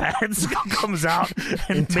knee pads comes out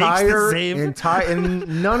and makes the save.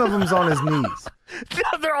 And none of them's on his knees.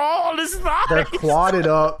 They're all on his thighs. They're quadded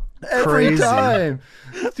up. Every time.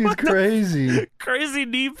 Dude's crazy. Crazy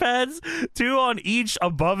knee pads, 2 on each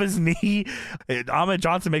above his knee. Ahmed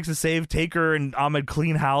Johnson makes a save. Taker and Ahmed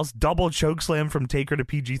clean house. Double chokeslam from Taker to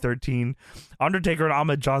PG-13. Undertaker and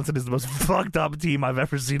Ahmed Johnson is the most fucked up team I've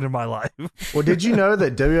ever seen in my life. Well, did you know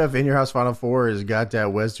that WF In Your House Final Four has got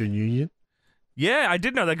that Western Union? Yeah, I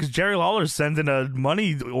did know that because Jerry Lawler sent in a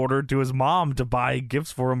money order to his mom to buy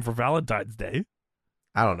gifts for him for Valentine's Day.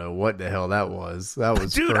 I don't know what the hell that was. That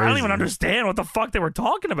was dude. Crazy. I don't even understand what the fuck they were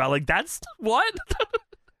talking about. Like, that's what?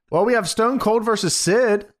 Well, we have Stone Cold versus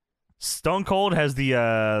Sid. Stone Cold has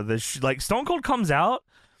Stone Cold comes out,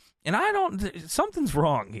 and I don't. Something's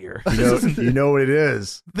wrong here. You know what it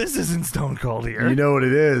is. This isn't Stone Cold here. You know what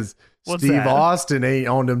it is. What's Steve that? Austin ain't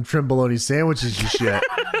on them Trimbologna sandwiches and shit.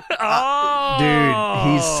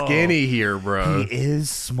 Dude, he's skinny here, bro. He is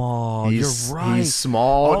small. You're right. He's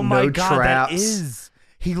small. Oh my no God, traps. that is.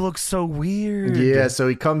 He looks so weird. Yeah, so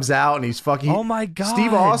he comes out and he's fucking. Oh my God.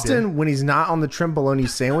 Steve Austin, when he's not on the Trimbologna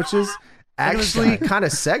sandwiches, actually kind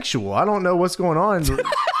of sexual. I don't know what's going on. Steve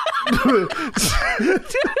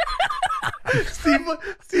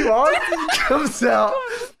Austin comes out.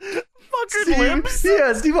 Lips.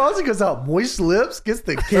 Yeah, Steve Austin goes out, moist lips, gets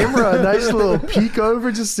the camera a nice little peek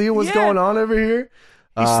over, just seeing what's going on over here.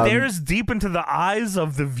 He stares deep into the eyes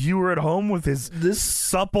of the viewer at home with his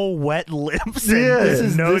supple, wet lips.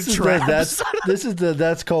 And traps.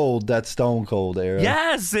 That's cold. That's Stone Cold era.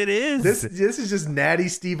 Yes, it is. This is just natty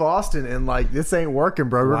Steve Austin, and like this ain't working,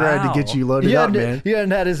 bro. We're gonna have to get you loaded up, man. He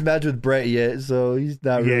hadn't had his match with Brett yet, so he's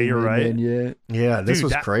not really you're right. in yet. Yeah, this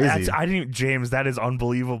was crazy. James, that is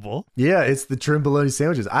unbelievable. Yeah, it's the Trimbologna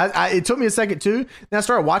sandwiches. It took me a second too. Then I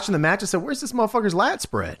started watching the match. I said, "Where's this motherfucker's lat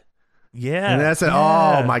spread?" Yeah. And then I said,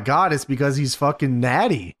 oh my God, it's because he's fucking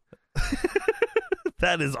natty.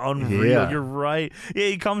 That is unreal. Yeah. You're right. Yeah,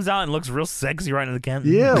 he comes out and looks real sexy right in the camera.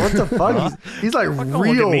 Yeah, what the fuck? He's like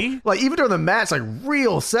real. Like even during the match, like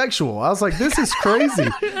real sexual. I was like, this is crazy.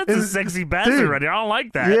 That's a sexy bastard right here. I don't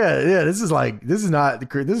like that. Yeah. This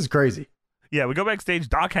is crazy. Yeah, we go backstage.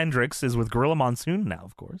 Doc Hendricks is with Gorilla Monsoon now,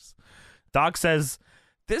 of course. Doc says,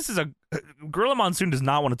 Gorilla Monsoon does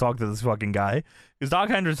not want to talk to this fucking guy. Because Doc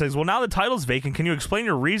Hendricks says, well, now the title's vacant. Can you explain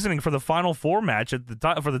your reasoning for the Final Four match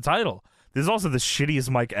for the title? This is also the shittiest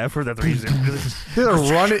mic ever that they're using. They're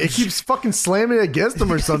running. It keeps fucking slamming against them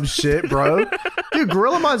or some shit, bro. Dude,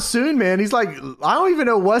 Gorilla Monsoon, man, he's like, I don't even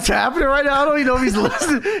know what's happening right now. I don't even know if he's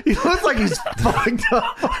listening. He looks like he's fucked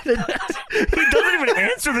up. He doesn't even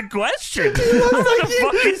answer the question. He looks like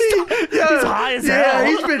he's high as hell. Yeah,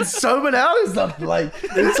 he's been sober out and stuff. Like,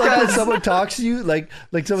 it's like when someone talks to you, like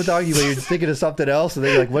someone talking to you, but you're thinking of something else, and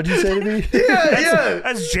they're like, what'd you say to me? Yeah.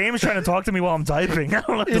 That's James trying to talk to me while I'm typing. I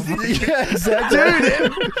don't know what the fuck. Yeah. Exactly.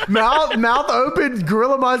 Dude, mouth open,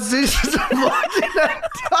 Gorilla Monsoon just looking at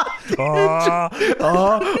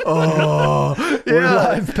We're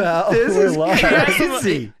live, pal. We're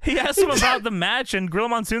live. He asked him about the match, and Gorilla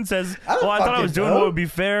Monsoon says, I thought I was doing what would be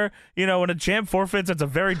fair. You know, when a champ forfeits, it's a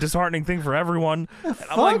very disheartening thing for everyone. And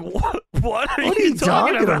I'm like, what are you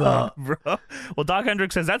talking about, bro? Well, Doc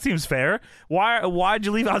Hendricks says, that seems fair. Why'd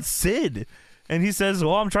you leave out Sid? And he says,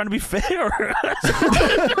 well, I'm trying to be fair.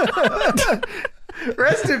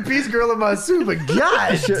 Rest in peace, Gorilla Monsoon, but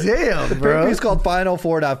god damn, bro. It's called Final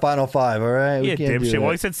Four, not Final Five, all right? Yeah, dipshit.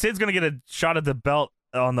 Well, he said Sid's going to get a shot at the belt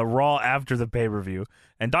on the Raw after the pay-per-view.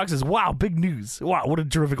 And Doc says, wow, big news. Wow, what a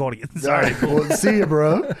terrific audience. All right, cool. See you,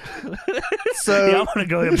 bro. So yeah, I'm going to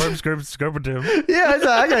go ahead and scurp it to him. Yeah,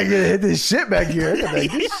 I got to hit this shit back here. I gotta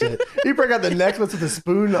make this shit. He break out the necklace with the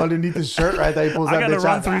spoon underneath his shirt right there. He pulls I that got to bitch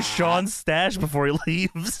run out. through Sean's stash before he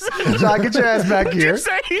leaves. John, get your ass back here. He's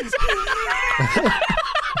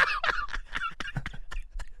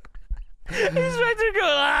back there going,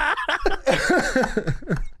 ah.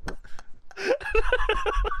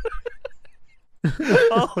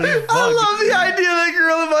 Holy fuck. I love the idea that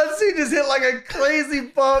Gorilla Monsoon just hit like a crazy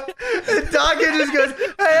bump, and Donkey just goes,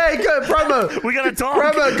 "Hey, go promo. We gotta talk.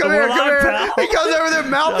 Promo, come We're here, come live, here." pal. He comes over there,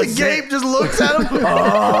 mouth That's agape, it. just looks at him.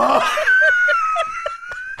 Oh.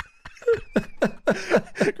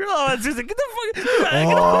 Girl, it's just like, get the fuck.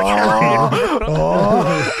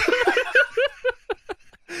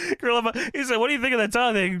 Gorilla, he said, "What do you think of that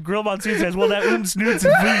time thing?" Gorilla Monsoon says, "Well, that snoots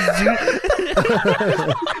and feeds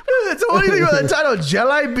you." So what do you think about that title?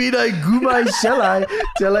 Jelly Bina Gumai Shelai.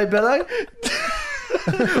 Jelly Belai?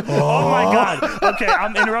 Oh my god. Okay,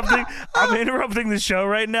 I'm interrupting the show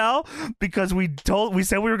right now because we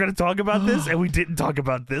said we were going to talk about this and we didn't talk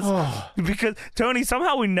about this. Because Tony,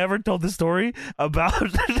 somehow we never told the story about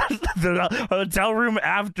the hotel room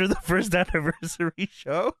after the first anniversary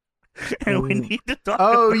show. And we need to talk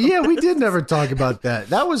Oh yeah, we did never talk about that.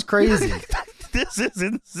 That was crazy. This is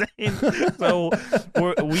insane. So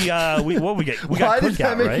we what we get? We Why got did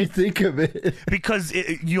that Cookout, make right? you think of it? Because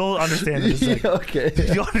you'll understand in a second. Okay.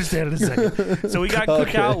 You'll understand in a second. So we got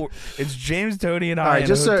Okay. Cookout. It's James, Tony, and I. All right,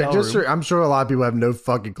 in a hotel room. so I'm sure a lot of people have no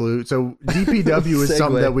fucking clue. So DPW is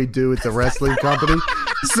something Segue. that we do. It's a wrestling company.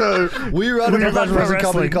 So We run a Deadlock professional Pro wrestling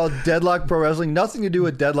company Wrestling. called Deadlock Pro Wrestling. Nothing to do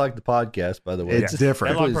with Deadlock the podcast, by the way. It's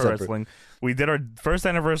different. Deadlock Completely Pro separate. Wrestling. We did our first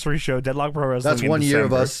anniversary show, Deadlock Pro Wrestling. That's in 1 year of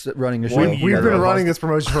December. us running a show. 1 year. We've been of running us. this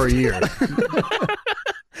promotion for a year.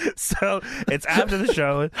 So it's after the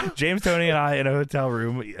show. James, Tony, and I in a hotel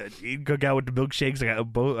room eating Cookout with the milkshakes.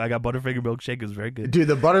 I got Butterfinger milkshake. It was very good. Dude,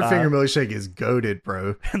 the Butterfinger milkshake is goated,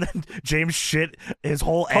 bro. And then James shit his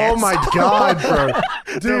whole ass. Oh my god,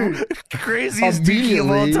 bro. Dude. The craziest dookie of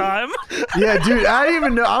all Immediately. time. Yeah, dude, I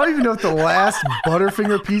don't even know if the last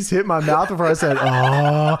Butterfinger piece hit my mouth before I said,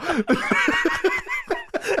 "Oh."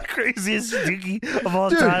 Craziest dookie of all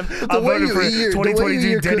Dude, time. the I way voted you for eat your- the way you 2022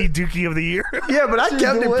 eat your Denny Dookie of the Year. Yeah, but I Dude,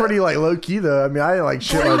 kept the it way- pretty like low key though. I mean, I like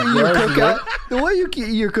shit like Your that. cookout, the way you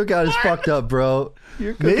eat your cookout is fucked up, bro.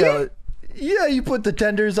 Your Me? cookout. Yeah, you put the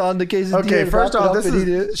tenders on the quesadilla. Okay, first wrap it off, up this and eat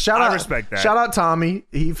is it. shout I out. respect that. Shout out Tommy.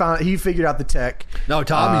 He figured out the tech. No,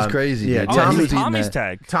 Tommy's Um, crazy. yeah, dude. Oh, Tommy- he was eating Tommy's that.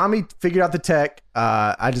 tag. Tommy figured out the tech.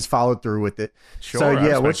 I just followed through with it. Sure, so I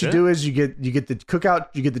yeah, what respect you it. do is you get the cookout,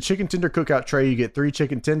 you get the chicken tender cookout tray, you get 3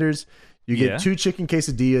 chicken tenders, you get Yeah. 2 chicken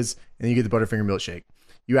quesadillas, and then you get the Butterfinger milkshake.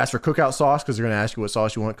 You ask for cookout sauce because they're going to ask you what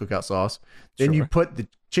sauce you want, cookout sauce. Then you Sure. put the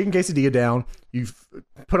chicken quesadilla down. You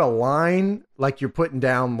put a line like you're putting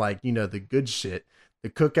down like, you know, the good shit. The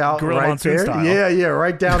cookout Gorilla right Monsoon there. style. Yeah,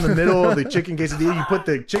 right down the middle of the chicken quesadilla. You put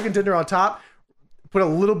the chicken tender on top, put a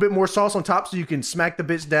little bit more sauce on top so you can smack the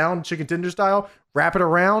bitch down chicken tender style, wrap it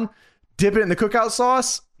around, dip it in the cookout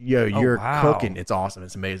sauce. Yo, you're wow. cooking. It's awesome.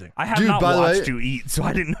 It's amazing. I have Dude, not by the way- watched you eat, so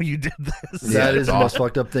I didn't know you did this. Yeah, That it's is the most awesome.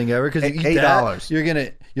 fucked up thing ever because you eat $8.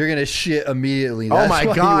 that, you're gonna shit immediately. Oh That's my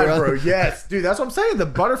why god, you bro! Yes, dude, that's what I'm saying.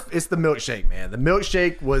 It's the milkshake, man. The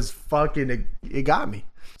milkshake was fucking. It got me.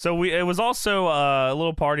 So it was also a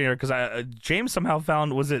little party here because James somehow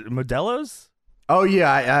found, was it Modelo's? Oh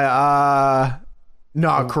yeah,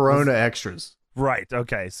 no Corona extras. Right.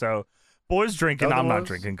 Okay. So boys drinking. Other I'm not ones?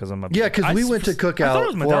 drinking because I'm a Yeah, because we went to I thought it cookout.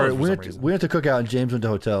 was Modelo's for some reason. We went to cookout and James went to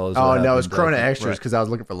hotel. is Oh what no, it's happened, Corona but- extras right. because I was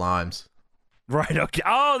looking for limes. Right. Okay.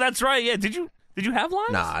 Oh, that's right. Yeah. Did you have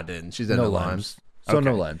limes? Nah, I didn't. She's in No the limes. limes. So Okay.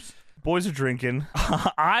 no limes. Boys are drinking.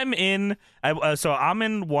 I'm in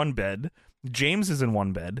one bed. James is in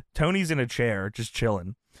one bed. Tony's in a chair, just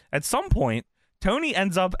chilling. At some point, Tony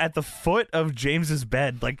ends up at the foot of James's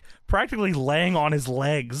bed, like practically laying on his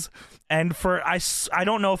legs. And for I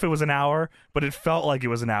don't know if it was an hour, but it felt like it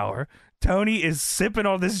was an hour. Tony is sipping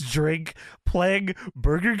on this drink, playing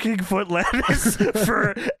Burger King foot lettuce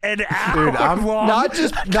for an hour I'm long. Not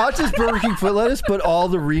just Burger King foot lettuce, but all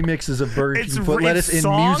the remixes of Burger It's King foot it's lettuce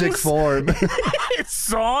in music songs. form. It's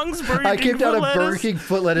songs. Burger I King came down foot a lettuce. Burger King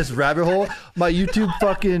foot lettuce rabbit hole. My YouTube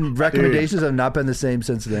fucking recommendations have not been the same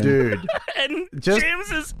since then. Dude, And Just-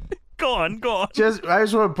 James is go on. I just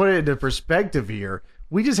want to put it into perspective here.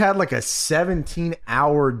 We just had like a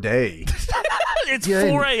 17-hour day. It's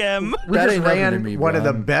 4 a.m. We That just ain't nothing to ran me, one of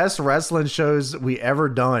bro. the best wrestling shows we ever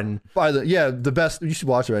done. The best. You should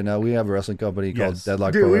watch it right now. We have a wrestling company called Yes.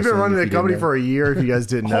 Deadlock Dude, Pro we've been Wrestling, running if the you company didn't know. for a year, if you guys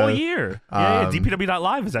didn't know. Whole year. Yeah,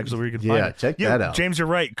 DPW.live is actually where you can find it. check that out. James, you're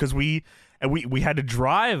right, because we had to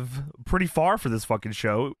drive pretty far for this fucking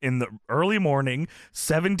show in the early morning,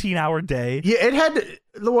 17-hour day. Yeah, it had to.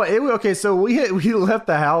 Okay, so we left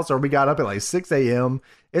the house, or we got up at like 6 a.m.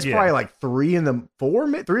 It's probably like 3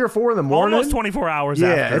 or 4 in the morning. Almost 24 hours Yeah,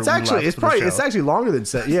 after it's we actually left it's for the probably show. it's actually longer than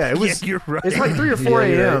yeah. It was. Yeah, you're right. It's like 3 or 4 Yeah,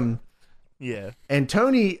 you're a.m. Yeah. And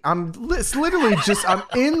Tony, it's literally just I'm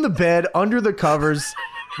in the bed under the covers.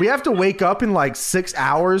 We have to wake up in like 6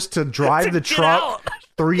 hours to drive To the get truck out.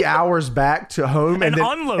 3 hours back to home And then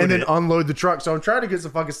unload and then it. unload the truck. So I'm trying to get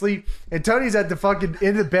some fucking sleep. And Tony's at the fucking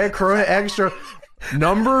end of the bed, Corona Extra.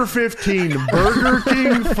 Number 15, Burger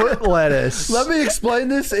King foot lettuce. Let me explain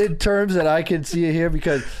this in terms that I can see it here,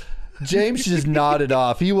 because James just nodded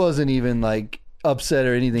off. He wasn't even like upset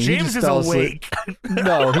or anything. He James just is fell asleep. awake.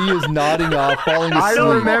 No, he is nodding off, falling asleep. I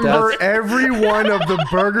remember That's- every one of the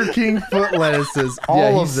Burger King foot lettuces, all yeah,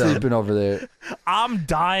 of he's them. sleeping over there. I'm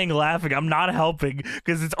dying laughing. I'm not helping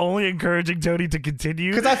because it's only encouraging Tony to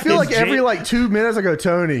continue. Because I feel like every like 2 minutes I go,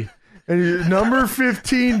 Tony, and number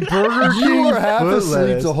 15, Burger King You were half foot asleep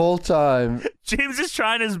lettuce. the whole time. James is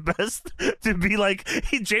trying his best to be like,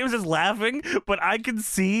 James is laughing, but I can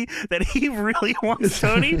see that he really wants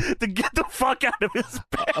Tony to get the fuck out of his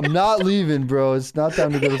bed. I'm not leaving, bro. It's not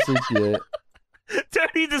time to go to sleep yet.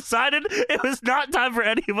 Tony decided it was not time for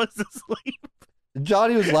any of us to sleep.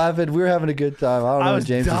 Johnny was laughing. We were having a good time. I don't know I what was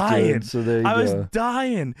James dying. is doing. So there you I go. was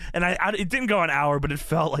dying, and I it didn't go an hour, but it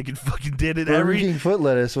felt like it fucking did it. Burger King foot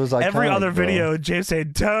lettuce was like Every other video, James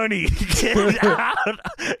said, "Tony, get out,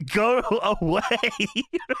 go away."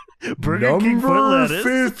 Burger King foot Number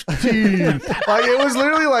lettuce. 15. Like it was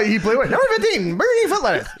literally like he played number 15, Burger King foot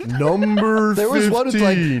lettuce. Number There was 15. one with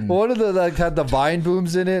like one of the like had the vine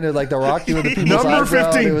booms in it, and like the Rocky with the people's Number eyes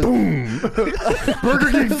out. 15, It was- boom.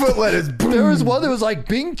 Burger King foot lettuce, boom. There was one that was like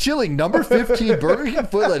Bing Chilling, number 15, Burger King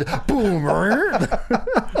foot lettuce, boom.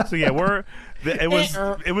 So yeah,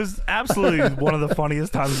 it was absolutely one of the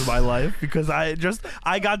funniest times of my life because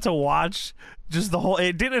I got to watch just the whole.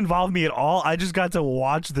 It didn't involve me at all. I just got to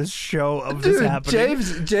watch this show of this Dude,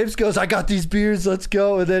 happening. James goes, I got these beers, let's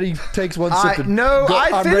go, and then he takes one sip. And I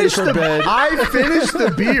I'm ready finished for the bed. I finished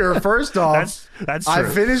the beer first off. That's I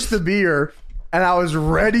true. finished the beer and I was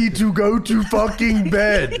ready to go to fucking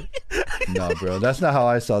bed. No, bro, that's not how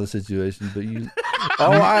I saw the situation. But you,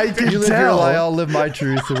 I can you live your tell. lie, I'll live my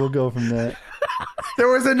truth, and we'll go from there. There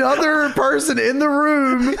was another person in the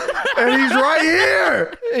room, and he's right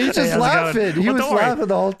here. He's just how's it laughing. going? He Well, was don't worry. laughing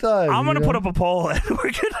the whole time. I'm gonna you know? put up a poll and we're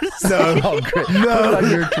gonna see. No, Oh, great. No. Put it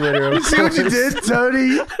on your Twitter. of you see what you course. did,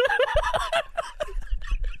 Tony?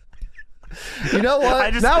 You know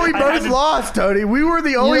what? Now we I both had to- lost, Tony. We were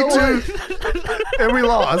the only know two, and we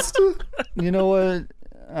lost. You know what?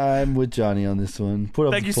 I'm with Johnny on this one. Put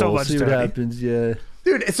up Thank the you so poll, much, see what Tony. happens. Yeah.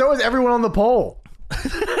 Dude, so is everyone on the poll.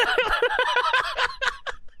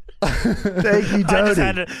 Thank you, I just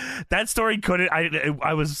had Tony. to, that story couldn't.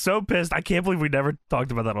 I was so pissed. I can't believe we never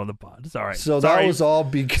talked about that on the pod. Sorry. So Sorry. that was all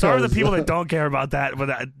because Sorry to the people that don't care about that, but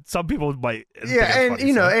some people might. think Yeah, it's and funny,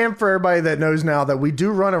 you know, so. and for everybody that knows now that we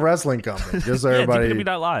do run a wrestling company, just so Yeah, everybody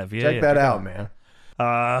DPW.live. Yeah, check yeah, that check out, man. All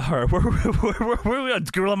right, we're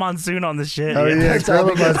Gorilla Monsoon on this shit. Oh yeah, That's how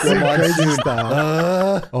we Gorilla get Monsoon, Gorilla crazy Monsoon.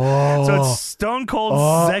 style. Oh, So it's Stone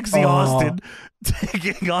Cold Sexy Austin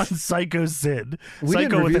taking on Psycho Sid. We Psycho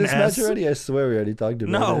didn't review with this an match S. already. I swear we already talked about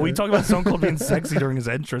it. No, we talked about Stone Cold being sexy during his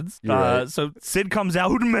entrance. You're right. So Sid comes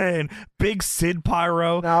out, man, big Sid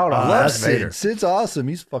pyro. No, hold on. Love That's Sid. Vader. Sid's awesome.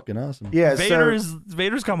 He's fucking awesome. yeah.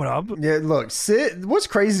 Vader's coming up. Yeah, look, Sid. What's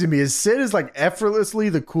crazy to me is Sid is like effortlessly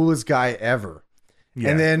the coolest guy ever.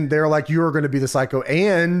 Yeah. And then they're like, you are going to be the Psycho,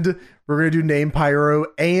 and we're going to do Name Pyro,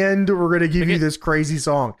 and we're going to give you this crazy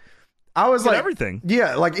song. I was Get like, everything.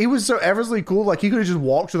 Yeah, like he was so effortlessly cool. Like he could have just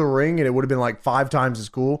walked to the ring, and it would have been like 5 times as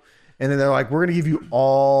cool. And then they're like, we're going to give you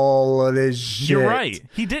all of this shit. You're right.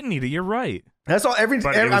 He didn't need it. You're right. That's all. But it was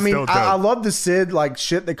I mean, still dope. I love the Sid like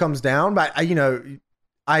shit that comes down, but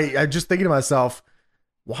I just thinking to myself,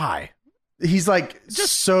 why? He's like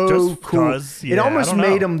so just cool. 'cause, it yeah, almost I don't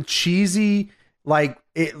made know. him cheesy. Like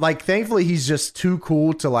it. Like thankfully, he's just too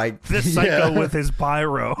cool to like. This Psycho with his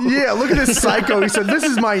pyro. Yeah, look at this Psycho. He said, "This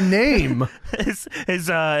is my name."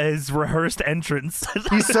 his rehearsed entrance.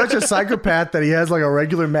 He's such a psychopath that he has like a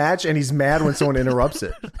regular match, and he's mad when someone interrupts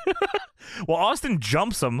it. Well, Austin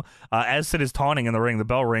jumps him as Sid is taunting in the ring. The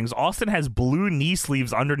bell rings. Austin has blue knee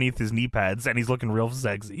sleeves underneath his knee pads, and he's looking real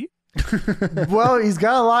sexy. Well, he's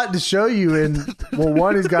got a lot to show you, and well,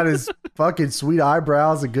 one, he's got his fucking sweet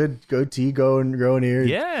eyebrows, a good goatee growing here.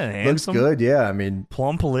 Yeah, looks good. Yeah, I mean,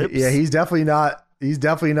 plump lips. Yeah, he's definitely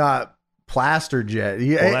not plastered yet.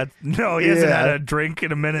 He hasn't had a drink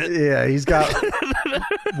in a minute. Yeah, he's got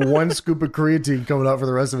one scoop of creatine coming up for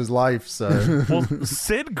the rest of his life. So, well,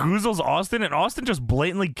 Sid goozles Austin, and Austin just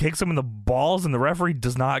blatantly kicks him in the balls, and the referee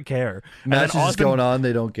does not care. Match is just going on;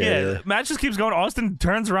 they don't care. Yeah, match just keeps going. Austin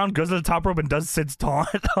turns around, goes to the top rope, and does Sid's taunt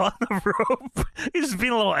on the rope. He's just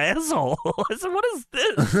being a little asshole. I said, "What is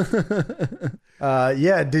this?"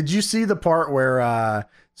 Yeah. Did you see the part where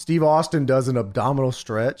Steve Austin does an abdominal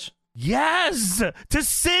stretch? Yes, to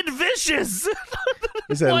Sid Vicious.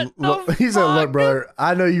 He said, look, brother,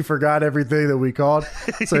 I know you forgot everything that we called,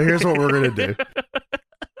 so here's what we're going to do.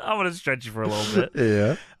 I'm going to stretch you for a little bit.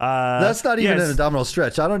 Yeah. That's not even an abdominal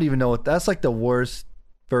stretch. I don't even know what, that's like the worst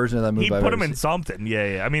version of that move. He put him in something.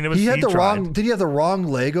 Yeah. I mean, it was. Did he have the wrong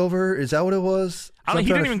leg over? Is that what it was? He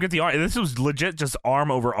didn't even get the arm. This was legit just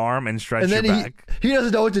arm over arm and stretch your back. He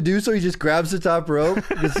doesn't know what to do, so he just grabs the top rope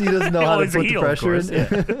because he doesn't know how to put the pressure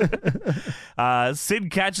in. Yeah. Sid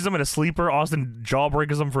catches him in a sleeper. Austin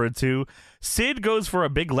jawbreakers him for a 2. Sid goes for a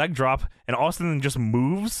big leg drop, and Austin just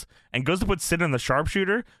moves and goes to put Sid in the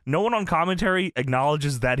sharpshooter. No one on commentary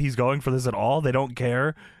acknowledges that he's going for this at all. They don't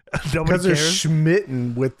care. Because they're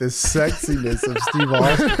smitten with the sexiness of Steve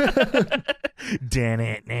Austin. Damn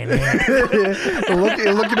it.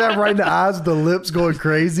 Looking at him right in the eyes with the lips going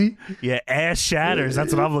crazy. Yeah, ass shatters.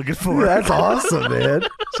 That's what I'm looking for. That's awesome, man.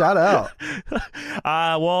 Shout out.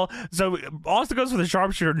 So Austin goes for the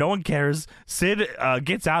sharpshooter. No one cares. Sid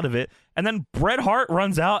gets out of it. And then Bret Hart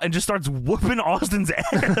runs out and just starts whooping Austin's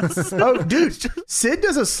ass. Oh, dude. Sid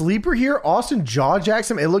does a sleeper here. Austin jaw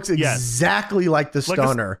jacks him. It looks exactly like the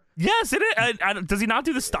stunner. Yes, it is. Does he not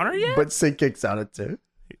do the stunner yet? But Sid kicks out it too.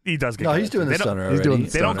 He does get. No, he's doing the stunner already.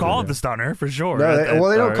 They don't call it the stunner for sure. No,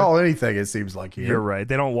 they don't call anything. It seems like here. You're right.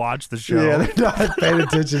 They don't watch the show. Yeah, they're not paying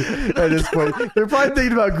attention at this point. They're probably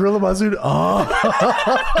thinking about Gorilla Monsoon. Oh,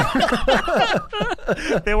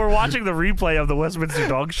 they were watching the replay of the Westminster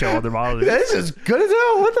Dog Show on their monitor. This is good as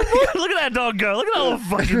hell. What the fuck? Look at that dog go. Look at that little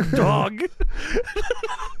fucking dog.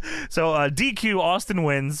 So DQ. Austin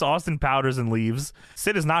wins. Austin powders and leaves.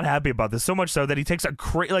 Sid is not happy about this, so much so that he takes a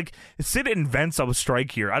Sid invents a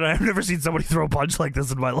strike here. I've never seen somebody throw a punch like this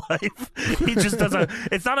in my life. He just does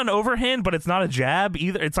it's not an overhand, but it's not a jab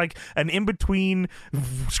either. It's like an in-between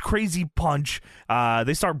crazy punch.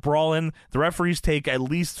 They start brawling. The referees take at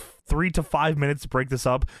least 3 to 5 minutes to break this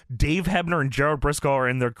up. Dave Hebner and Gerald Briscoe are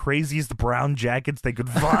in their craziest brown jackets they could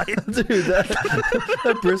find. Dude,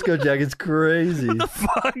 that Briscoe jacket's crazy. What the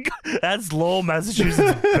fuck? That's Lowell,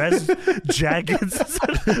 Massachusetts' best jackets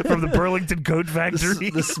from the Burlington Coat Factory.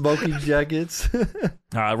 The smoking jackets.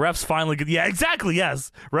 Refs finally get... Yeah, exactly,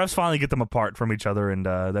 yes. Refs finally get them apart from each other, and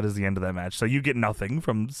that is the end of that match. So you get nothing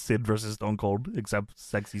from Sid versus Stone Cold, except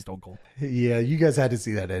sexy Stone Cold. Yeah, you guys had to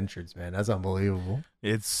see that entrance, man. That's unbelievable.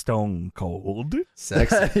 It's Stone Cold.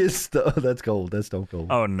 Sexy. That's cold. That's Stone Cold.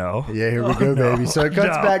 Oh, no. Yeah, here we go, baby. So it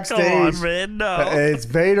cuts backstage. Come on, man, no. It's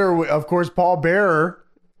Vader, of course, Paul Bearer.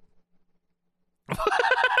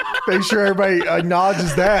 Make sure everybody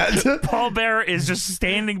acknowledges that. Paul Bearer is just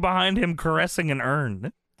standing behind him, caressing an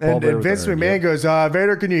urn. And Vince McMahon goes,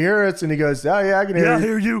 Vader, can you hear us? And he goes, oh, yeah, I can hear you. I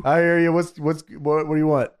hear you. I hear you. What do you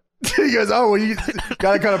want? He goes, oh, well, you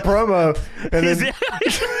got to cut a promo. And then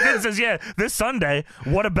he says, yeah, this Sunday,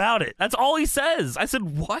 what about it? That's all he says. I said,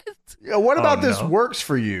 what? Yeah, what about this works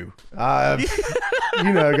for you? Got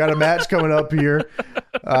a match coming up here.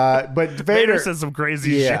 But Vader says some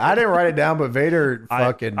crazy shit. Yeah, I didn't write it down, but Vader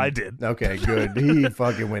fucking... I did. Okay, good. He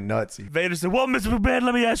fucking went nuts. Vader said, well, Mr. McMahon,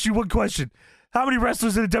 let me ask you one question. How many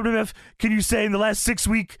wrestlers in the WWF can you say in the last 6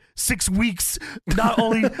 weeks not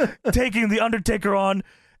only taking The Undertaker on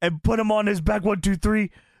and put him on his back 1, 2, 3,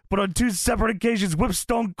 but on 2 separate occasions whip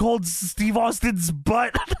Stone Cold Steve Austin's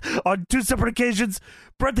butt on 2 separate occasions?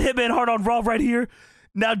 Bret the Hitman Hart on Raw right here.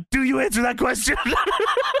 Now, do you answer that question?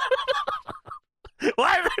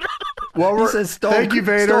 What? Well, he says thank you,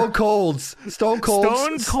 Vader. Stone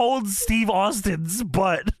Cold Steve Austin's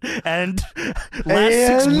butt and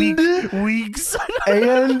last 6 weeks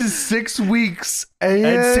and 6 weeks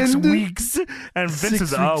and 6 weeks and Vince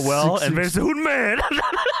says, oh well, and Vince says, who man?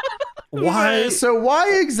 Why? So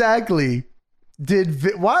why exactly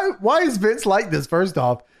why is Vince like this? First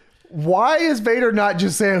off, why is Vader not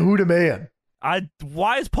just saying who the man?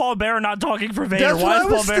 Why is Paul Bearer not talking for Vader? That's what I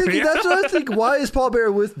was thinking. Why is Paul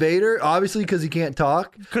Bearer with Vader? Obviously, because he can't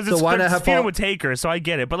talk. Because it's feuding with Taker, so I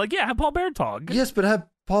get it. But have Paul Bearer talk. Yes, but have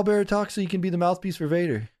Paul Bearer talk so you can be the mouthpiece for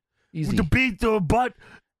Vader. Easy. To beat the butt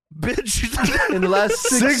Bitch. In the last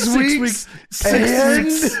six weeks.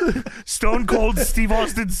 Stone Cold Steve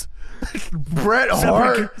Austin's Bret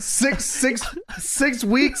Hart, 6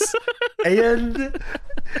 weeks, and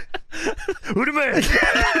who the man?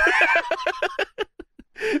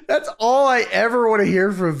 That's all I ever want to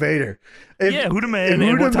hear from Vader. Who the man?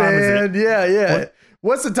 Who what the time man? is it? Yeah.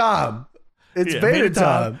 What's the time? It's Vader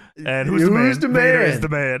time. And who's the man? man? Vader is the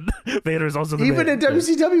man. Vader is also the man. Even in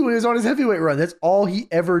WCW when he was on his heavyweight run, that's all he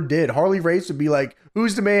ever did. Harley Race would be like,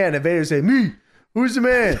 "Who's the man?" And Vader would say, "Me." Who's the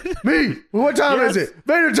man? Me. What time is it?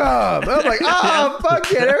 Vader time. I'm like,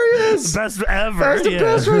 fuck yeah, there he is. Best ever. That's the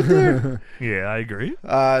best right there. Yeah, I agree.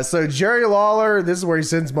 So Jerry Lawler, this is where he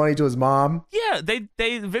sends money to his mom. Yeah,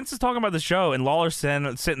 Vince is talking about the show, and Lawler's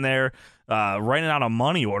sitting there writing out a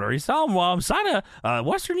money order. He said, I'm signing a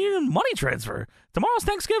Western Union money transfer. Tomorrow's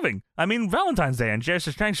Thanksgiving. I mean, Valentine's Day, and just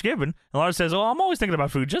Thanksgiving. And Lawler says, I'm always thinking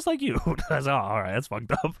about food, just like you. I said, all right, that's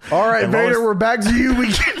fucked up. All right, and Vader, we're back to you.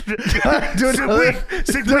 We 6 weeks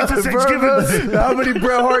of Thanksgiving. How many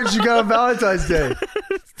Bret Harts you got on Valentine's Day?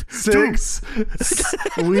 6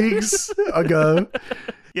 weeks ago.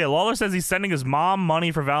 Yeah, Lawler says he's sending his mom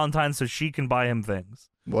money for Valentine's so she can buy him things.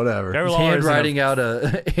 Whatever. He's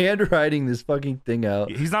handwriting this fucking thing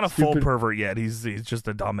out. He's not a full pervert yet. He's just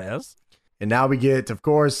a dumbass. And now we get, of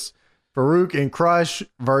course, Farouk and Crush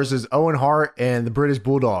versus Owen Hart and the British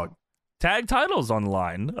Bulldog. Tag titles on the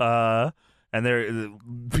line. And they're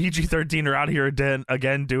PG-13 are out here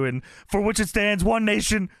again doing For Which It Stands, One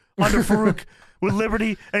Nation under Farouk with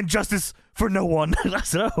liberty and justice for no one. I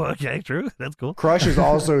said, okay, true. That's cool. Crush is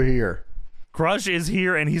also here. Crush is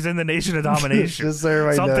here, and he's in the Nation of Domination. Just so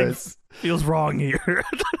everybody Something knows. feels wrong here.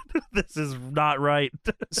 This is not right.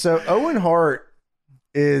 So Owen Hart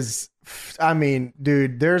is, I mean,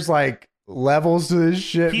 dude, there's like levels to this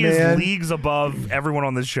shit, he man. Is leagues above everyone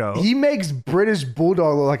on this show. He makes British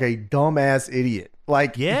Bulldog look like a dumbass idiot.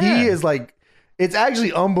 Like, he is like, it's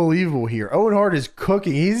actually unbelievable here. Owen Hart is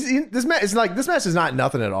cooking. This match is not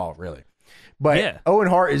nothing at all, really. But Owen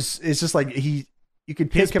Hart is just like you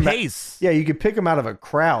could pick him pace. You could pick him out of a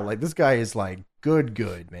crowd. Like, this guy is like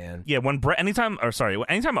good, man. Yeah, anytime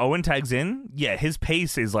Owen tags in, his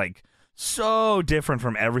pace is like so different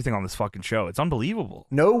from everything on this fucking show. It's unbelievable.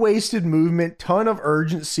 No wasted movement, ton of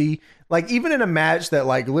urgency. Like, even in a match that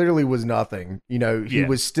like literally was nothing, he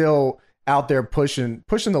was still out there pushing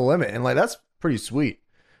the limit, and like that's pretty sweet.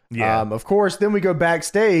 Yeah. Of course, then we go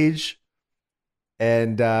backstage,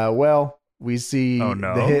 and we see the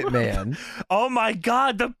Hitman. Oh my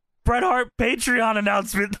God, the Bret Hart Patreon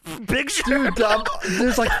announcement picture. Dude,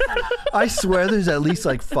 there's I swear there's at least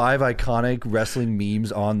like 5 iconic wrestling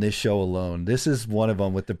memes on this show alone. This is one of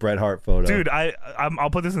them with the Bret Hart photo. Dude,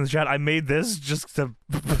 I'll put this in the chat. I made this just to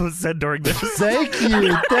send during this. Thank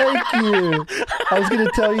you. I was going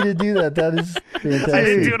to tell you to do that. That is fantastic. I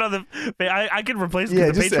didn't do it on the. I can replace it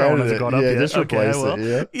because the Patreon hasn't gone up yet. Just replace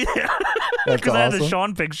it. Yeah. That's because awesome. I had the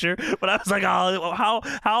Sean picture, but I was like, how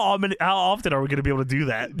often are we going to be able to do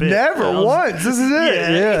that? Never once. This is it.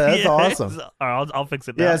 Yeah, that's awesome. All right, I'll fix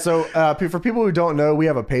it now. Yeah, so for people who don't know, we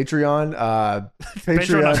have a Patreon.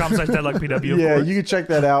 Patreon.com/deadlockpw. Yeah, you can check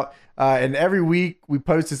that out. And every week we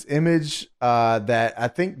post this image that I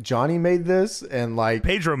think Johnny made this, and like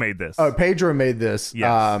Pedro made this. Oh, Pedro made this.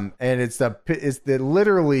 Yes. And it's the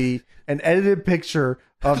literally an edited picture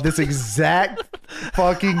of this exact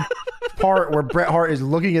fucking part where Bret Hart is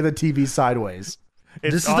looking at the TV sideways.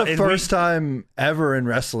 This is the first time ever in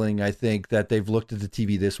wrestling, I think, that they've looked at the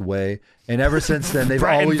TV this way. And ever since then, they've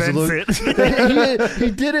always looked.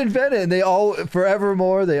 He did invent it, and they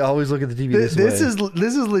forevermore they always look at the TV this way.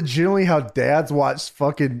 This is legitimately how dads watch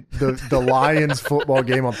fucking the Lions football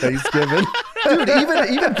game on Thanksgiving. Dude,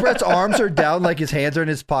 even Bret's arms are down, like his hands are in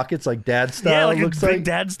his pockets, like dad style. Yeah, like looks big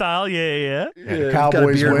dad style. Yeah.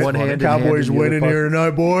 Cowboys winning here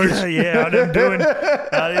tonight, boys. Yeah, I'm doing.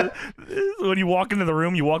 When you walk into the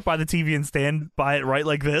room, you walk by the TV and stand by it right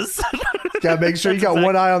like this. Gotta make sure you got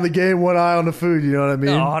one eye on the game, one eye on the food. You know what I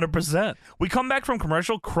mean? 100%. We come back from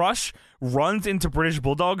commercial. Crush runs into British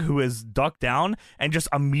Bulldog, who is ducked down, and just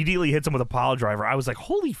immediately hits him with a pile driver. I was like,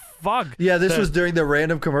 holy fuck. Yeah, this was during the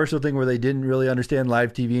random commercial thing where they didn't really understand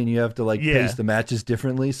live TV, and you have to pace the matches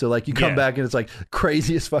differently. So like you come back and it's like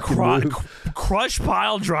craziest fucking move. Crush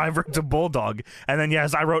pile driver to Bulldog. And then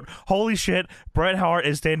yes, I wrote, holy shit, Bret Hart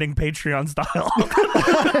is standing Patreon style.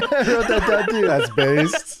 I wrote that down too. That's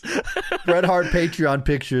based. Bret Hart Patreon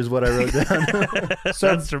picture is what I wrote down.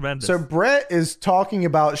 That's tremendous. So Bret is talking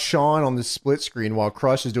about Sean on the split screen while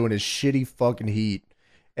Crush is doing his shitty fucking heat.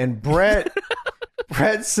 And Bret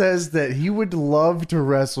says that he would love to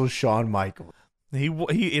wrestle Shawn Michaels.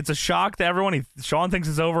 It's a shock to everyone. Shawn thinks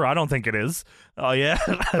it's over. I don't think it is. Oh yeah,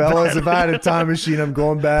 fellas, if I had a time machine, I'm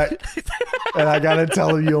going back, and I gotta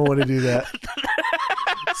tell him you don't want to do that.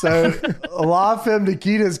 So, La Femme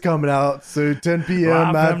Nikita's coming out. So 10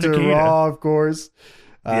 p.m. after Raw, of course.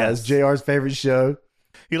 It's JR's favorite show.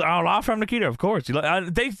 La Femme Nikita, of course.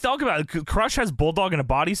 They talk about it. Crush has Bulldog and a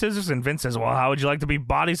body scissors, and Vince says, "Well, how would you like to be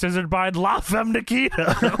body scissored by La Femme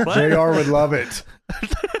Nikita?" JR would love it.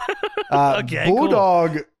 Okay,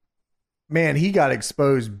 Bulldog, cool. Man, he got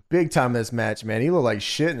exposed big time in this match, man. He looked like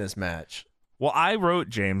shit in this match. Well, I wrote,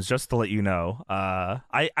 James, just to let you know,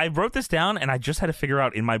 I wrote this down, and I just had to figure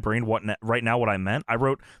out in my brain what I meant. I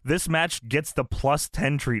wrote, this match gets the plus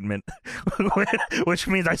 10 treatment, which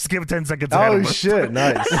means I skipped 10 seconds ahead of shit,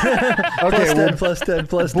 nice. Okay, plus 10.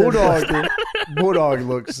 Bulldog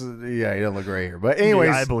looks, he doesn't look great here. But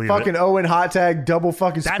anyways, I believe fucking it. Owen hot tag, double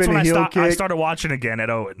fucking spinning heel kick. I started watching again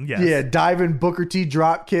at Owen, yes. Yeah, diving Booker T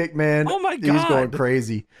drop kick, man. Oh my God. He's going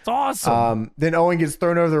crazy. It's awesome. Then Owen gets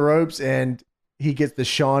thrown over the ropes, and he gets the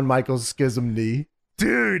Shawn Michaels schism knee.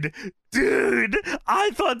 Dude, I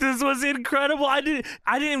thought this was incredible. I didn't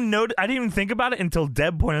even think about it until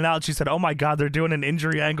Deb pointed out. She said, "Oh my God, they're doing an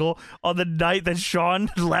injury angle on the night that Shawn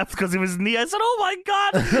left because of his knee." I said, "Oh my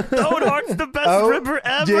God, Owen Hart's the best ribber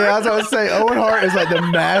ever." Yeah, I was going to say, Owen Hart is like the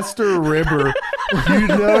master ribber. You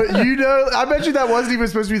know. I bet you that wasn't even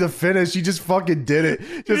supposed to be the finish. You just fucking did it.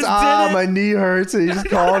 My knee hurts, and you just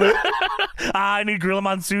called it. I need Gorilla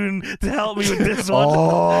Monsoon to help me with this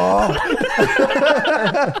one.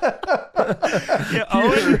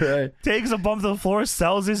 Owen takes a bump to the floor,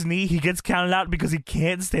 sells his knee. He gets counted out because he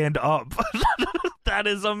can't stand up. That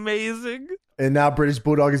is amazing. And now British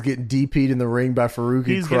Bulldog is getting DP'd in the ring by Farouk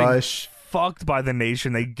and Crush. Fucked by the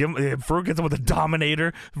Nation. They give Farouk gets him with a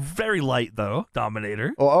Dominator. Very light though,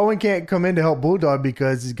 Dominator. Well, Owen can't come in to help Bulldog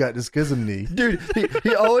because he's got the schism knee. Dude,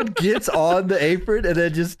 Owen gets on the apron and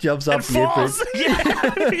then just jumps off the falls. apron.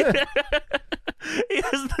 Yeah. He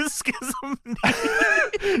has the schism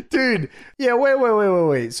knee. Dude, yeah,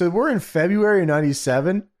 wait. So we're in February of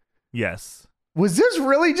 97? Yes. Was this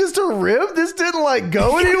really just a rib? This didn't like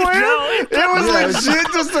go anywhere? No, it was legit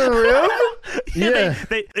just a rib? Yeah.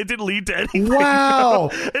 It didn't lead to anything. Wow.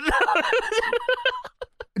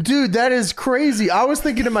 Dude, that is crazy. I was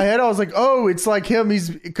thinking in my head, I was like, oh, it's like him.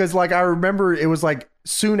 Because like I remember it was like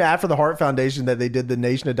soon after the Hart Foundation that they did the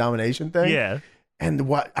Nation of Domination thing. Yeah. And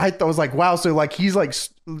what I thought was like, wow, so like he's like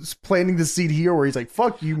planting the seed here where he's like,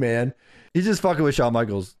 fuck you, man. He's just fucking with Shawn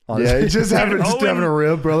Michaels. Honestly. Yeah, he's just having a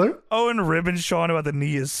rib, brother. Owen ribbing Shawn about the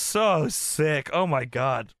knee is so sick. Oh my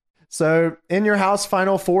God. So in your house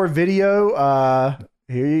final 4 video,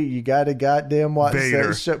 here you gotta goddamn watch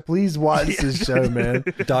this show. Please watch this show, man.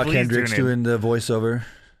 Doc Hendricks doing the voiceover.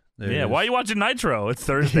 Yeah, why are you watching Nitro? It's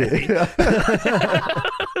Thursday.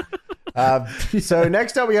 So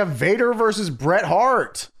next up we have Vader versus Bret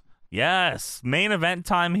Hart. Yes, main event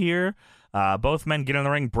time here. Both men get in the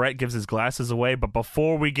ring. Bret gives his glasses away, but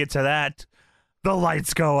before we get to that, the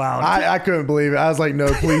lights go out. I couldn't believe it. I was like, no,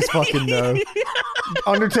 please fucking no.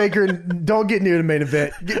 Undertaker, don't get near the main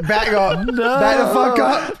event. Get back up. No. Back the fuck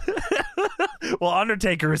up. Well,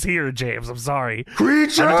 Undertaker is here, James. I'm sorry.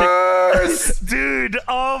 Creatures! Dude,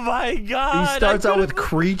 oh my God. He starts out with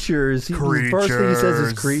creatures. The first thing he says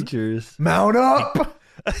is creatures. Mount up.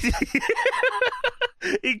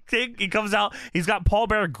 He comes out. He's got Paul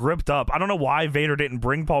Bearer gripped up. I don't know why Vader didn't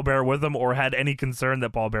bring Paul Bearer with him or had any concern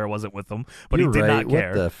that Paul Bearer wasn't with him, but he did not care.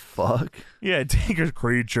 What the fuck? Yeah, Taker's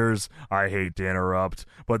creatures. I hate to interrupt,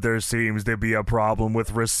 but there seems to be a problem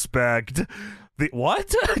with respect. What?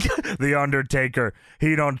 The Undertaker.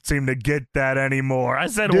 He don't seem to get that anymore. I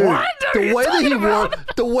said, dude, what? The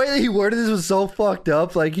way that he worded this was so fucked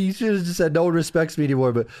up. Like he should have just said, "No one respects me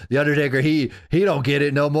anymore." But the Undertaker, he don't get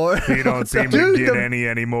it no more. He don't seem to get any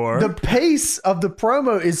anymore. The pace of the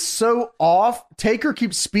promo is so off. Taker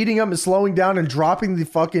keeps speeding up and slowing down and dropping the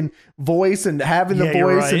fucking voice and having the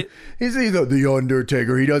voice. Right. And he's either the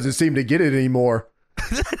Undertaker. He doesn't seem to get it anymore.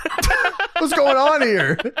 What's going on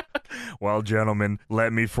here? Well, gentlemen,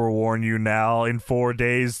 let me forewarn you now. In 4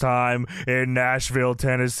 days' time in Nashville,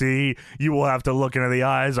 Tennessee, you will have to look into the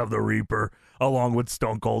eyes of the Reaper along with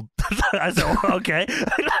Stone Cold. I said, well, okay.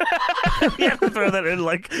 You have to throw that in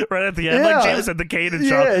like right at the end. Yeah. Like James said, the Caden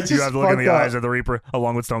shot. You have to look in the up. eyes of the Reaper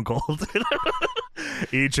along with Stone Cold.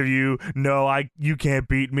 Each of you know you can't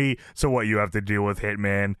beat me. So what you have to deal with,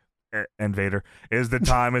 Hitman and Vader, is the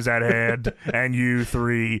time is at hand, and you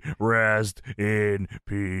 3 rest in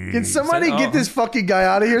peace. Can somebody get this fucking guy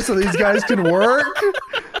out of here so these guys can work?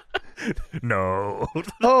 No.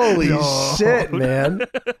 Holy shit, man.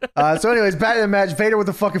 So anyways, back to the match. Vader with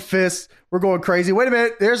the fucking fist. We're going crazy. Wait a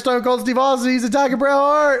minute. There's Stone Cold Steve Austin. He's attacking Bret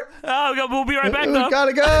Hart. Oh, we'll be right back, though.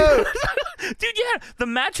 Gotta go. Dude, yeah. The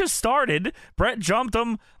match has started. Bret jumped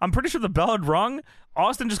him. I'm pretty sure the bell had rung.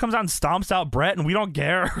 Austin just comes out and stomps out Bret, and we don't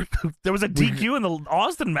care. There was a DQ in the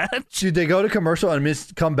Austin match. Dude, they go to commercial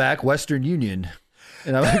and come back Western Union.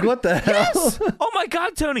 And I'm like, what the hell? Yes! Oh my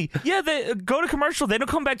God, Tony. Yeah, they go to commercial. They don't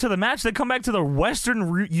come back to the match. They come back to the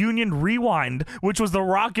Western Union Rewind, which was The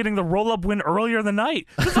Rock getting the roll-up win earlier in the night.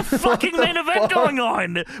 There's a fucking main event going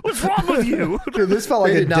on. What's wrong with you? Dude, this felt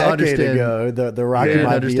like a decade ago. The Rock didn't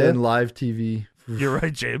might understand be live TV. You're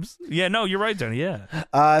right, James. Yeah, no, you're right, Tony.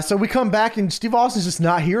 Yeah. So we come back, and Steve Austin's just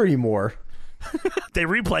not here anymore. They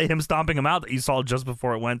replay him stomping him out that you saw just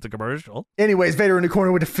before it went to commercial. Anyways, Vader in the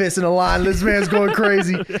corner with the fist in the line. This man's going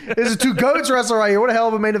crazy. There's a two goats wrestler right here. What a hell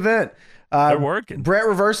of a main event. They're working. Bret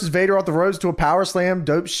reverses Vader off the ropes to a power slam.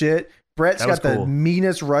 Dope shit. Bret's got the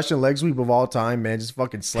meanest Russian leg sweep of all time, man. Just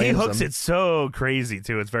fucking slams him. He hooks it so crazy,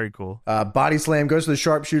 too. It's very cool. Body slam, goes to the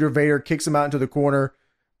sharpshooter. Vader kicks him out into the corner.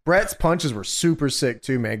 Bret's punches were super sick,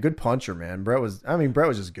 too, man. Good puncher, man. Bret was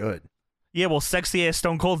just good. Yeah, well, sexy ass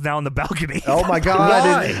Stone Cold's now in the balcony. Oh my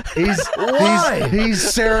God! He's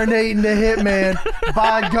serenading the Hitman.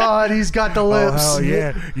 By God, he's got the lips. Oh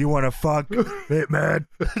yeah, you want to fuck Hitman?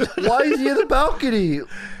 Why is he in the balcony?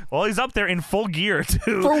 Well, he's up there in full gear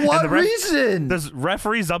too. For what reason? There's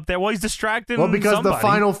referees up there. Well, he's distracting. Well, because somebody. the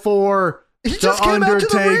Final Four, he just came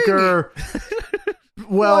Undertaker. Out to the ring.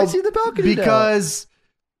 Well, why is he in the balcony because.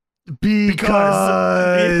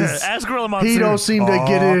 Ask Gorilla Monsoon. He don't seem to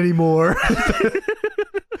get it anymore.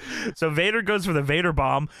 So Vader goes for the Vader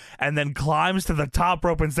bomb and then climbs to the top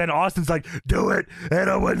rope, and then Austin's like, do it, and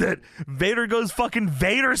I win it. Vader goes fucking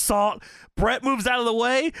Vader salt. Bret moves out of the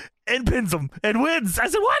way and pins him and wins. I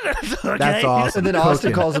said, what? Okay. That's awesome. And then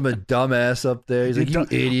Austin calls him a dumbass up there. He's like, you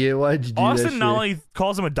idiot. Why'd you do that Austin shit? not only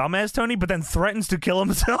calls him a dumbass, Tony, but then threatens to kill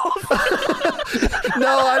himself.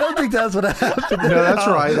 No, I don't think that's what happened. No, that's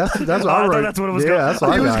right. That's what I wrote. That's what it was. Yeah, that's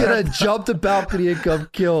what He I was got. going to jump the balcony and come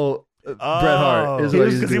kill Bret Hart. Is what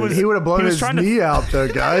he was doing. He would have blown his knee out, though,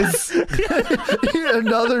 guys.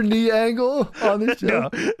 Another knee angle on the show.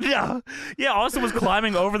 Yeah. Austin was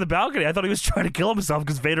climbing over the balcony. I thought he was trying to kill himself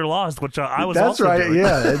because Vader lost, which I was. That's also right. doing.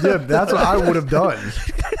 Yeah, that's what I would have done.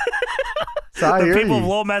 So the people of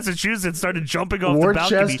Lowell, Massachusetts started jumping off the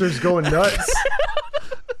balcony. Worcester's going nuts.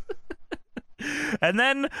 And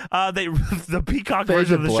then the Peacock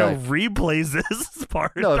version of the show replays this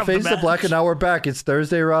part. No, Face the Black, and now we're back. It's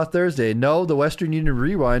Thursday, Raw Thursday. No, the Western Union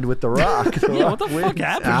Rewind with The Rock. What the fuck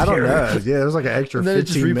happened I don't here? know. Yeah, it was like an extra 15 minutes. And then it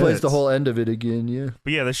just replays the whole end of it again, yeah.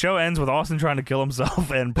 But yeah, the show ends with Austin trying to kill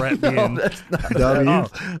himself and Bret being... that's not W.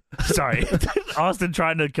 Sorry. Austin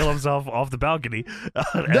trying to kill himself off the balcony.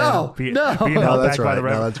 Being held that's back by the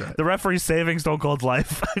right. No, that's right. The referee saving Stone Cold's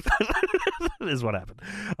life is what happened.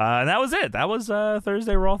 And that was it. That was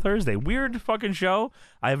Thursday, Raw Thursday. Weird fucking show.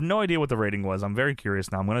 I have no idea what the rating was. I'm very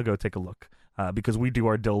curious now. I'm going to go take a look because we do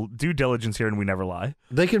our due diligence here and we never lie.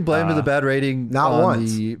 They can blame the bad rating. Not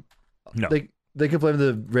once. No. They can blame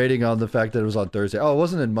the rating on the fact that it was on Thursday. Oh, it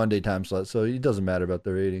wasn't in Monday time slot, so it doesn't matter about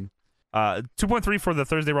the rating. 2.3 for the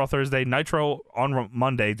Thursday, Raw Thursday. Nitro on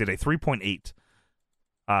Monday did a 3.8.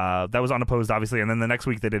 That was unopposed, obviously. And then the next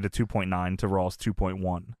week they did a 2.9 to Raw's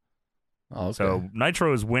 2.1. Oh, okay. So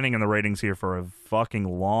Nitro is winning in the ratings here for a fucking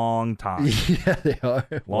long time. Yeah, they are.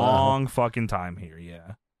 Long fucking time here,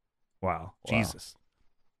 yeah. Wow. Jesus.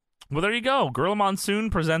 Well, there you go. Gorilla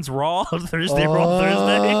Monsoon presents Raw Thursday, Raw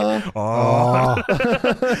Thursday.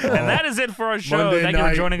 And that is it for our show. Monday Thank you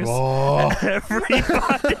for joining us. And everybody.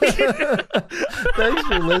 Thanks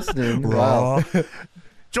for listening. Wow.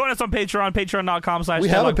 Join us on Patreon, patreon.com/. We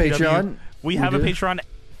have a Patreon. We have a Patreon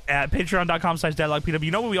at patreon.com/deadlockpw. You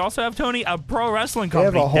know what we also have, Tony? A pro wrestling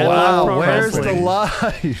company. Wow, where's the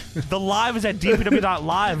live? The live is at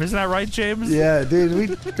dpw.live. Isn't that right, James? Yeah,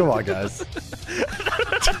 dude. Come on, guys.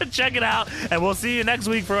 Check it out, and we'll see you next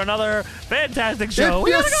week for another fantastic show.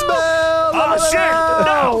 If you smell shit!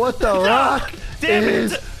 No! What the Rock Damn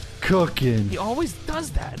is it! cooking. He always does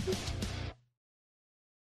that.